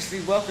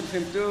graciously welcomed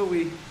him through.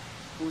 We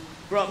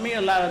brought me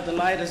a lot of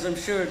delight, as I'm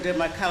sure it did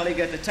my colleague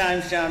at the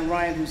time, John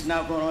Ryan, who's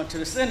now going on to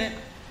the Senate,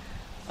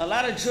 a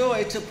lot of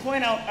joy to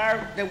point out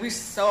art that we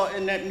saw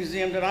in that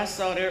museum that I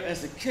saw there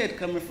as a kid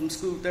coming from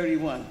School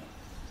 31.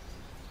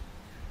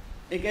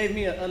 It gave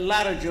me a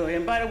lot of joy.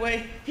 And by the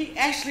way, he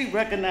actually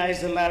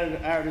recognized a lot of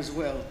the art as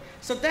well.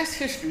 So that's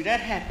history, that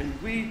happened.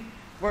 We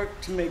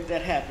worked to make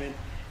that happen,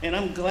 and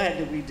I'm glad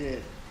that we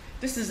did.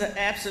 This is an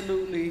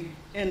absolutely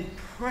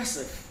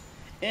impressive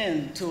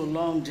end to a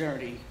long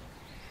journey.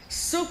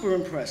 Super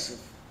impressive.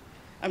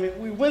 I mean,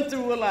 we went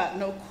through a lot,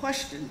 no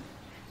question,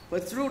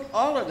 but through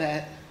all of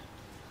that,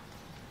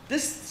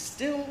 this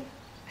still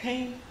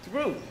came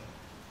through.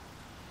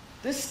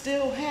 This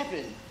still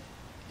happened.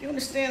 You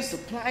understand,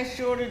 supply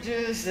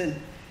shortages and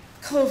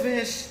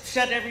COVID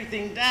shut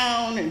everything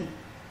down and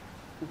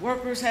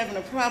workers having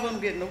a problem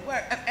getting to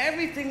work.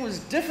 Everything was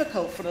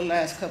difficult for the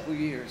last couple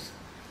years.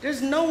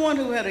 There's no one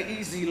who had an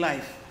easy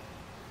life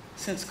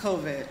since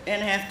COVID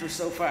and after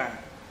so far.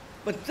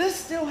 But this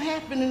still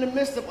happened in the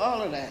midst of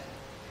all of that.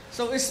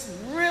 So it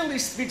really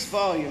speaks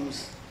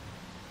volumes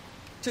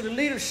to the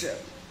leadership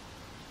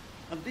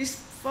of these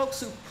folks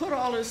who put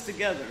all this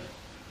together,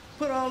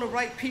 put all the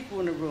right people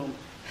in the room,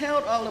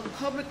 held all the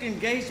public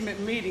engagement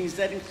meetings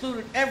that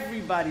included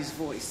everybody's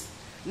voice,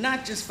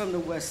 not just from the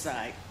West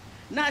Side,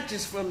 not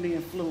just from the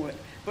affluent,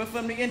 but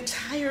from the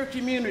entire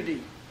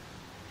community.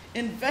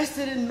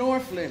 Invested in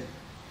Northland,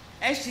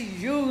 actually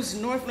used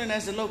Northland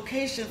as a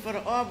location for the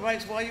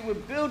Albrights while you were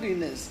building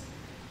this.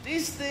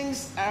 These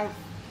things are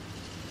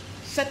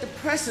set the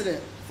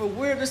precedent for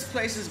where this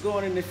place is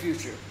going in the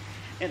future.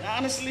 And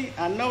honestly,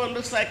 I know it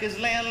looks like it's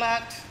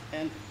landlocked,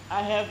 and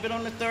I have been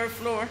on the 3rd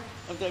floor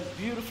of that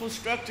beautiful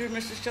structure,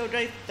 Mr.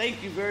 Chodre.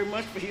 Thank you very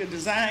much for your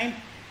design.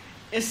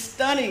 It's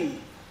stunning.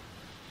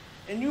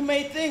 And you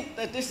may think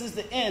that this is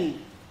the end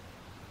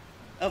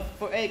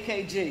for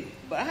AKG,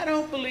 but I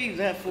don't believe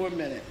that for a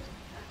minute.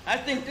 I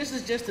think this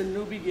is just a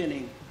new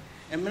beginning,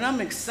 and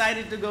I'm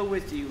excited to go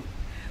with you.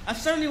 I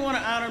certainly want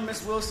to honor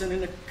Ms. Wilson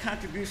and the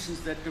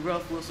contributions that the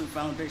Ralph Wilson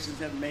Foundations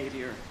have made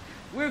here.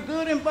 We're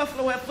good in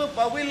Buffalo at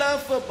football. We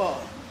love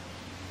football.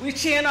 We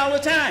chant all the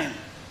time,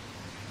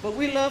 but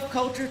we love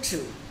culture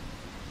too.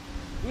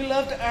 We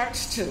love the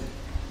arts too.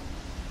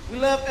 We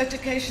love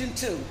education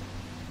too.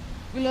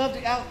 We love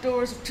the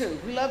outdoors too.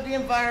 We love the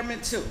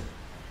environment too.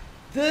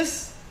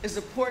 This is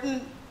an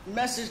important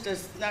message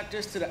that's not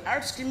just to the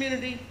arts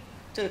community,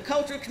 to the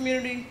culture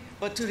community,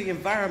 but to the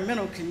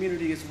environmental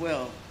community as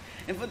well.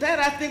 And for that,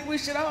 I think we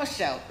should all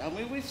shout. I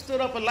mean, we've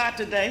stood up a lot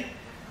today.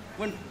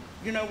 When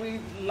You know, we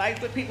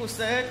liked what people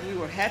said. We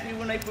were happy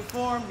when they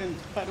performed. And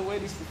by the way,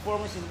 these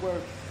performances were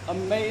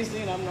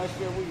amazing. I'm not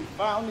sure where you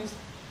found these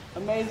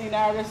amazing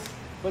artists,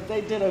 but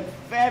they did a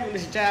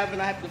fabulous job, and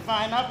I have to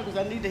find out because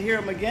I need to hear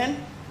them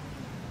again.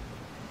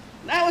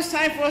 Now it's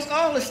time for us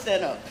all to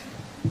stand up.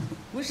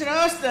 We should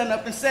all stand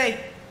up and say,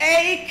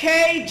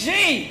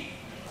 AKG,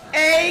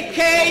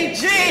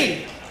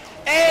 AKG,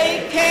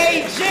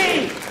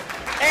 AKG,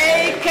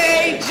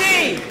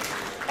 AKG,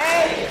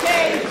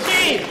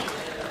 AKG,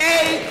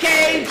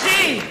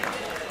 AKG.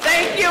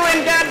 Thank you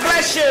and God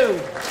bless you.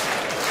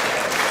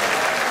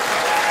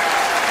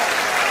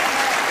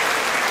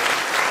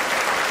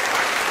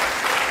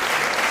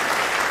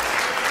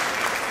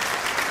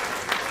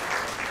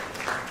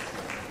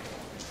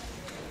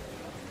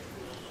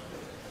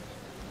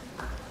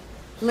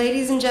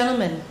 Ladies and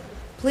gentlemen,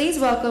 please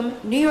welcome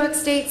New York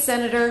State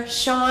Senator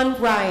Sean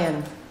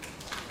Ryan.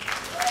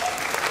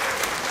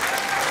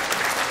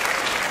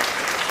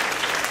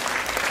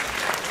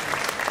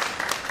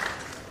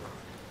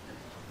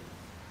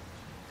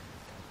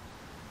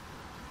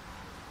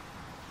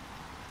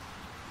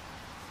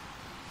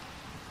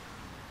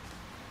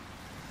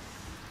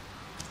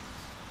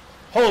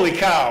 Holy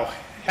cow,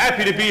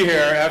 happy to be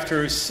here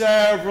after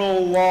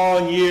several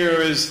long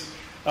years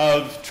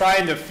of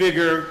trying to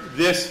figure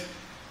this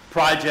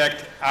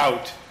project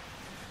out.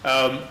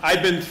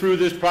 I've been through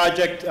this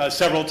project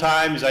several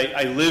times.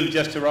 I live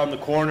just around the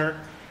corner.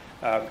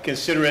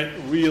 Consider it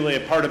really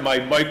a part of my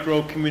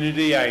micro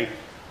community. I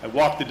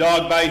walk the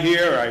dog by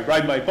here, I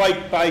ride my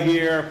bike by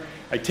here,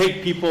 I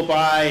take people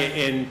by,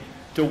 and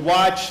to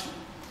watch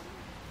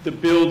the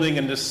building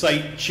and the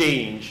site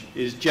change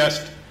is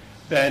just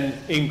been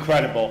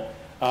incredible.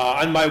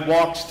 On my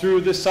walks through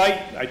the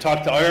site, I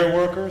talked to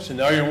ironworkers, and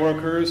the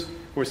ironworkers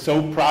were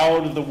so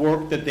proud of the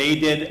work that they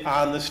did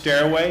on the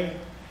stairway.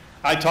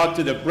 I talked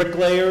to the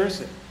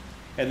bricklayers,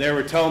 and they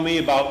were telling me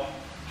about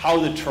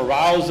how the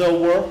terrazzo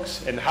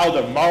works and how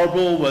the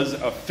marble was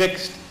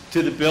affixed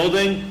to the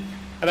building.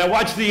 And I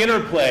watched the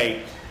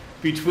interplay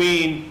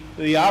between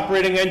the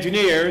operating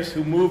engineers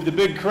who moved the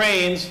big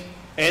cranes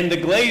and the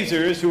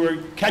glazers who were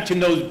catching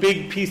those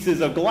big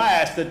pieces of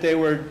glass that they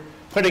were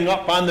putting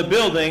up on the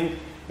building.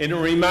 And it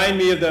reminded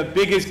me of the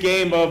biggest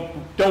game of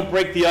don't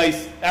break the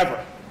ice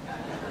ever.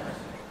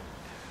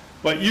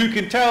 But you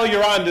can tell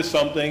you're onto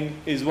something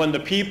is when the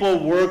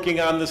people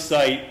working on the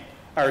site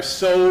are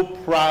so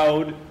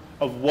proud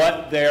of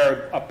what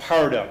they're a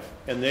part of.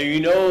 And there you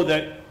know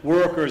that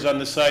workers on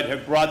the site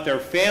have brought their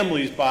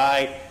families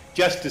by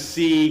just to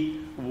see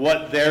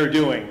what they're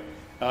doing.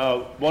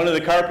 One of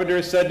the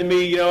carpenters said to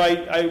me, you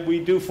know, we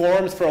do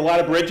forms for a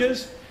lot of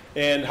bridges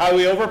and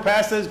highway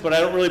overpasses, but I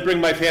don't really bring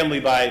my family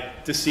by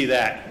to see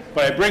that.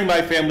 But I bring my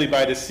family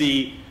by to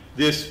see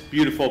this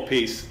beautiful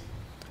piece.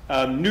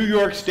 New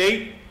York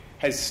State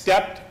has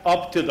stepped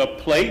up to the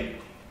plate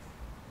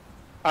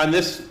on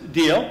this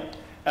deal.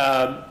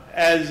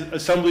 As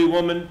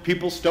Assemblywoman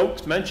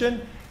Peoples-Stokes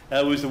mentioned,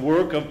 it was the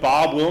work of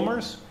Bob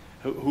Wilmers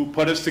who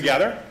put us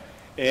together.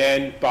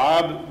 And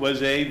Bob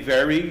was a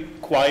very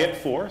quiet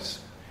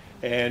force.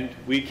 And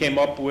we came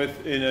up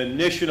with an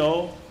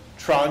initial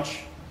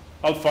tranche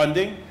of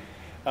funding.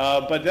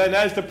 But then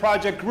as the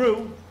project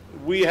grew,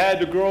 we had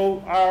to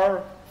grow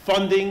our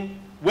funding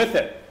with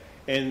it.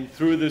 And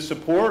through the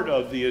support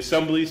of the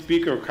Assembly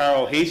Speaker,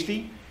 Carl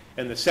Hastie,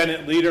 and the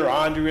Senate Leader,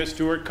 Andrea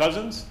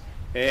Stewart-Cousins,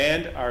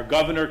 and our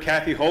Governor,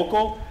 Kathy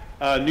Hochul,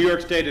 New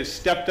York State has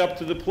stepped up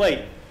to the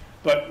plate.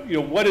 But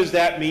you know, what does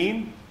that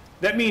mean?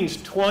 That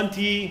means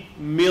 20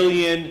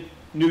 million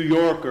New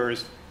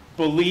Yorkers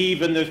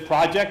believe in this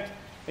project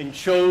and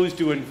chose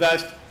to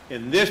invest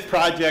in this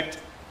project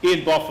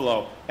in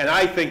Buffalo. And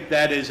I think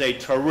that is a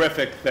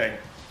terrific thing.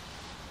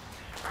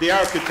 The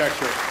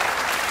architecture.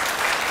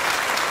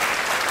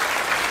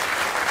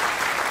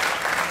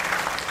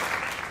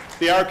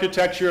 The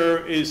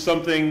architecture is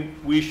something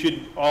we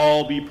should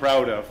all be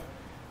proud of.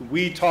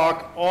 We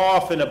talk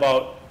often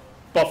about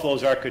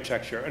Buffalo's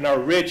architecture and our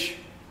rich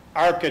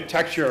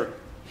architecture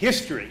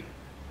history,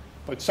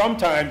 but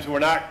sometimes we're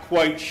not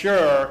quite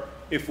sure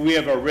if we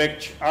have a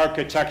rich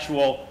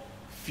architectural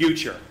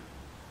future.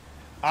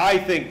 I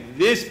think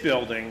this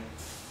building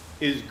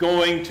is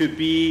going to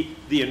be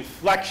the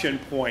inflection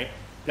point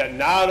that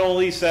not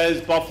only says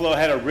Buffalo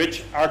had a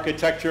rich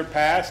architecture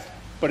past,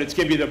 but it's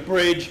going to be the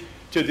bridge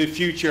to the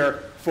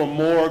future for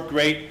more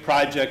great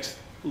projects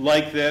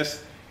like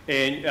this.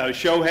 And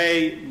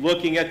Shohei,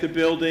 looking at the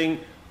building,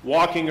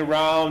 walking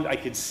around, I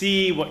could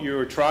see what you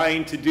were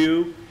trying to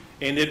do,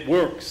 and it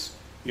works.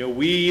 You know,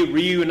 we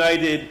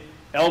reunited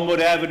Elmwood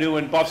Avenue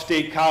and Buff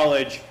State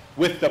College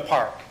with the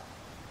park.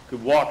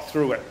 Could walk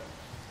through it.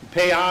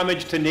 Pay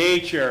homage to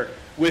nature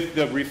with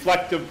the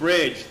reflective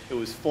bridge that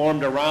was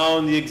formed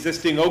around the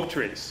existing oak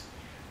trees.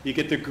 You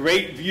get the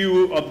great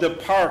view of the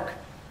park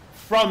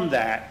from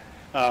that.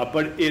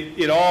 But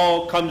it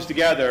all comes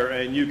together,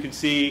 and you can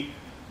see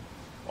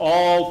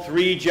all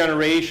three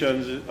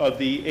generations of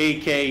the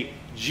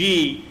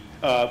AKG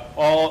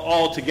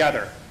all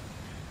together.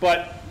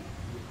 But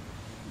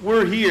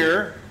we're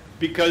here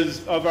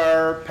because of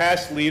our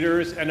past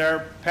leaders and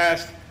our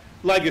past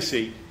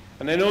legacy.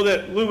 And I know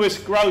that Louis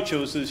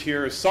Grouchos is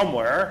here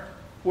somewhere.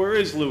 Where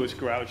is Louis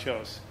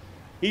Grouchos?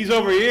 He's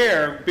over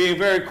here being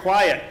very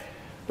quiet.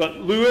 But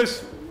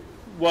Louis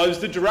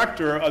was the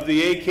director of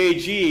the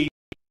AKG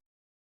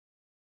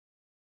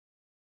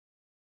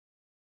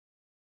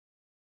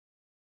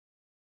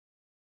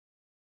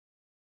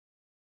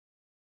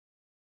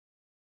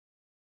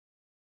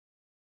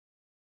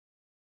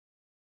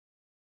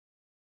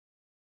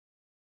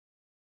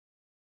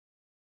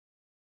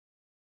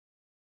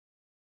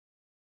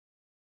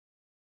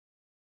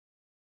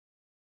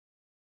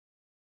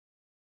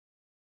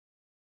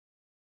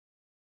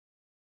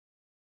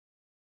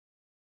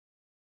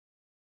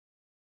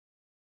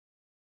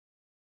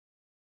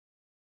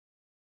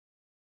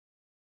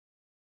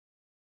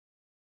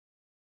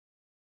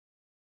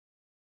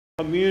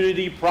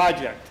community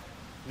project.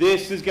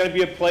 This is going to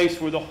be a place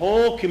where the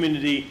whole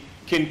community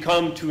can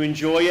come to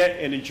enjoy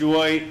it and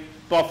enjoy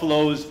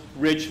Buffalo's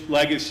rich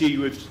legacy.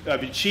 You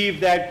have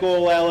achieved that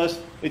goal, Alice.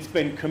 It's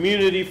been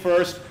community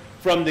first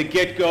from the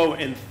get-go,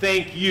 and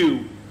thank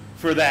you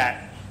for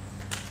that.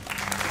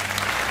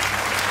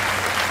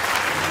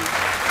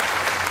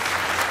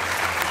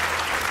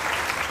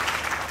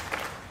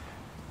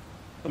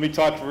 Let me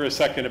talk for a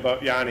second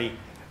about Yanni.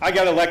 I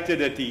got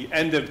elected at the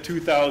end of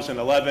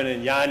 2011,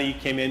 and Yanni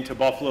came into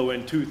Buffalo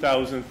in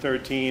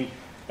 2013,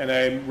 and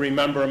I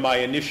remember my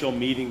initial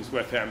meetings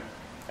with him,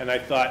 and I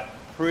thought,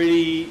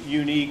 pretty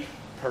unique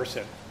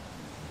person.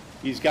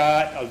 He's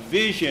got a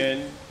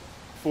vision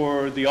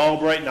for the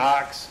Albright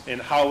Knox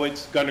and how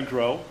it's going to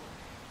grow,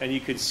 and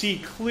you could see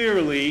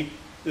clearly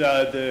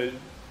the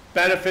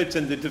benefits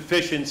and the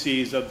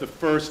deficiencies of the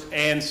first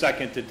and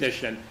second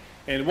edition.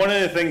 And one of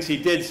the things he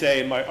did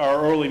say in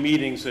our early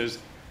meetings is,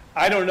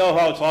 I don't know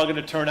how it's all going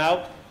to turn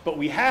out, but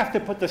we have to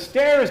put the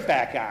stairs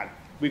back on.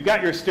 We've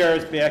got your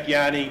stairs back,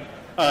 Yanni.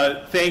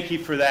 Thank you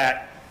for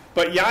that.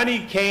 But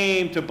Yanni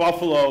came to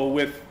Buffalo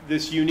with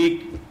this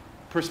unique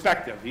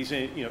perspective. He's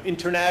an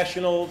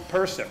international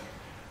person.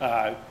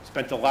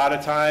 Spent a lot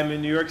of time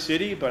in New York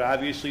City, but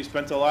obviously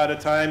spent a lot of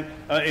time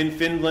in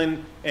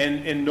Finland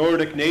and in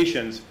Nordic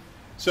nations.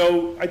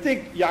 So I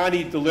think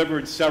Yanni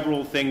delivered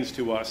several things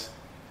to us,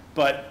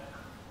 but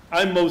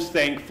I'm most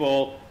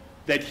thankful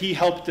that he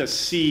helped us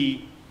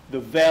see the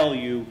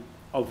value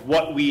of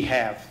what we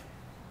have.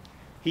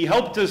 He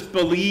helped us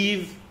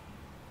believe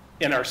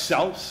in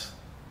ourselves.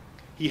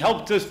 He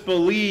helped us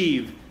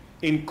believe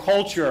in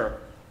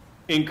culture,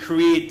 in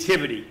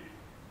creativity.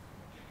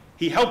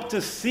 He helped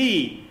us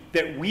see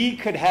that we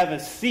could have a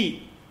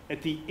seat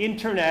at the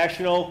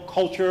international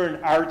culture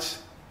and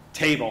arts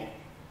table.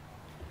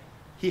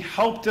 He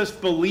helped us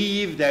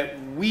believe that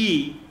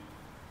we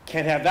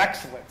can have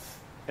excellence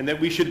and that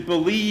we should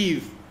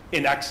believe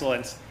in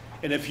excellence.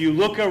 And if you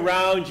look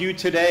around you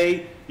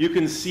today, you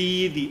can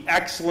see the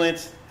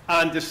excellence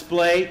on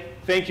display.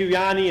 Thank you,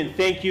 Yanni, and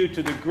thank you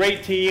to the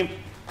great team,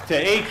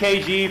 to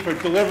AKG for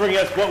delivering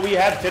us what we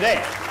have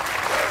today.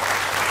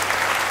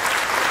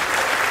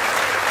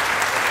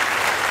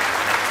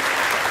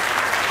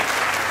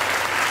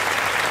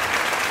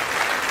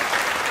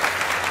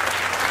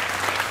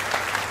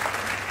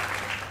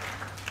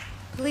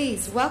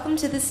 Please welcome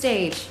to the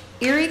stage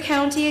Erie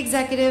County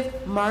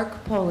Executive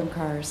Mark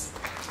Polenkars.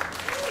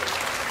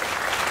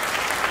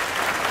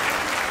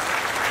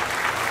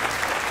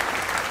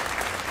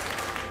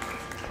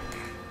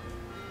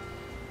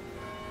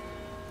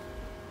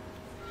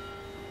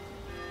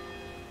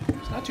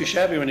 It's not too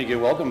shabby when you get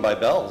welcomed by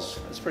bells.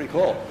 That's pretty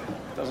cool.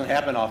 It doesn't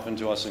happen often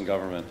to us in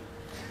government.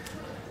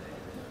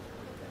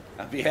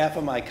 On behalf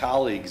of my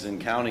colleagues in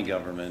county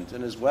government,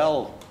 and as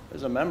well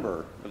as a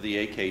member of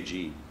the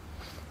AKG,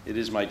 it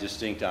is my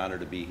distinct honor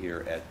to be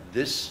here at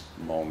this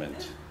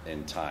moment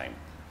in time.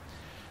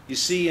 You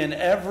see, in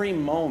every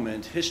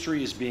moment,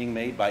 history is being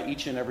made by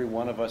each and every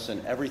one of us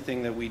in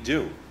everything that we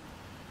do.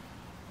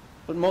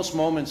 But most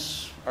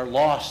moments are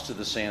lost to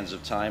the sands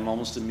of time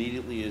almost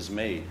immediately as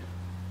made.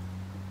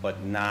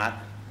 But not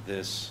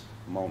this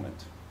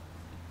moment.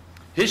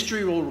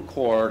 History will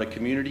record a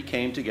community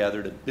came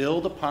together to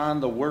build upon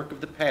the work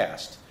of the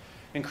past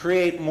and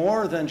create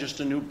more than just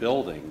a new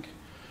building,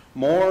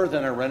 more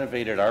than a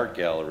renovated art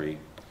gallery,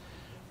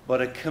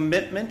 but a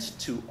commitment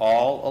to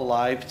all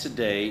alive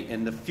today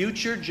and the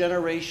future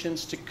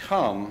generations to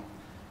come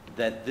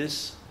that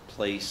this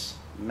place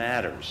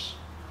matters.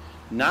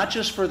 Not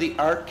just for the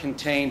art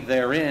contained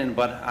therein,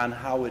 but on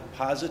how it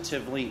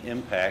positively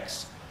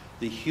impacts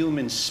the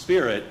human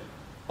spirit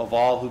of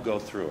all who go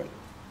through it.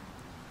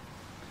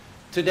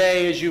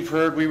 Today, as you've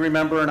heard, we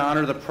remember and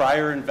honor the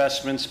prior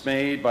investments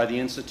made by the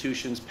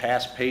institution's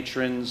past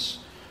patrons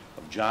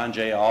of John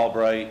J.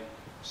 Albright,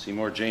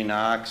 Seymour J.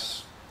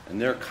 Knox, and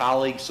their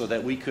colleagues so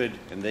that we could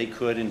and they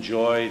could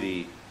enjoy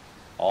the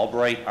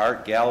Albright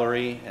Art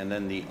Gallery and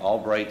then the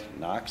Albright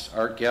Knox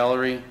Art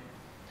Gallery.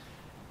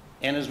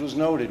 And as was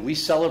noted, we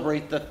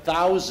celebrate the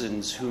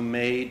thousands who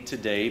made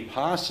today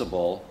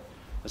possible,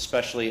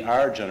 especially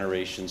our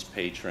generation's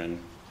patron,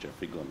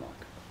 Jeffrey Glimlock.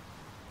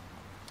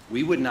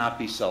 we would not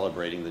be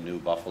celebrating the new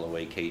Buffalo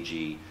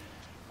AKG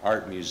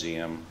Art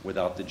Museum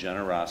without the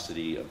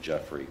generosity of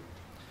Jeffrey.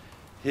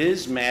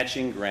 His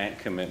matching grant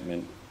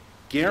commitment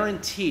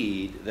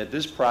guaranteed that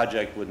this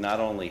project would not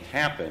only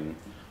happen,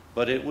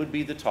 but it would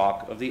be the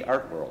talk of the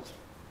art world.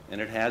 And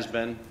it has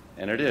been,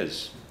 and it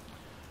is.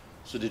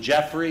 So to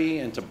Jeffrey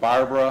and to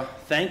Barbara,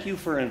 thank you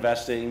for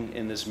investing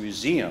in this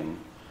museum,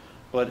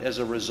 but as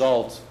a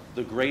result,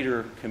 the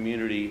greater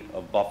community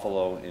of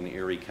Buffalo and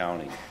Erie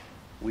County.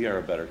 We are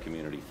a better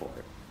community for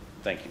it.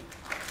 Thank you.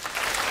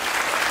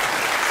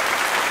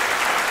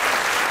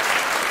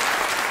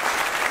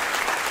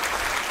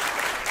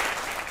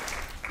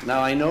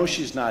 Now, I know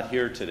she's not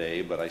here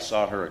today, but I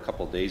saw her a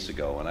couple days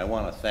ago, and I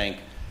want to thank,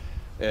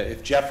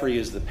 if Jeffrey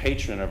is the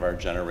patron of our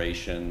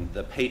generation,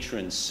 the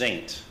patron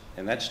saint,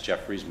 and that's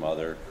Jeffrey's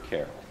mother,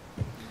 Carol.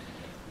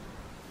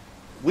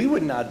 We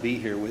would not be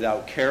here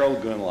without Carol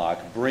Gunlock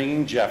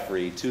bringing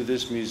Jeffrey to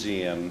this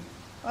museum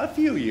a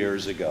few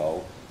years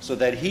ago so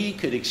that he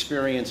could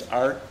experience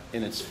art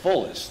in its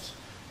fullest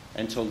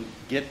and to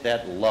get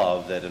that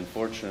love that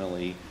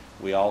unfortunately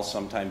we all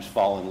sometimes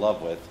fall in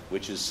love with,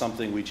 which is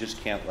something we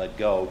just can't let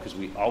go because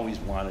we always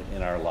want it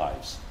in our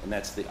lives. And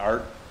that's the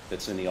art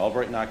that's in the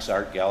Albright Knox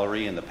Art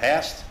Gallery in the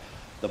past,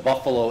 the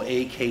Buffalo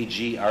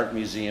AKG Art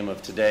Museum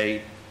of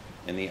today,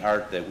 and the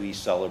art that we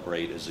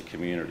celebrate as a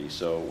community.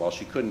 So while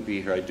she couldn't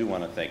be here, I do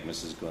want to thank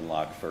Mrs.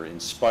 Gunlock for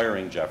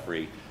inspiring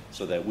Jeffrey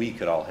so that we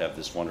could all have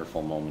this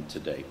wonderful moment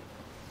today.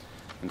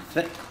 And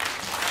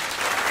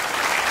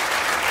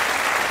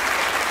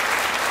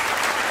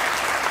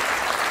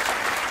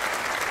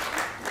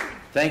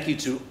thank you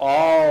to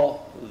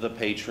all the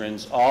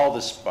patrons, all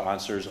the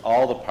sponsors,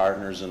 all the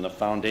partners, and the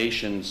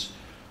foundations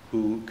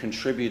who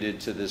contributed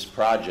to this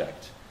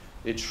project.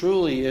 It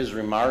truly is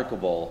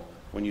remarkable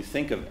when you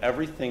think of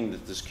everything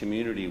that this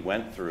community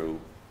went through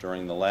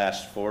during the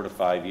last 4 to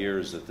 5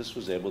 years that this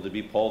was able to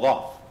be pulled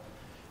off.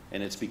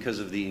 And it's because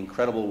of the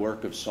incredible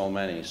work of so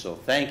many. So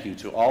thank you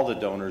to all the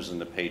donors and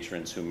the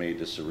patrons who made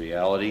this a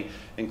reality,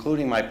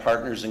 including my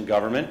partners in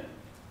government.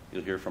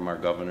 You'll hear from our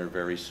governor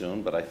very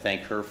soon, but I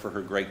thank her for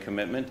her great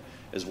commitment,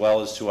 as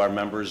well as to our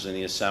members in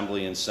the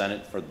Assembly and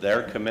Senate for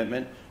their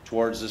commitment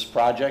towards this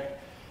project.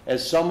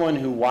 As someone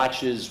who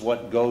watches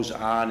what goes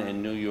on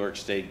in New York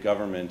State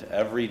government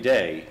every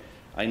day,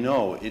 I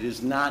know it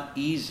is not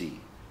easy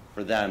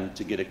for them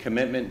to get a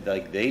commitment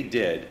like they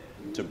did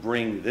to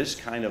bring this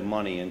kind of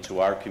money into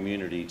our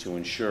community to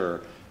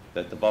ensure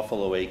that the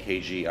Buffalo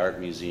AKG Art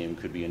Museum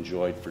could be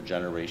enjoyed for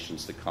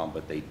generations to come,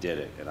 but they did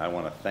it, and I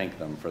want to thank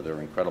them for their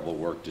incredible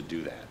work to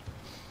do that.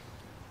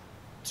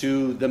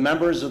 To the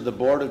members of the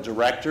Board of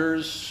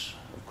Directors,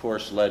 of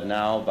course led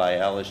now by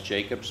Alice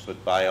Jacobs,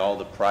 but by all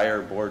the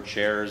prior board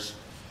chairs,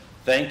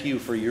 thank you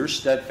for your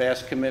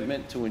steadfast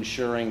commitment to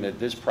ensuring that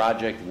this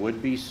project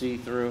would be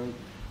see-through.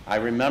 I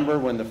remember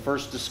when the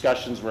first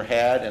discussions were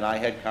had, and I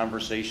had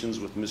conversations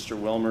with Mr.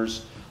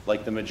 Wilmers,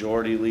 like the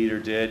majority leader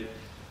did,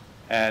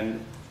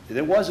 and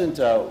it wasn't,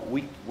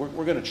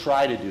 we're going to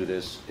try to do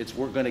this, it's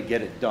we're going to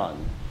get it done.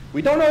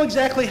 We don't know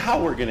exactly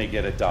how we're going to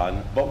get it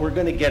done, but we're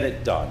going to get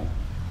it done.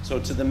 So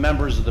to the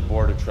members of the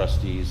Board of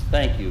Trustees,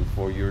 thank you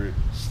for your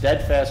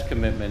steadfast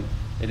commitment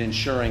in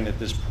ensuring that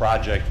this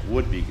project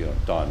would be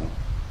done.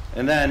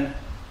 And then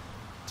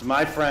to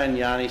my friend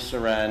Yanni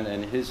Seren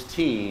and his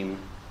team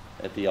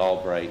at the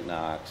Albright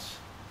Knox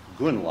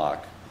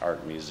Gunlock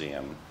Art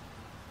Museum,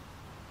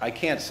 I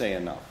can't say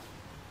enough.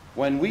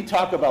 When we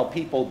talk about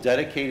people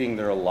dedicating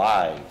their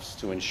lives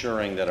to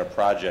ensuring that a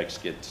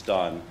project gets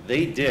done,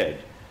 they did.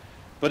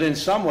 But in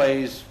some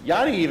ways,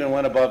 Yanni even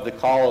went above the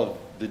call of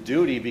the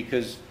duty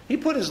because he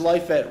put his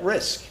life at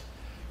risk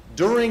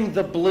during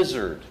the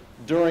blizzard,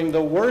 during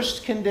the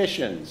worst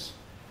conditions,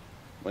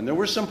 when there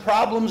were some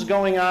problems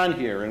going on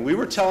here, and we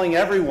were telling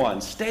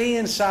everyone, stay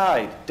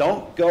inside,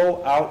 don't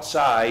go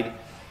outside.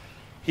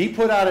 He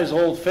put on his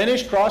old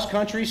Finnish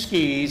cross-country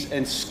skis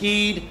and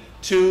skied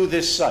to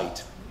this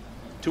site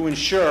to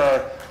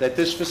ensure that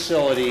this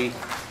facility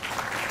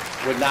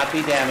would not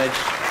be damaged.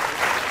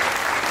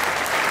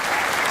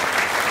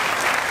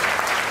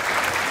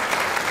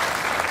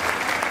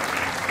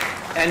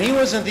 And he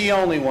wasn't the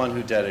only one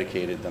who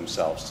dedicated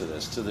themselves to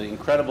this. To the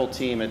incredible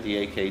team at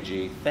the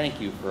AKG,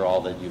 thank you for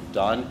all that you've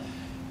done.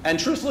 And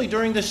truthfully,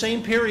 during the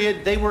same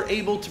period, they were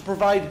able to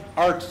provide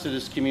art to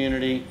this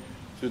community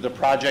through the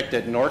project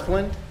at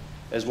Northland,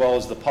 as well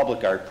as the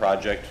public art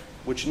project,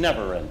 which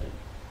never ended.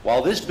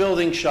 While this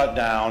building shut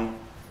down,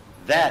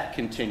 that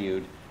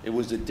continued. It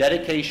was a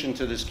dedication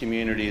to this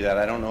community that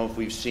I don't know if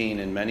we've seen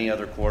in many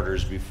other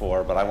quarters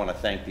before, but I want to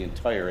thank the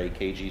entire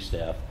AKG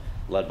staff,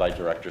 led by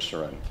Director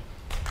Seren.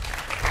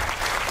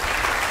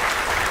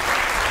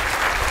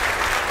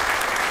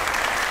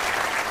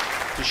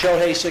 To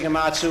Shohei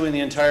Shigematsu and the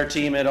entire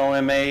team at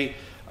OMA, I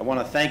want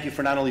to thank you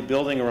for not only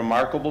building a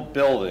remarkable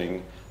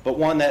building, but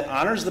one that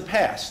honors the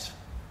past,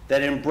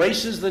 that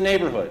embraces the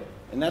neighborhood.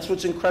 And that's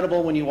what's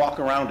incredible when you walk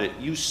around it.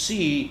 You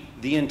see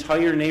the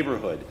entire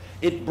neighborhood.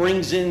 It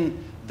brings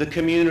in the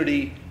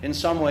community in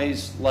some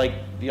ways like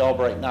the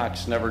Albright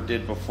Knox never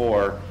did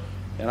before.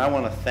 And I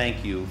want to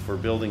thank you for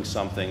building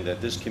something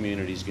that this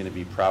community is going to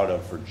be proud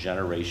of for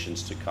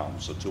generations to come.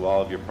 So to all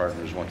of your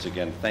partners, once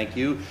again, thank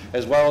you,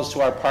 as well as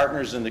to our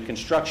partners in the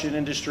construction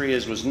industry,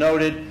 as was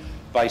noted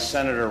by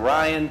Senator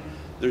Ryan.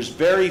 There's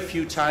very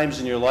few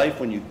times in your life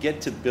when you get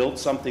to build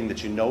something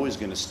that you know is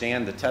going to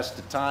stand the test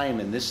of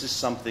time, and this is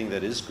something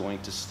that is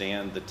going to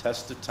stand the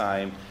test of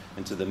time.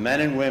 And to the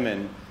men and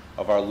women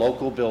of our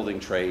local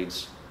building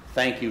trades,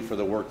 thank you for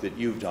the work that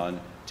you've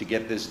done to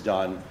get this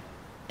done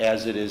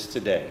as it is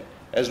today.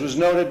 As was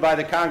noted by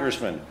the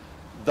congressman,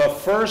 the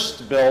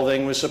first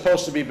building was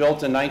supposed to be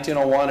built in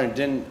 1901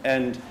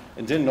 and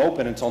didn't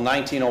open until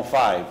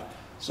 1905.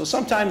 So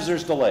sometimes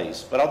there's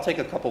delays, but I'll take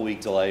a couple-week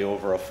delay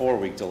over a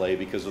 4-week delay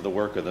because of the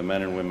work of the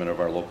men and women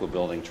of our local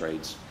building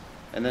trades.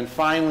 And then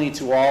finally,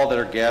 to all that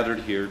are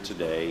gathered here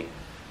today,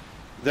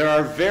 there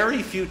are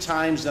very few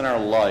times in our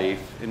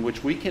life in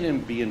which we can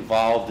be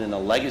involved in a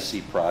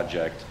legacy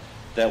project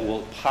that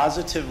will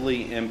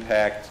positively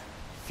impact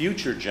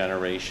future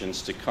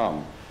generations to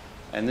come.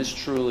 And this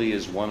truly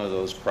is one of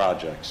those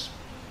projects.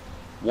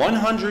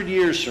 100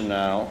 years from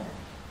now,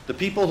 the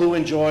people who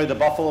enjoy the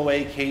Buffalo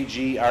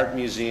AKG Art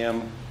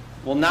Museum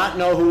will not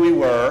know who we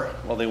were.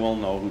 Well, they won't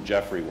know who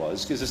Jeffrey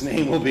was because his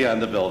name will be on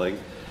the building.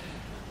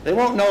 They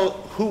won't know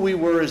who we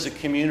were as a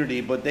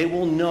community, but they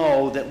will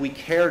know that we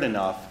cared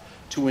enough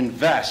to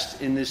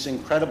invest in this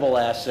incredible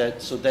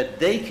asset so that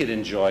they could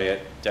enjoy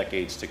it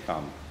decades to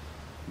come.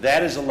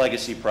 That is a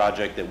legacy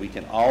project that we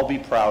can all be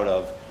proud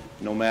of.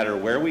 No matter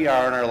where we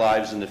are in our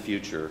lives in the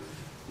future,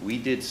 we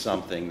did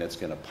something that's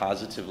going to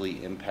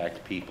positively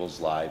impact people's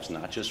lives,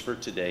 not just for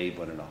today,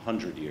 but in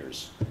 100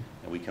 years.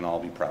 And we can all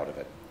be proud of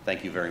it.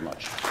 Thank you very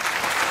much.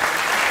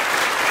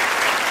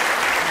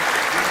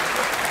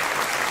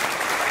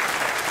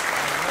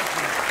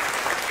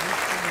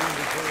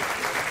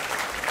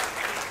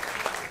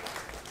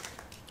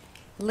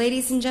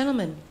 Ladies and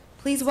gentlemen,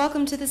 please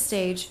welcome to the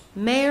stage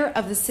Mayor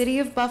of the City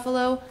of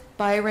Buffalo,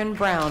 Byron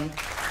Brown.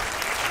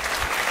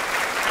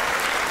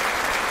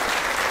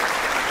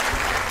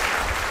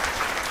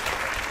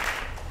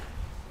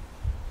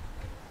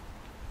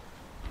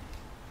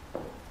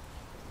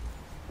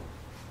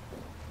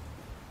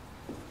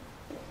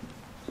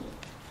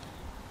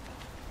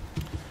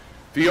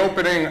 The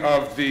opening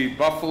of the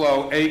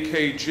Buffalo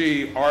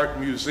AKG Art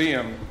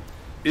Museum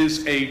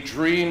is a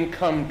dream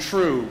come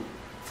true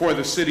for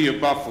the city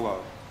of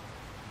Buffalo.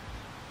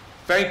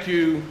 Thank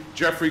you,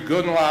 Jeffrey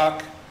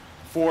Goodlock,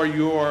 for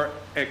your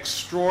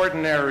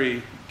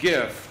extraordinary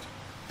gift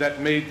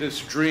that made this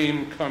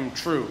dream come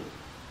true.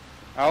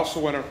 I also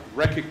want to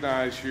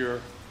recognize your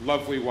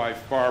lovely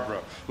wife,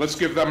 Barbara. Let's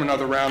give them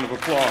another round of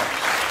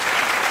applause.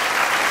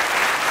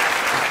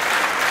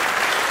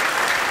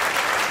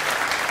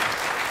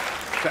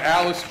 To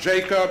Alice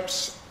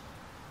Jacobs,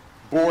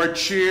 board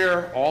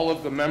chair, all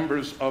of the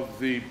members of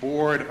the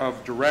board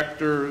of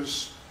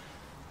directors,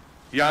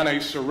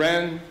 Yane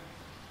Seren,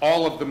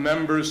 all of the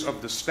members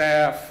of the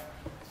staff,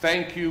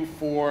 thank you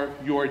for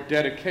your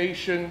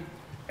dedication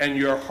and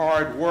your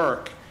hard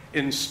work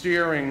in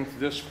steering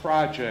this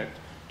project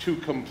to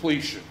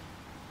completion.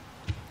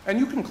 And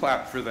you can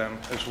clap for them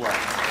as well.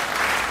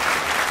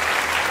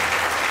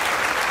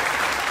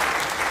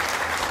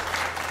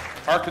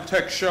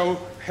 Architect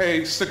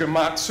Shohei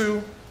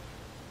Sugematsu,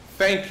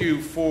 thank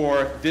you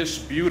for this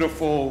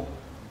beautiful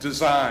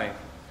design.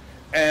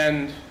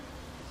 And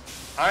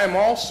I am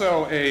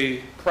also a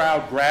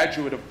proud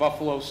graduate of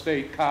Buffalo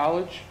State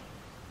College,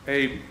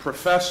 a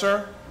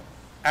professor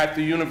at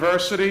the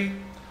university,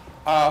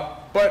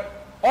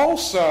 but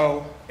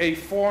also a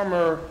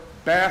former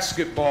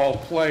basketball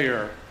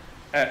player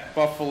at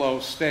Buffalo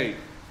State.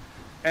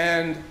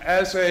 And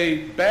as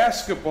a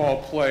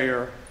basketball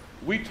player,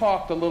 we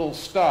talked a little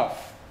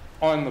stuff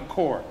on the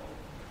court.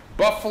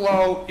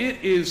 Buffalo,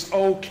 it is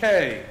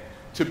okay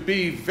to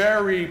be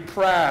very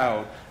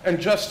proud and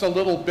just a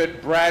little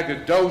bit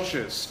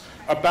braggadocious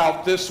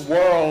about this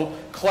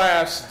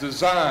world-class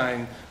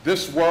design,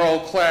 this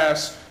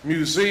world-class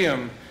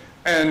museum.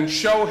 And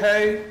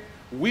Shohei,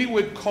 we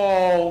would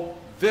call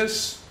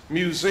this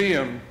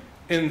museum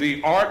in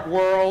the art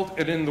world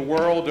and in the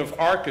world of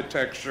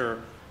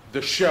architecture,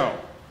 the show.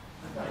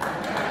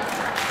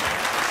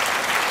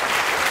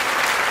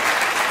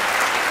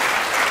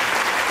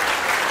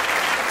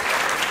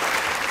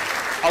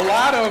 A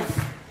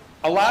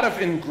lot of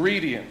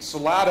ingredients, a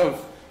lot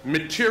of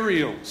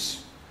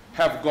materials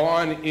have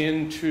gone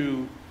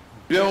into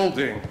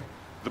building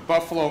the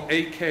Buffalo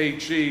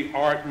AKG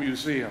Art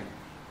Museum,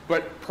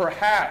 but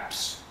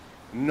perhaps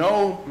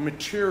no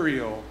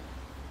material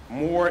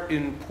more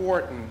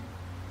important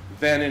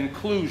than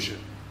inclusion.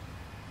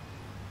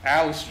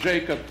 Alice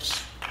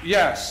Jacobs,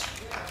 yes.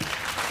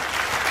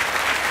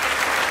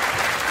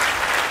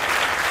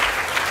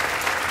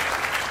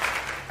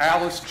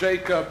 Alice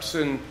Jacobs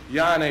and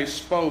Yane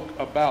spoke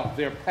about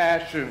their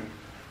passion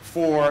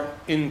for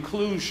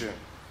inclusion.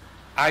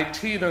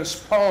 Itina's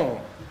poem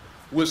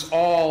was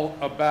all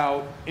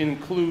about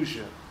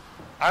inclusion.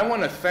 I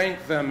want to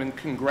thank them and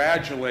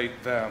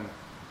congratulate them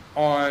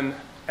on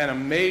an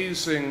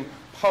amazing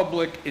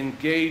public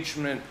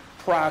engagement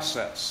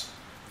process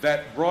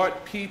that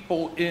brought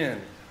people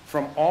in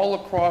from all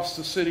across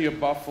the city of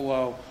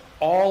Buffalo,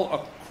 all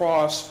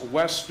across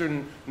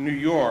Western New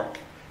York,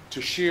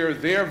 to share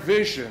their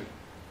vision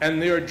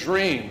and their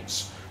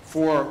dreams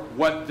for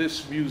what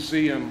this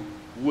museum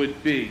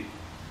would be.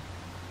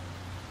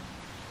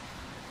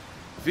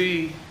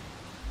 The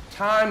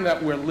time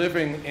that we're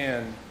living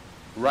in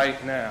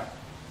right now,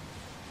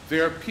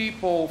 there are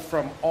people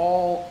from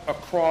all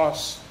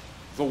across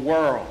the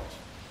world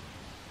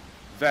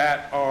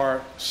that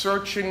are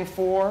searching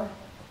for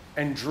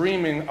and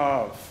dreaming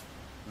of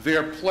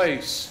their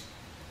place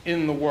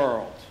in the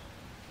world.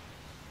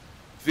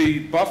 The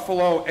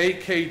Buffalo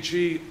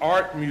AKG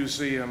Art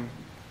Museum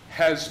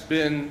has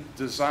been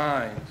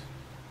designed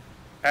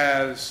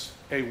as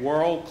a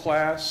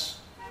world-class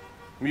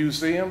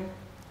museum.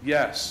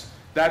 Yes,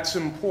 that's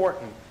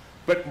important.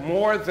 But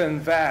more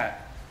than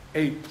that,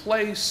 a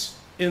place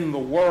in the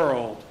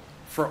world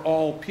for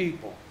all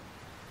people,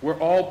 where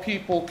all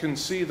people can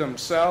see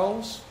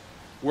themselves,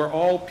 where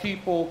all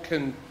people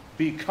can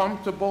be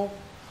comfortable,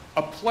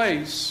 a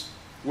place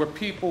where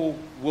people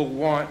will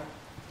want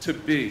to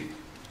be.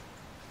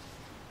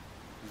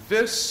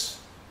 This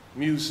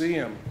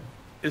museum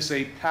is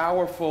a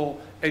powerful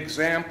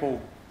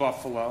example,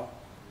 Buffalo,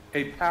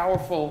 a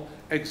powerful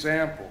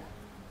example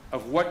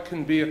of what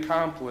can be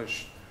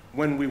accomplished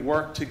when we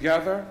work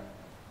together,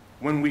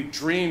 when we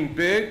dream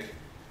big,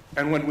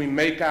 and when we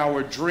make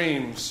our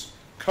dreams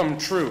come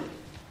true.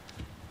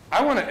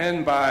 I want to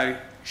end by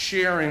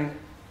sharing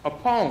a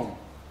poem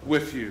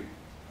with you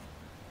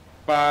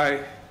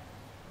by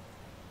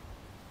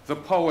the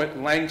poet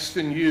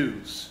Langston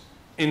Hughes,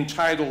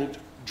 entitled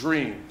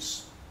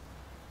Dreams.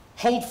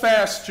 Hold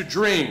fast to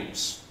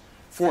dreams,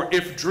 for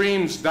if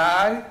dreams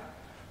die,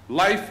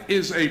 life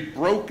is a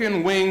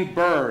broken-winged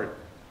bird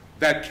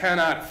that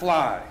cannot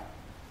fly.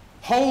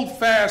 Hold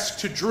fast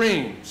to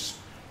dreams,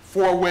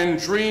 for when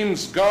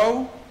dreams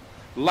go,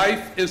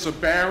 life is a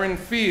barren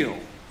field,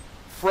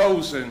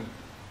 frozen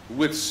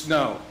with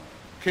snow.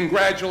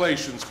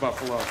 Congratulations,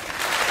 Buffalo.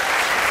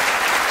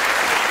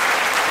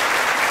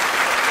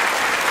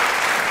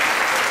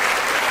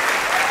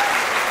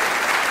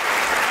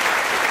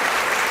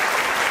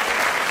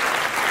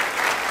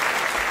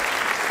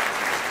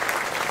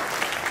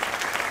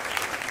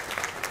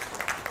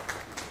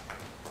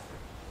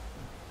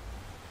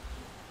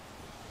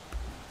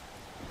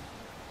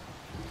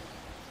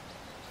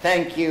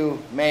 Thank you,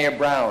 Mayor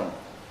Brown.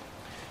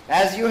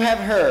 As you have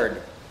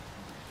heard,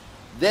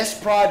 this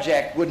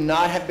project would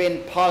not have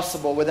been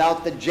possible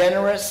without the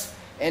generous,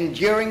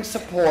 enduring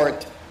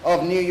support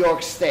of New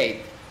York State,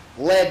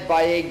 led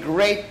by a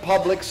great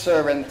public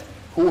servant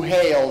who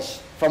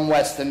hails from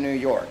Western New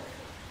York.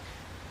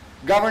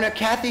 Governor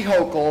Kathy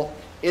Hochul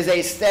is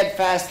a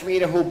steadfast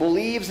leader who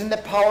believes in the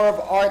power of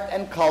art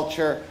and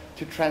culture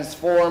to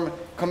transform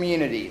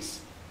communities.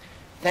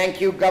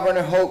 Thank you,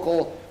 Governor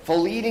Hochul, for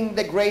leading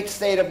the great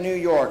state of New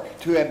York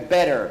to a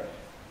better,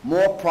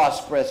 more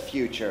prosperous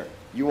future.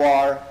 You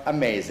are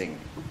amazing.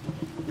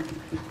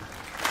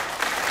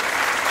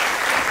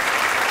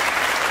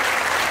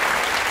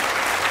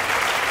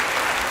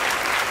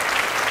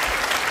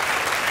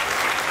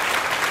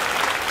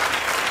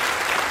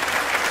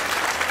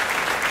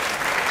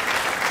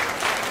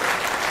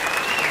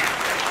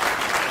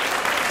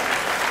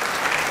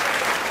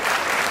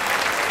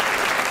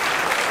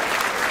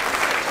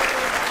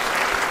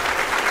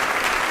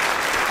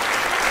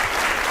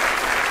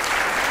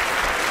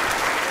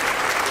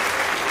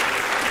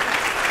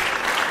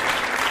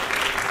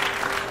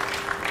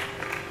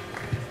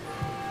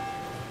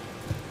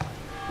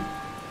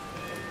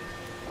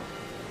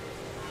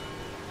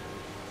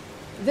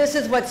 This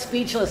is what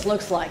speechless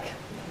looks like.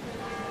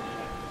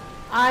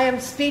 I am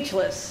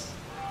speechless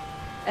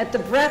at the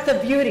breadth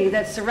of beauty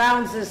that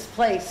surrounds this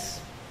place,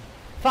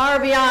 far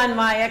beyond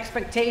my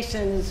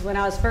expectations when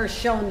I was first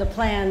shown the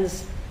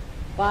plans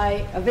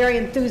by a very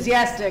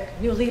enthusiastic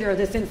new leader of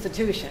this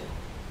institution.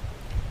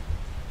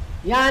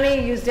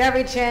 Yanni used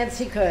every chance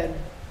he could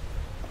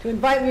to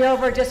invite me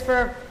over just for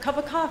a cup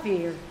of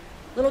coffee or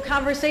a little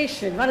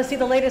conversation, want to see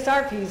the latest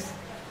art piece.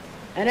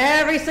 And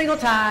every single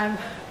time,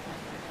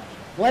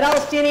 what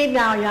else do you need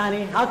now,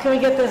 Yanni? How can we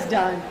get this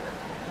done?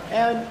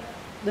 And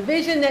the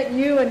vision that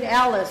you and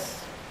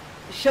Alice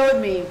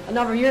showed me a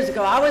number of years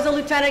ago, I was a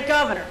lieutenant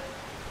governor.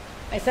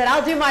 I said,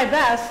 I'll do my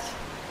best,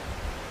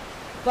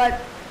 but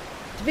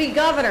to be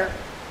governor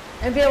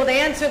and be able to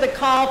answer the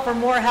call for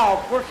more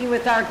help, working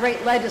with our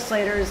great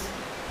legislators,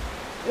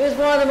 it was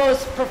one of the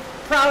most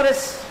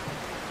proudest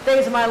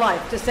days of my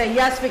life, to say,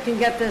 yes, we can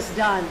get this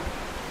done.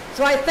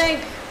 So I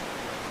thank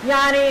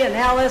Yanni and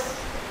Alice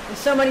and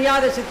so many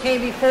others who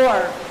came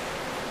before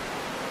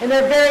in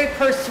their very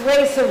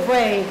persuasive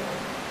way.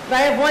 But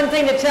I have one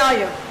thing to tell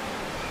you.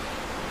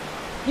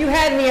 You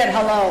had me at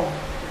hello.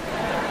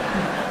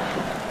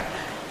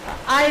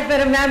 I've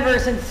been a member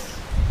since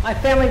my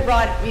family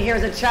brought me here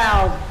as a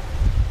child.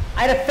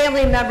 I had a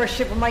family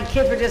membership when my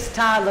kids were just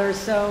toddlers,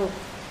 so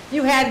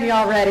you had me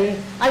already.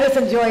 I just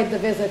enjoyed the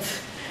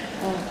visits.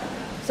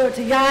 So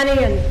to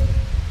Yanni and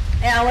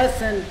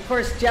Alice and of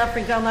course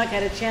Jeffrey Gunluck, I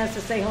had a chance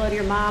to say hello to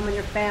your mom and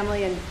your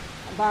family and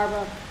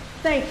Barbara.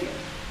 Thank you.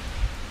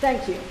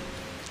 Thank you.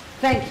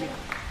 Thank you.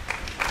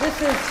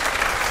 This is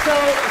so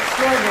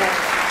extraordinary.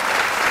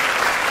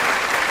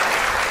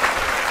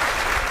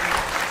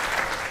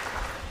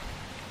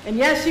 And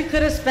yes, you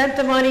could have spent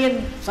the money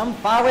in some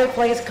faraway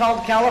place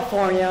called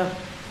California,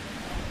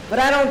 but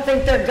I don't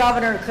think their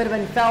governor could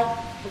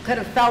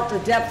have felt the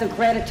depth of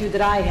gratitude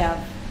that I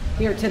have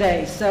here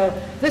today. So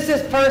this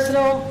is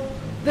personal.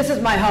 This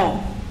is my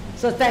home.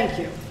 So thank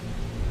you.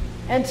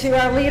 And to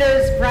our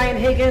leaders, Brian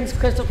Higgins,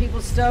 Crystal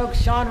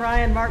Peoples-Stokes, Sean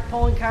Ryan, Mark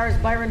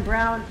Polencars, Byron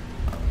Brown.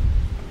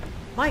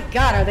 My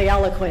God, are they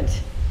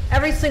eloquent.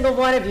 Every single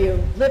one of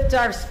you lift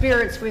our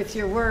spirits with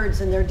your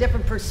words and their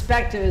different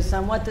perspectives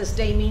on what this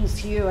day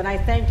means to you. And I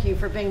thank you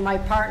for being my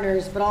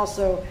partners, but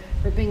also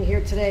for being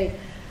here today.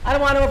 I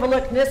don't want to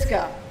overlook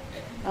NISCA,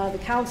 the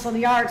Council on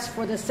the Arts,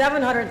 for the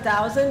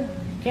 $700,000.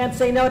 Can't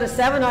say no to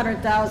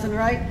 $700,000,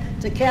 right?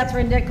 To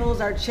Catherine Nichols,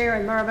 our chair,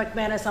 and Mara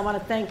McManus, I want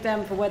to thank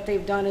them for what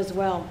they've done as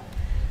well.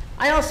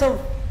 I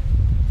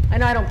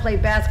know I don't play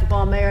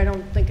basketball, Mayor. I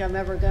don't think I'm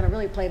ever going to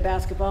really play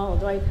basketball,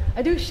 although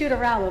I do shoot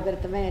around a little bit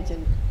at the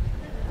mansion.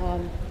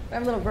 I'm a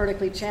little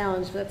vertically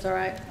challenged, but that's all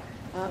right.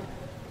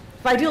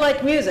 But I do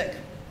like music.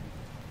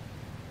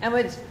 And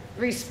with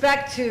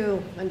respect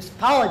to, and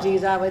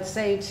apologies, I would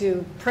say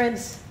to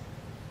Prince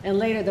and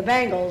later the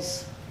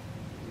Bangles,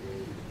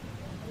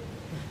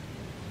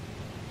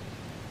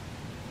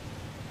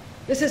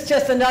 this is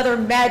just another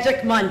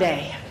Magic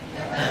Monday.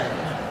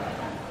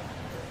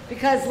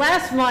 Because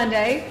last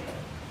Monday,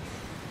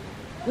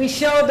 we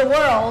showed the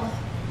world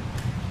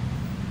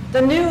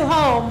the new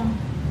home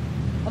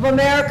of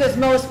America's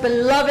most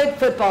beloved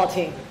football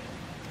team.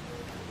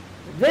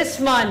 This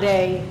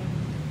Monday,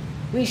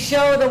 we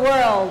show the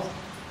world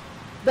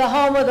the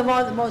home of the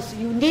most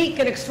unique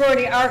and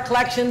extraordinary art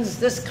collections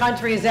this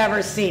country has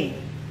ever seen.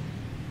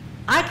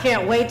 I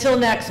can't wait till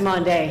next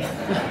Monday.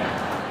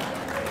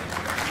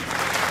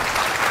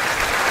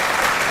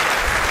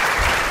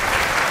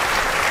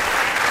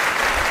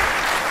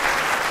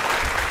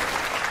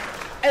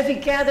 As we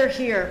gather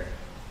here,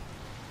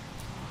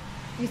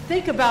 you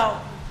think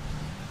about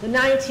the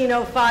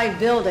 1905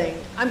 building.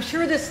 I'm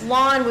sure this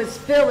lawn was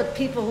filled with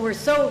people who were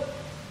so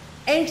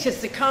anxious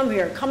to come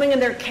here, coming in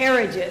their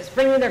carriages,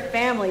 bringing their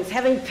families,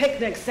 having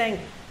picnics, saying,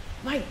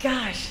 my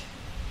gosh,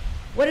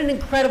 what an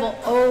incredible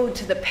ode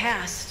to the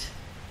past.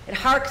 It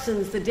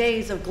harkens the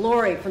days of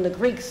glory from the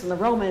Greeks and the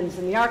Romans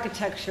and the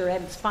architecture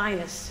at its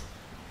finest.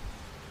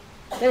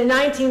 Then in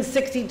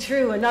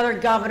 1962, another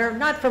governor,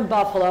 not from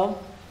Buffalo,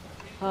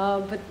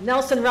 but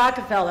Nelson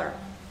Rockefeller,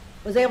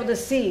 was able to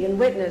see and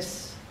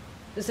witness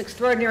this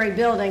extraordinary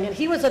building, and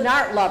he was an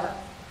art lover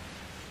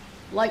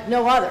like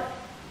no other.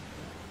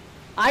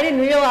 I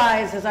didn't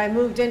realize as I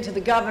moved into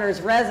the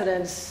governor's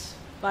residence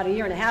about a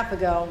year and a half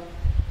ago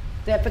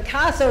that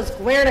Picasso's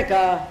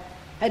Guernica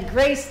had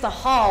graced the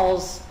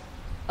halls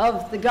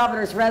of the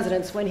governor's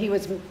residence when he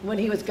was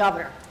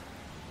governor.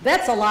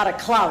 That's a lot of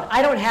clout.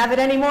 I don't have it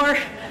anymore,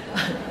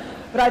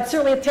 but I'd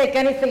certainly take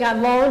anything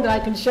on loan that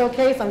I can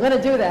showcase. I'm going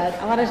to do that.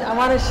 I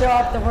want to show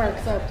off the work.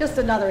 So just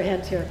another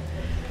hint here.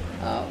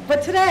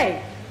 But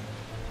today,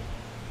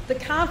 the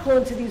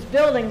confluence of these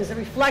buildings that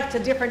reflect a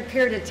different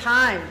period of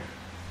time,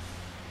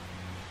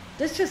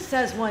 this just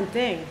says one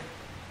thing.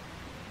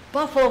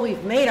 Buffalo,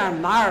 we've made our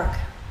mark.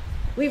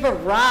 We've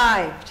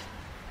arrived.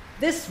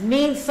 This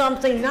means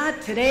something,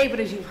 not today, but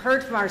as you've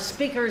heard from our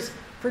speakers,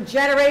 for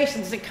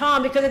generations to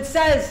come, because it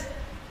says,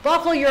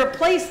 Buffalo, you're a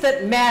place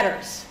that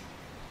matters.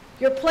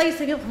 You're a place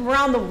that people from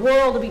around the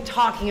world will be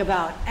talking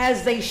about,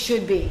 as they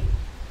should be.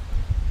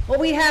 What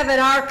we have in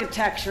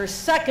architecture,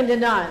 second to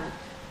none.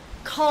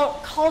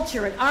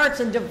 Culture and arts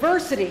and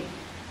diversity.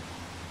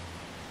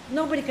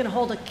 Nobody can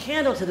hold a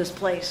candle to this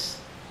place.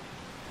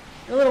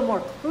 A little more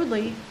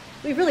crudely,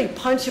 we really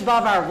punch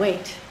above our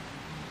weight.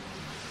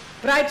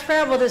 But I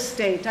travel this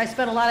state. I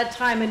spent a lot of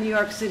time in New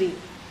York City.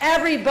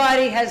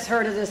 Everybody has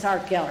heard of this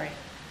art gallery.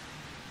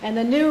 And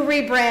the new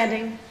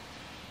rebranding,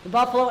 the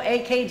Buffalo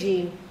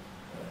AKG,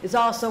 is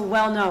also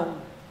well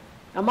known.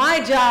 Now my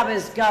job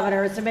as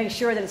governor is to make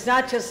sure that it's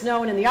not just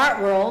known in the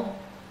art world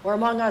or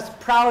among us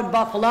proud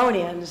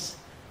Buffalonians,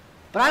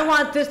 but I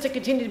want this to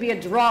continue to be a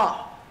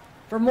draw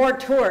for more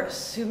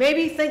tourists who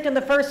maybe thinking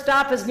the first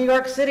stop is New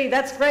York City.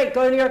 That's great,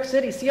 go to New York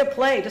City, see a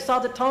play, just saw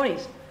the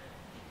Tonys.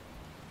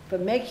 But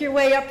make your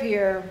way up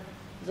here.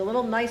 There's a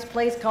little nice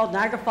place called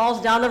Niagara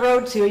Falls down the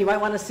road too. You might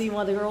want to see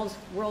one of the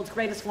world's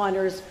greatest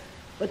wonders.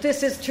 But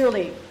this is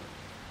truly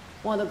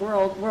one of the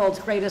world's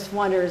greatest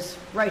wonders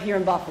right here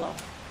in Buffalo.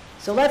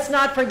 So let's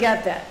not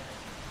forget that.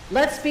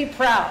 Let's be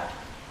proud.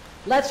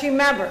 Let's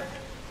remember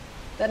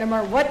that no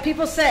matter what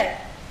people say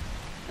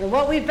and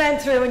what we've been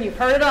through, and you've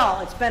heard it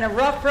all, it's been a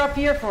rough, rough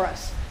year for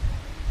us.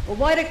 But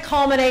what a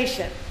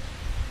culmination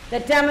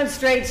that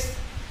demonstrates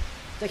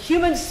the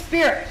human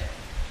spirit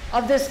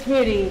of this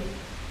community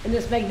in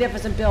this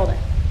magnificent building.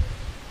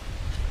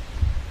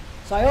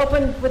 So I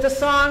open with a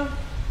song.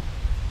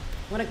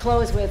 I'm going to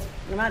close with,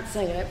 I'm not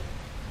singing it.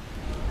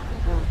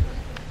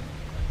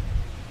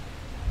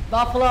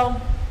 Buffalo,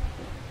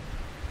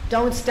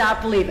 don't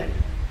stop believing.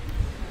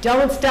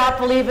 Don't stop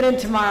believing in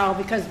tomorrow,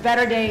 because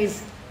better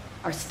days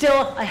are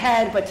still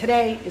ahead, but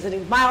today is a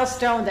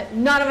milestone that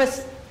none of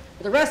us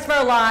for the rest of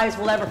our lives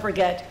will ever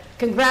forget.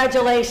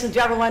 Congratulations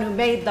to everyone who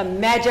made the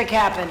magic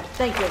happen.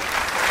 Thank you.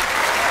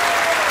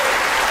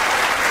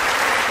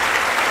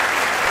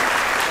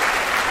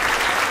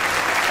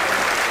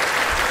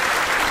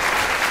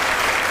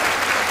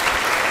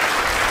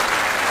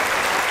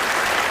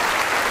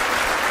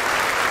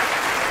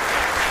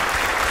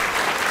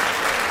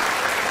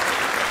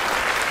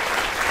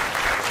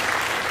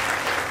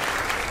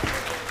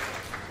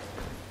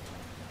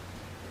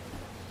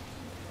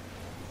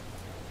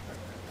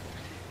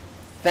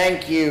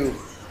 Thank you.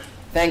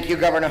 Thank you,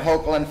 Governor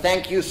Hochul, and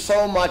thank you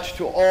so much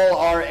to all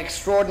our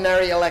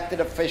extraordinary elected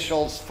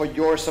officials for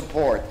your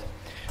support.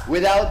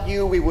 Without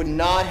you, we would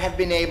not have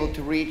been able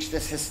to reach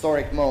this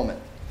historic moment.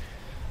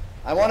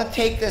 I would like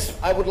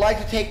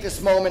to take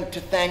this moment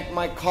to thank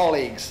my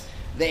colleagues,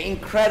 the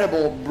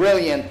incredible,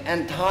 brilliant,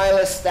 and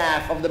tireless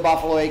staff of the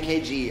Buffalo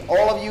AKG.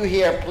 All of you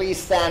here, please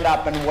stand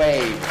up and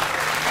wave.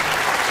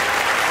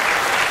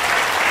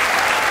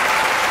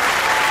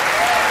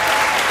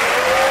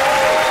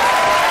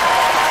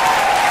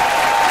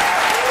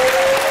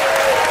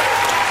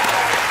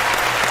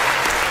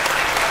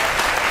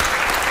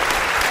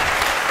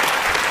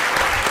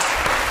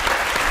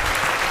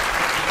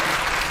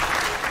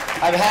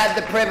 I've had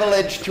the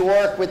privilege to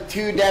work with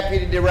two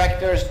deputy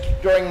directors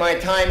during my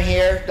time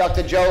here,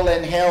 Dr.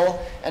 Jolynn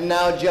Hill and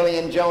now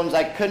Jillian Jones.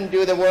 I couldn't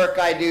do the work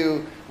I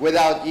do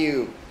without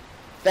you.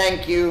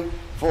 Thank you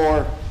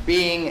for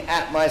being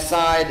at my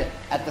side,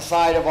 at the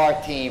side of our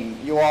team.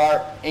 You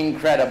are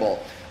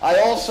incredible.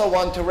 I also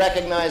want to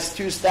recognize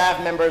two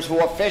staff members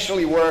who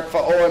officially work for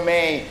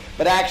OMA,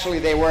 but actually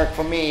they work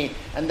for me,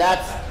 and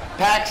that's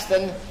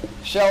Paxton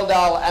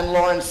Sheldal and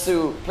Lawrence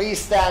Sue. Please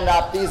stand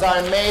up. These are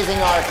amazing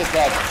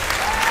architects.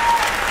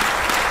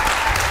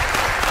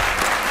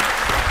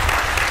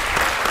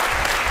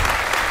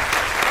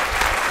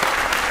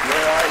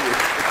 Where are you?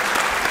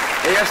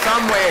 They are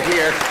somewhere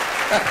here.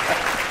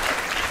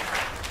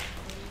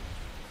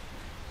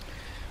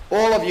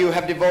 All of you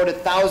have devoted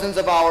thousands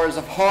of hours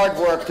of hard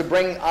work to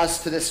bring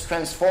us to this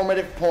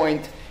transformative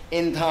point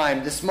in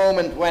time, this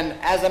moment when,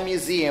 as a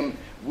museum,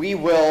 we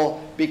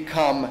will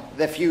become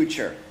the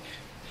future.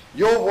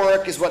 Your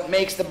work is what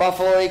makes the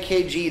Buffalo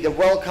AKG the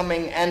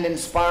welcoming and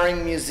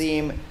inspiring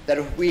museum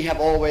that we have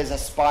always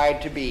aspired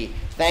to be.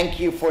 Thank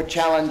you for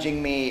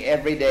challenging me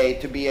every day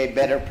to be a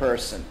better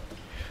person.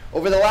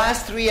 Over the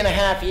last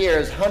 3.5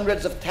 years,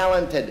 hundreds of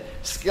talented,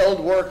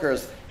 skilled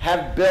workers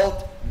have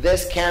built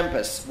this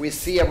campus we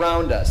see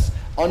around us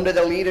under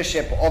the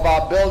leadership of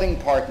our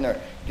building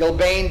partner,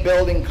 Gilbane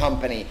Building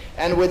Company,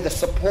 and with the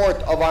support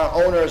of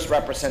our owner's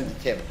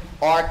representative,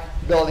 ARC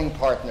Building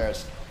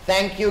Partners.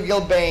 Thank you,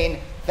 Gilbane.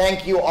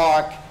 Thank you,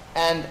 ARC,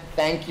 and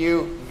thank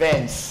you,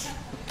 Vince.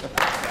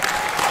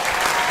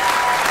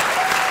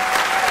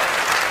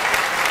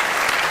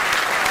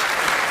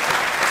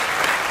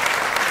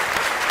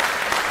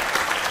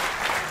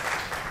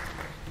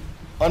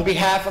 On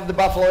behalf of the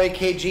Buffalo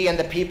AKG and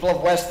the people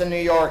of Western New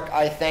York,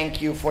 I thank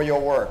you for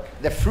your work.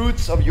 The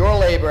fruits of your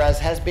labor, as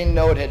has been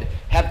noted,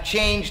 have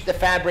changed the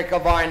fabric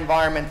of our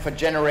environment for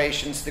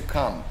generations to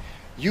come.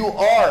 You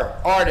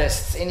are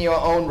artists in your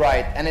own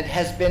right, and it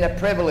has been a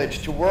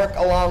privilege to work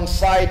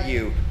alongside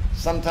you,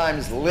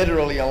 sometimes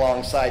literally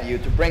alongside you,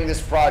 to bring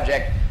this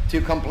project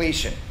to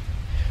completion.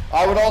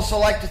 I would also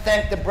like to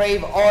thank the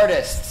brave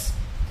artists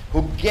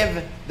who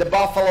give the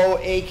Buffalo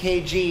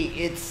AKG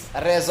its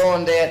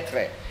raison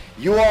d'etre.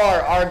 You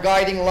are our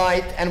guiding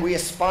light, and we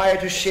aspire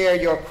to share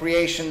your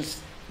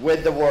creations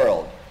with the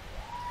world.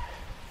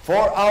 For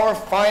our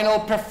final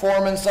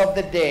performance of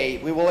the day,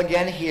 we will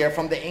again hear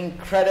from the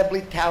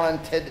incredibly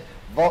talented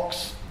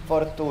Vox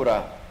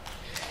Fortura.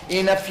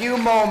 In a few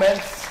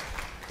moments,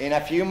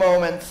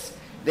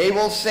 they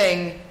will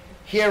sing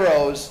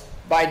Heroes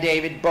by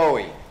David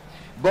Bowie.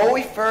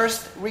 Bowie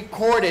first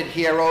recorded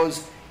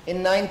Heroes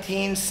in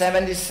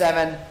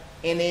 1977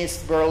 in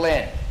East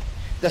Berlin.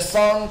 The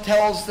song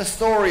tells the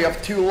story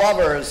of two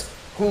lovers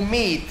who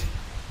meet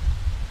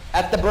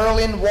at the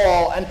Berlin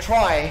Wall and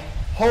try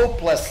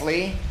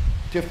hopelessly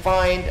to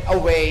find a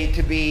way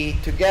to be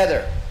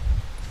together.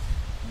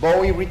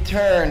 Bowie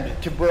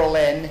returned to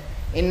Berlin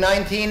in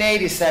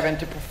 1987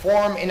 to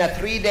perform in a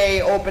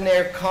 3-day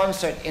open-air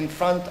concert in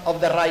front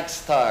of the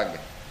Reichstag.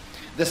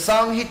 The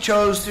song he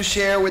chose to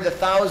share with the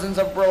thousands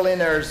of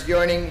Berliners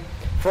yearning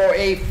for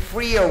a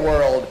freer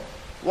world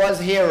was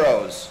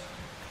Heroes.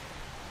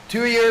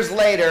 2 years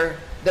later,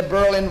 the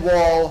Berlin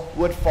Wall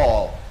would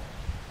fall.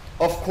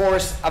 Of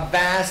course, a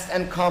vast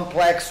and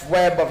complex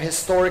web of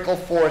historical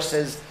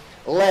forces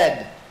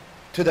led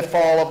to the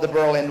fall of the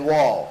Berlin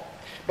Wall.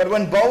 But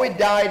when Bowie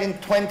died in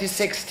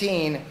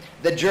 2016,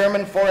 the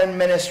German Foreign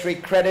Ministry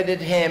credited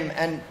him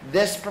and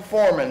this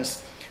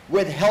performance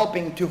with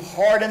helping to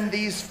harden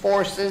these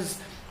forces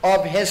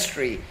of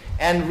history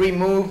and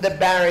remove the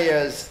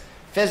barriers,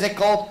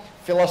 physical,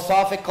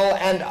 philosophical,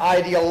 and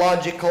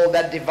ideological,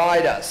 that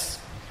divide us.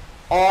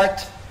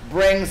 Art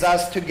brings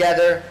us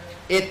together,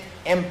 it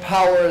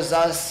empowers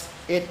us,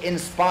 it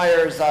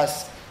inspires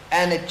us,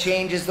 and it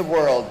changes the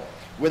world.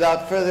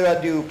 Without further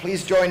ado,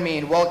 please join me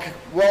in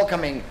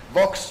welcoming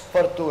Vox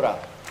Fortura.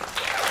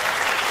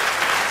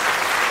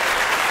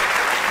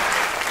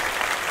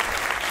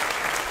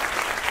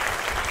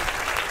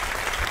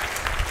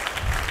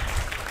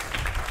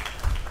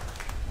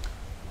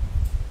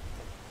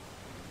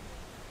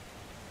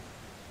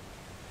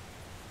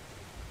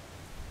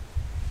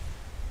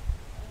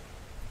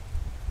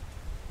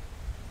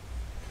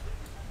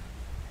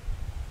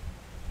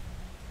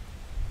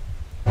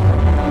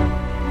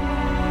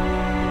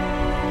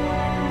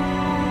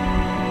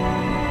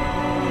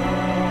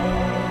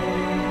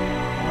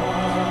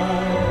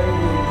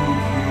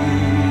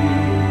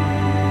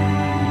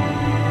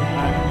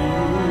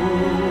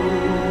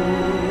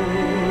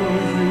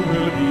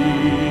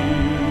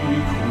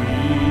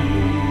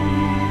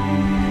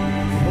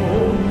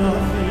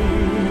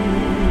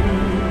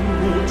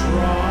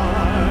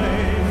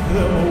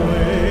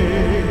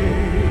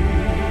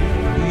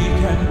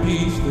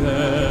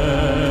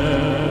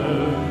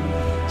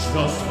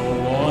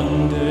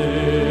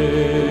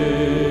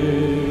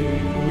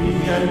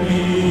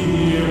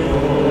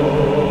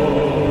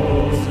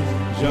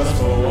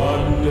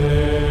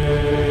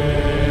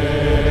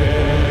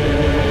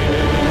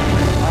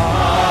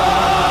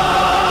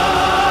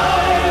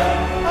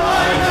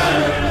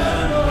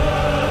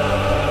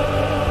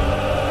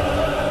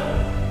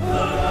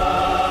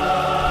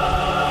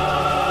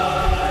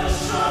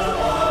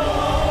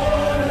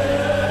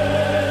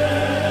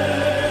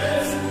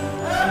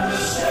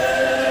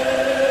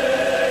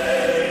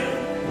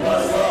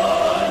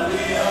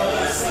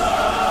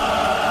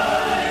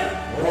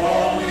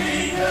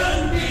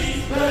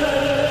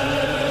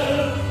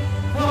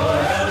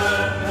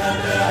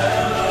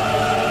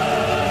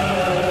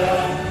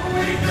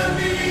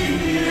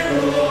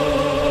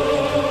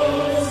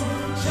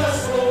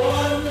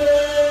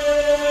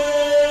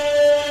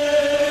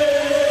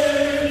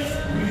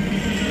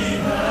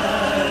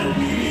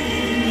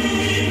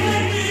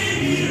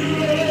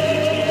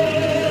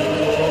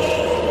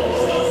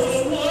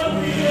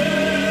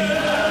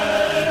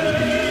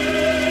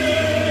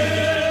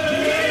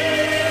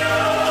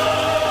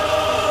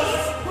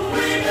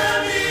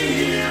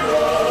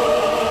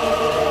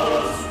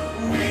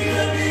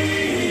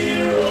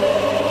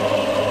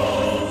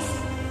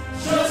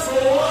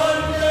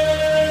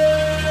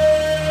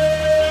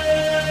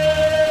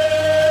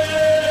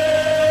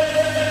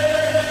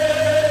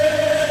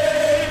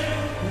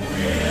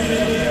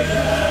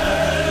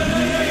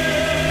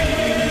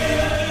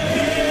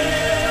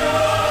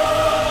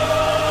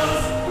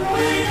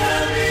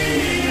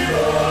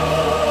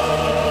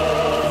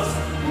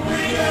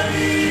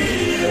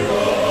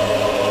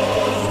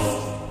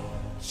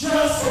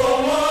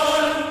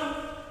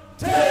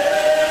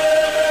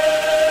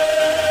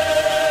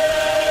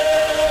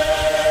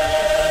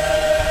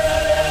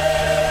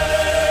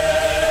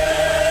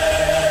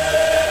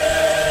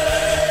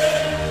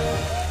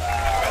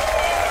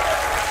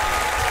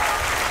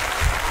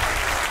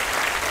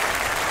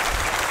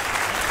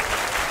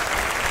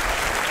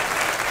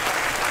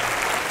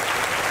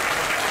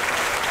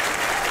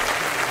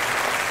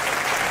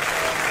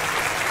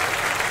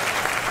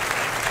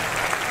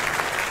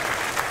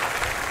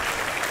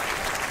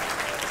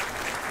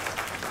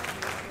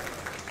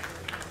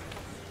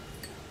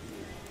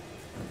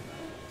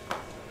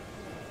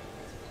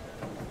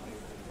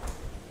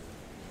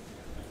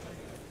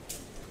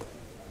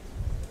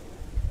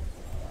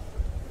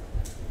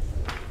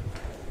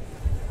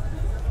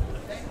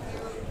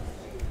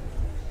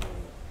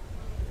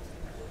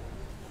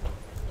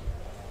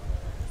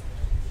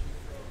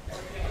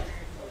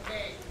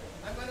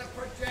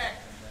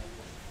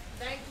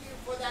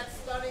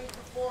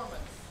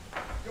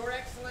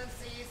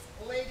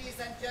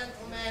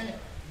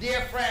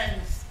 Dear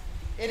friends,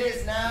 it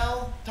is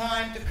now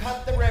time to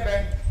cut the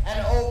ribbon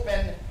and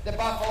open the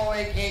Buffalo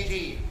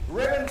AKG.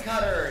 Ribbon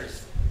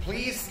cutters,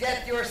 please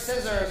get your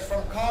scissors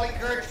from Collie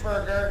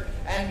Kirchberger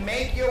and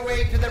make your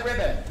way to the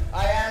ribbon.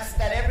 I ask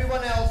that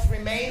everyone else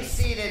remain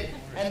seated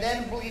and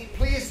then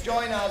please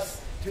join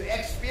us to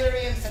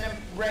experience and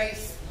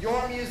embrace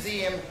your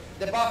museum,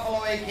 the Buffalo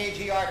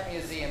AKG Art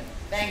Museum.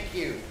 Thank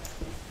you.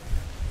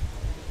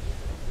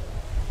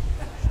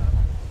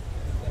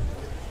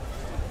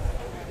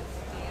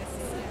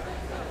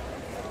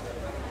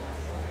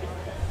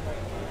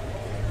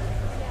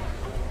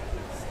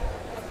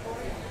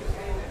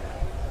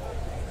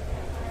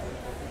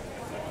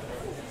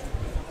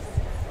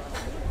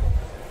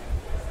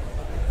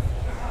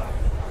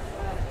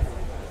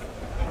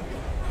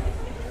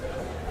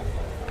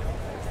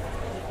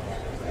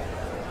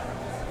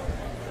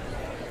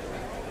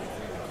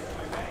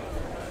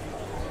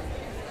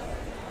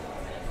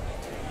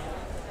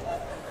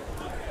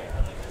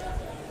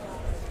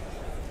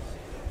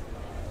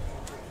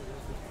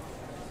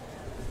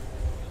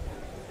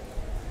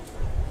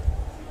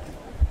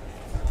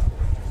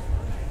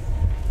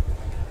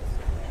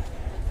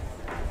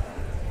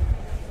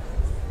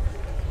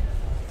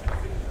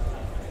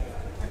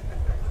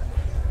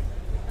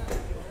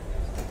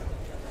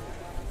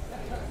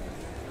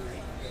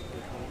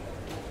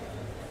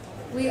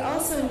 We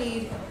also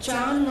need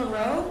John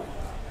Moreau,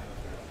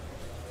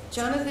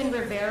 Jonathan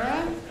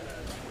Rivera,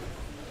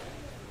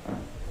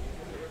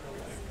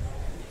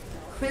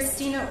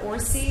 Christina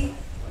Orsi,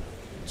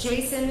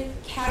 Jason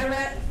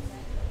Cataract,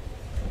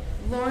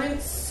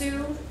 Lawrence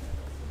Sue,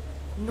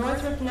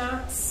 Northrop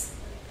Knox,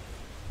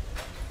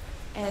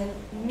 and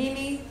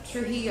Mimi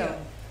Trujillo.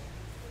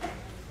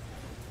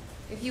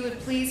 If you would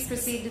please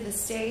proceed to the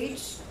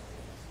stage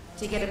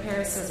to get a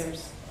pair of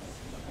scissors.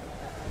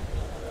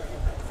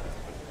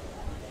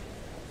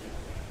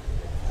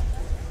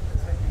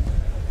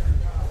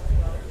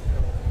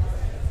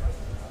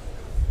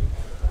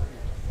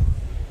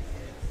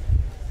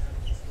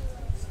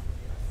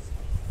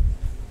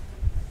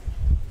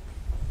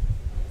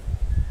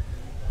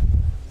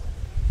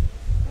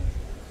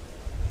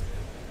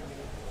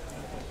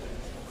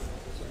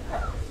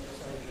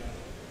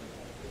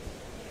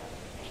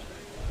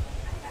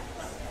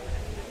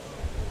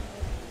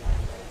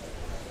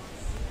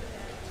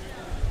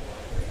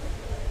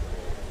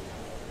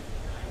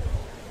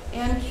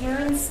 And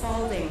Karen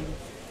Spalding.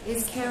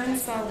 Is Karen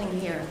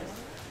Spalding here?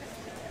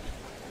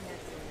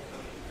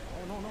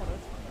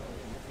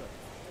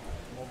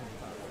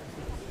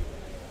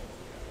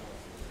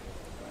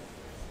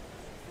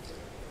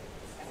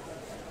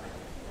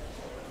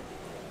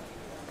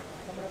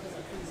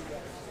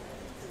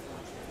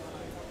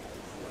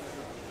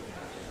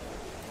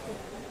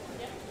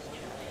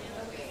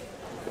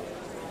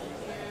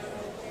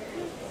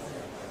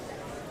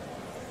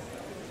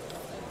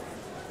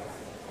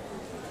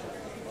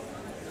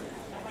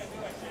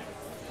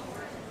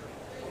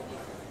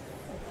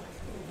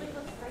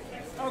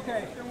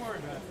 Okay, don't worry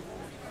about it.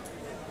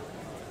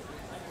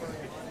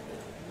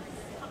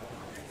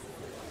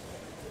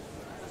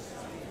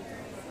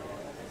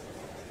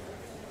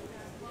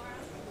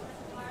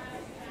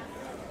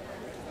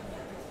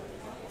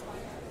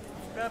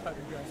 Bad about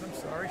you guys, I'm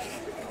sorry.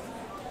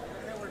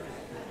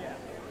 Yeah.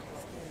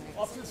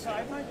 Off to the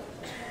side, Mike?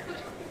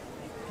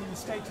 Can you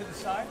stay to the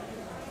side?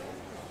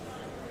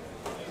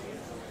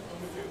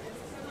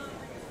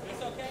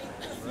 It's okay?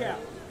 Yeah.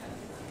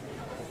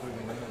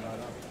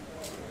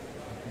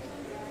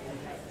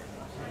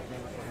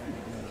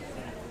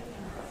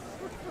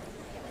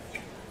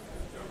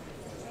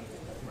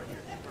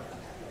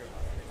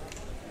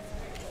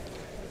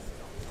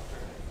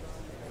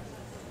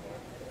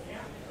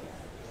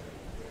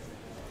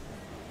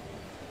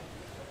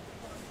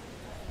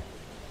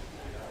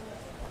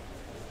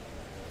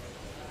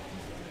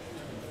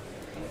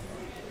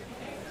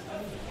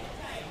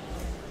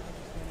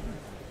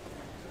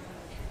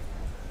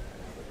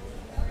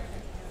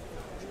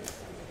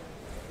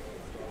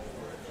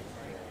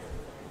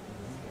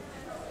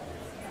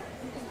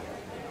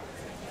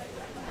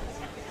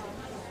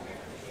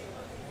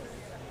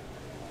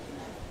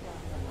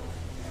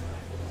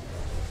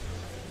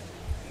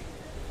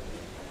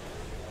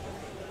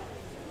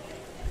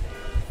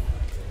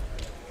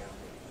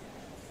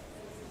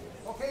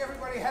 Okay,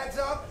 everybody, heads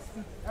up.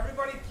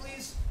 Everybody,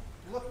 please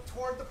look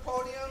toward the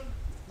podium.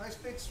 Nice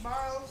big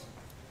smiles.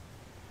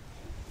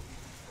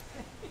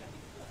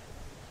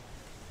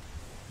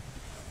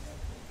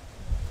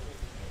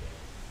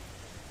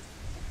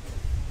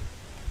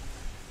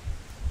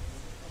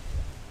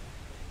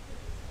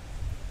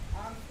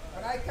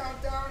 When I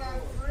count down